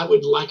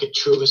would like a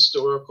true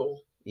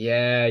historical.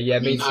 Yeah,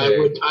 me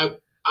too.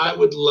 I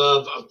would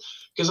love,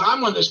 because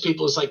I'm one of those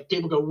people, it's like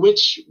people go,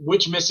 which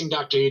missing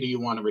Doctor Who do you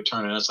want to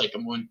return? And it's like,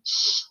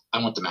 I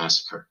want the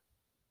Massacre.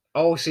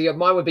 Oh, see,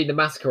 mine would be the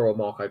Massacre or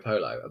Marco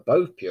Polo.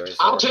 Both pure.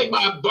 I'll take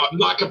I'm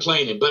not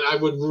complaining, but I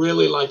would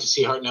really like to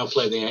see Hartnell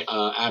play the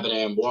Abbot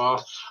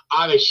Amboise.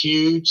 I'm a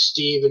huge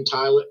Steven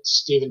Taylor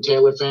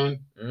fan.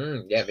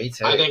 Yeah, me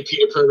too. I think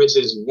Peter Purves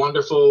is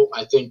wonderful.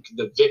 I think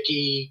the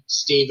Vicky,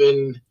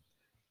 Steven,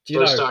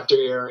 First Doctor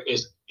era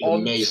is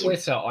amazing. On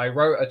Twitter, I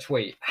wrote a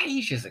tweet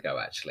ages ago,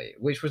 actually,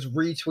 which was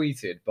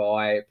retweeted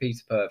by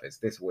Peter Purves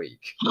this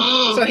week.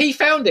 So he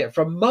found it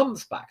from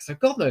months back. So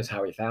God knows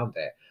how he found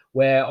it.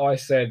 Where I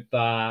said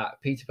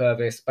that Peter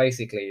Purves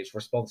basically is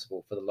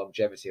responsible for the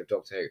longevity of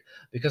Doctor Who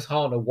because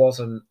Hartnell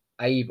wasn't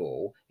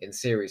able in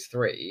Series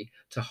 3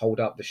 to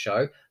hold up the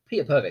show.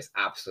 Peter Purves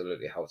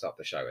absolutely holds up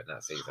the show in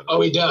that season.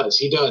 Oh, he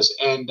does.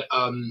 And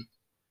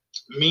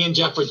me and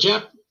Jeff and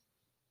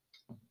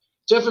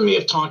me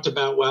have talked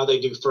about how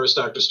they do First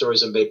Doctor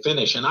stories and they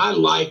finish. And I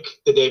like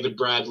the David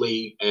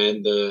Bradley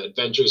and the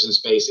Adventures in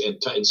Space and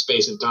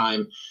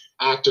Time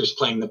actors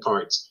playing the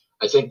parts.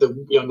 I think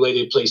the young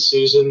lady who plays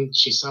Susan,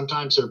 she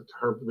sometimes her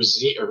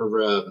perceived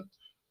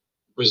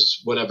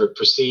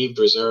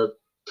reserved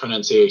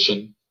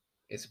pronunciation.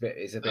 It's a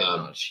bit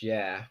much,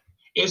 yeah.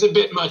 It's a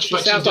bit much,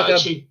 but sounds like a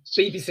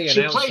BBC announcer.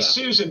 She plays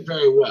Susan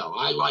very well.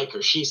 I like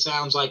her. She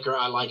sounds like her.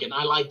 I like it. And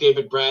I like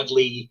David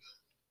Bradley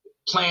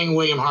playing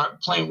William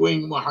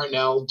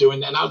Hartnell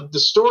doing that. Now the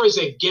stories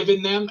they've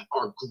given them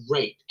are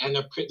great,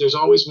 and there's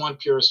always one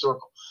pure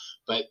historical,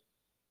 but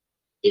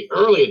the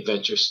early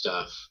adventure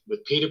stuff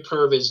with Peter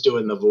Purves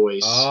doing the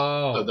voice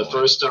of the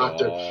First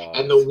Doctor,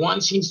 and the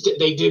ones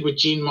they did with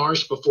Jean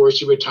Marsh before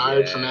she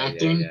retired from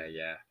acting.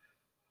 Yeah.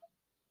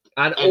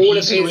 And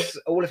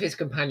all of his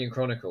companion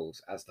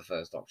chronicles as the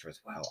First Doctor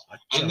as well.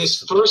 And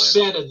this first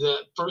set of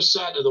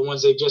the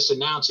ones they just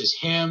announced is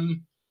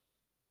him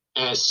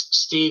as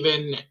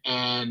Stephen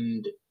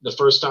and the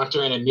First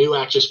Doctor and a new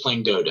actress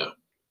playing Dodo.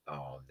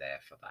 Oh, I'm there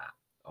for that.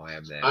 I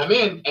am there. I'm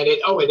in, and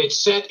it's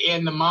set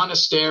in the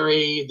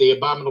monastery. The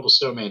Abominable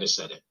Snowman is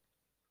set in.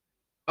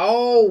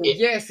 Oh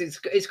yes,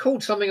 it's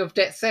called something of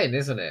Detsen,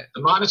 isn't it?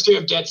 The Monastery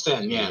of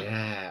Detsen, yeah.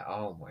 Yeah.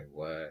 Oh my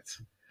word.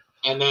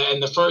 And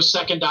the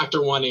Second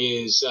Doctor one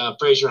is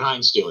Fraser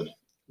Hines doing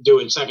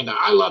Second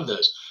Doctor. I love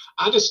those.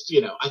 I just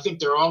I think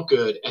they're all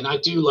good, and I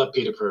do love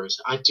Peter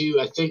Purves. I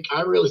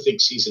really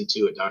think season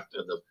 2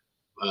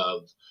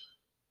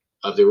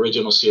 of the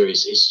original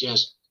series is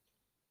just.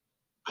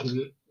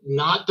 I'm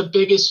not the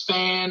biggest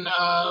fan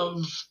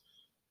of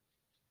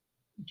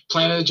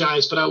Planet of the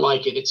Giants, but I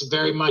like it. It's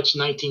very much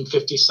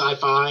 1950s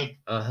sci-fi.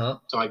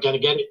 So I gotta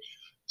get it.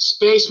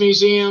 Space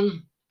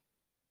Museum.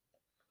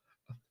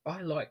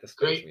 I like the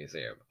Space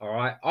Museum. All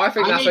right, I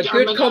think that's a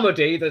good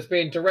comedy that's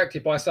being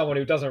directed by someone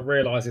who doesn't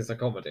realize it's a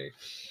comedy.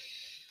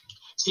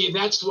 See,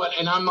 that's what,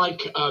 and I'm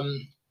like,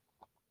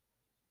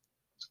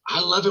 I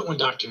love it when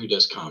Doctor Who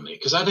does comedy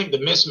because I think the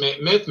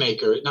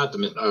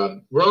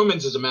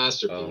Romans is a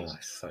masterpiece. Oh,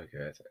 it's so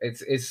good.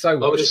 It's so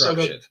well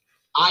structured.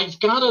 I've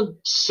got to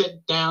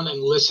sit down and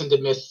listen to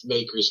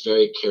Mythmakers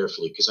very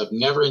carefully because I've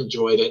never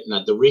enjoyed it,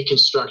 and the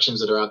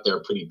reconstructions that are out there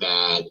are pretty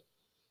bad.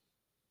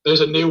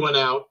 There's a new one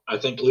out. I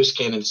think Loose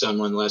Cannon's done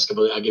one the last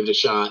couple of, I give it a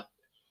shot.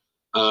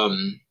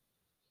 And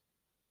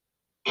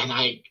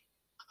I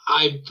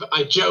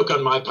joke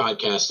on my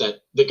podcast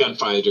that the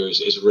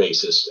Gunfighters is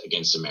racist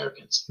against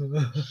Americans.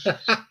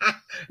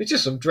 It's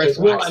just some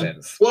dreadful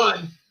accents.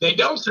 One, they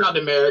don't sound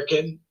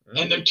American,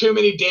 And there are too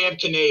many damn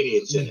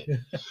Canadians in it.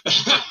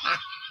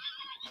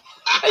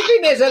 I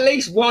think there's at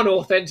least one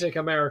authentic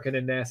American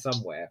in there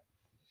somewhere.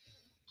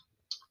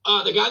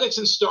 The guy that's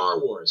in Star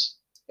Wars.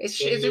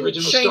 Isn't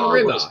Shane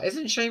Rimmer?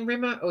 Isn't Shane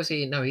Rimmer? Or is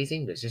he? No, he's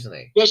English, isn't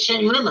he? Yes,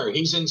 Shane Rimmer.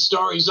 He's in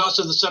Star. He's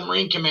also the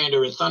submarine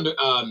commander in Thunder.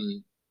 Not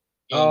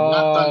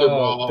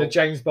Thunderball. The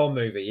James Bond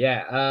movie.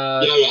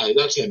 Yeah. Yeah,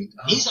 that's him.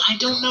 I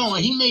don't know.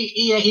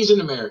 He's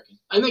an American.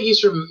 I think he's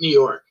from New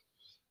York,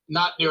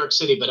 not New York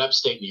City, but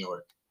upstate New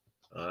York.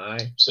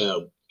 Aye.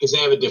 So, because they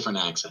have a different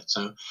accent.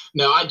 So,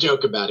 no, I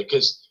joke about it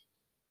because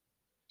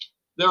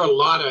there are a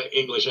lot of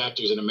English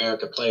actors in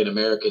America playing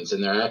Americans,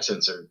 and their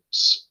accents are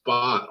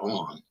spot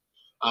on.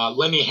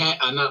 Lenny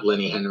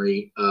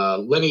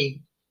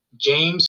James